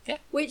scores. Yeah.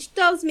 Which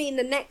does mean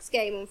the next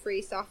game on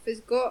Free Stuff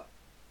has got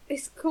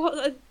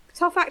a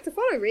tough act to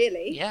follow,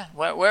 really. Yeah.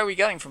 Where are we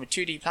going from a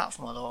 2D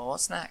platformer, or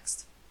what's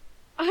next?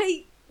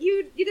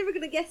 You're never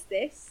gonna guess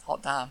this.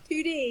 Hot damn.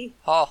 2D.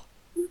 Oh.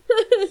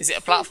 Is it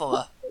a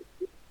platformer?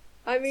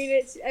 I mean,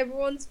 it's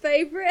everyone's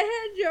favourite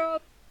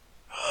hedgehog.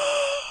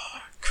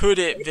 Could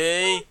it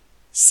be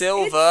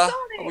Silver?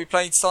 Are we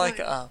playing Sonic?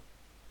 No. Oh.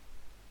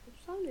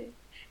 Sonic.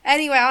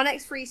 Anyway, our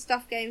next Free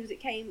Stuff game was it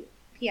came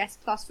PS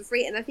Plus for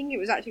free, and I think it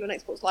was actually on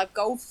Xbox Live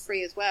Gold for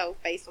free as well,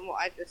 based on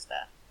what I've just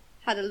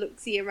had a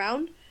look-see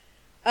around.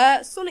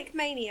 Sonic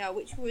Mania,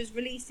 which was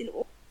released in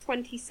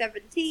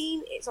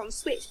 2017. It's on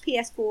Switch,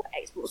 PS4,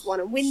 Xbox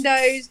One and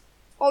Windows.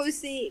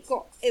 Obviously,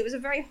 it was a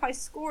very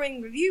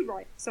high-scoring review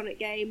Sonic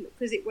game,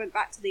 because it went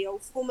back to the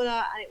old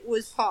formula, and it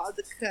was part of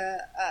the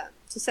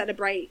to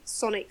celebrate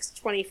Sonic's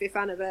 25th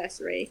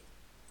anniversary.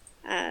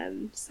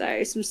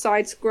 So some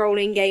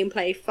side-scrolling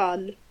gameplay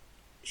fun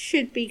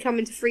should be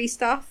coming to Free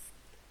Stuff.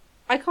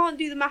 I can't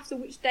do the maths of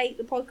which date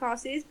the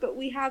podcast is, but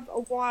we have a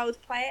while to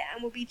play it,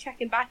 and we'll be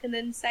checking back and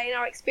then saying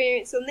our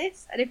experience on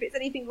this. And if it's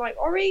anything like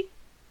Ori,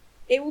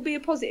 it will be a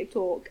positive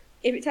talk.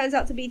 If it turns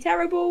out to be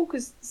terrible,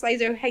 because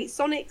Slazo hates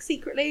Sonic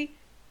secretly,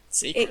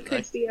 it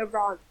could be a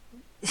rant.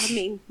 I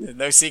mean... There's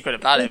no secret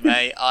about it,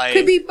 mate.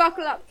 Could be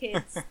buckle up,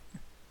 kids.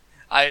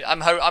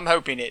 I'm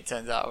hoping it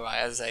turns out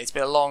alright. As I say, it's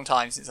been a long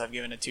time since I've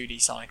given a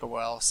 2D Sonic a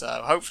whirl,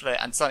 so hopefully...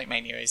 And Sonic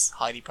Mania is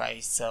highly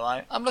praised, so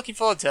I'm looking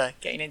forward to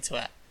getting into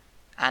it.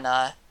 And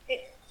I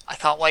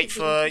can't wait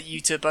for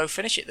you to both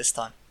finish it this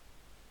time.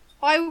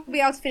 I will be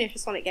able to finish a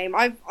Sonic game.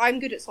 I'm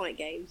good at Sonic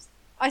games.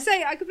 I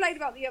say I complain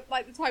about the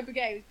type of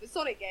games, but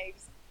Sonic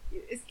games,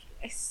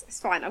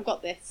 it's fine. I've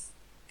got this.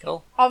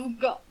 Cool. I've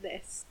got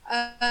this.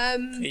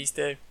 Please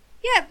do.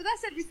 Yeah, but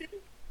that's everything.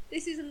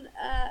 This is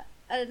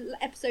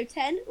episode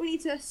 10. We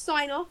need to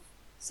sign off.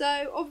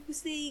 So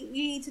obviously you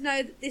need to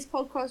know that this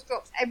podcast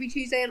drops every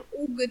Tuesday on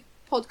all good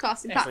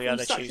podcasting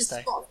platforms such as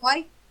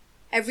Spotify.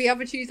 Every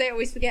other Tuesday, I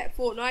always forget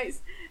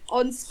fortnights,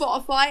 on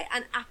Spotify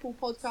and Apple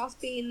Podcasts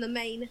being the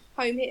main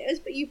home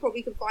hitters, but you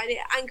probably can find it.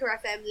 Anchor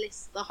FM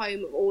lists the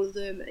home of all of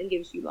them and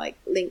gives you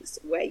links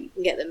to where you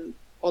can get them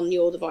on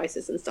your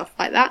devices and stuff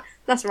like that.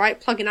 That's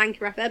right, plug in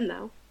Anchor FM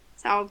now.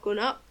 That's how I've gone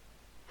up.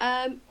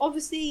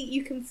 Obviously,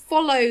 you can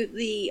follow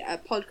the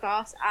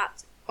podcast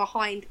at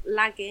Behind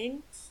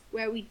Lagging,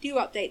 where we do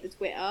update the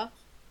Twitter,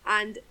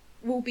 and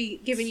we'll be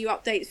giving you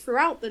updates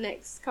throughout the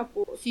next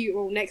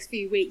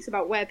few weeks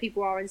about where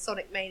people are in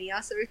Sonic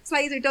Mania. So if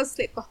Slazo does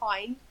slip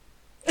behind,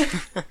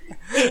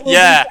 It will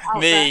Yeah, be out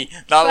me.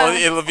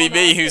 there. It'll be On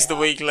me our who's the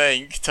Twitter. weak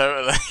link.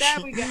 Totally.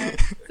 There we go.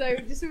 So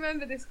just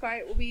remember this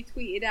quote will be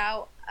tweeted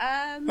out.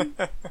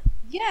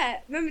 Yeah,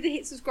 remember to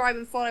hit subscribe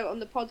and follow on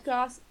the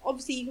podcast.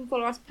 Obviously, you can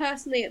follow us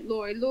personally at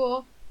Laurie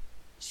Law.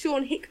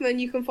 Sean Hickman,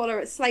 you can follow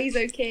at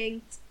Slazo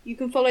King. You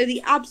can follow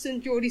the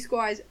absent Geordie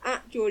Squires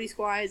at Geordie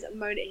Squires and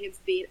moan at him for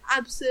being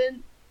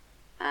absent.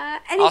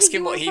 Ask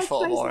him what he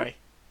thought of Ori.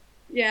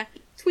 Yeah,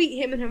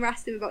 tweet him and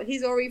harass him about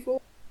his Ori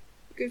for.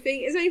 Good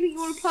thing. Is there anything you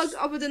want to plug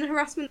other than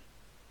harassment?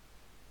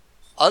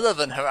 Other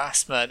than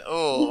harassment,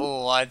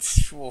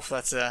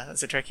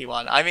 that's a tricky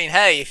one. I mean,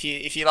 hey, if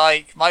you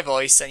like my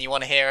voice and you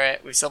want to hear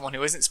it with someone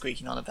who isn't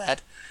squeaking on a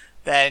bed,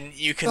 then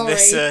you can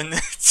listen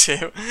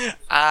to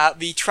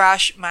the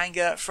Trash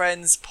Manga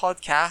Friends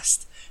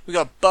podcast. We've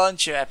got a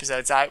bunch of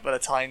episodes out by the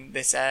time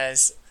this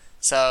airs,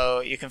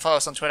 so you can follow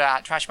us on Twitter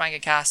at Trash Manga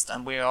Cast,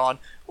 and we're on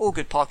all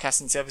good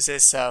podcasting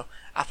services, so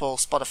Apple,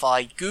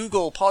 Spotify,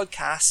 Google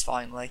Podcasts,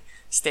 finally,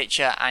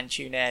 Stitcher, and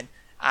TuneIn.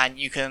 And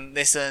you can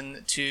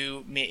listen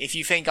to me. If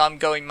you think I'm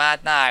going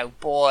mad now,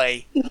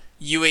 boy,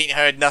 you ain't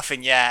heard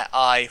nothing yet.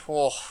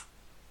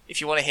 If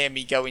you want to hear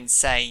me go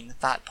insane,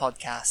 that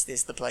podcast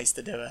is the place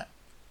to do it.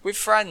 With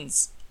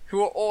friends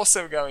who are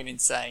also going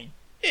insane.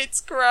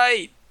 It's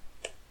great.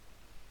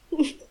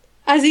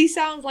 As he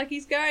sounds like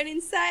he's going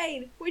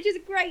insane, which is a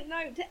great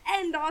note to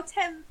end our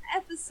 10th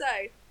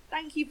episode.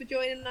 Thank you for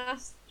joining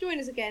us. Join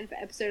us again for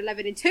episode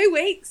 11 in 2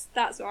 weeks.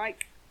 That's right.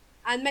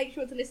 And make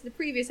sure to listen to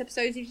previous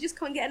episodes if you just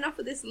can't get enough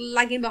of this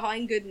lagging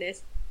behind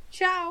goodness.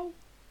 Ciao!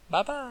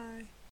 Bye-bye.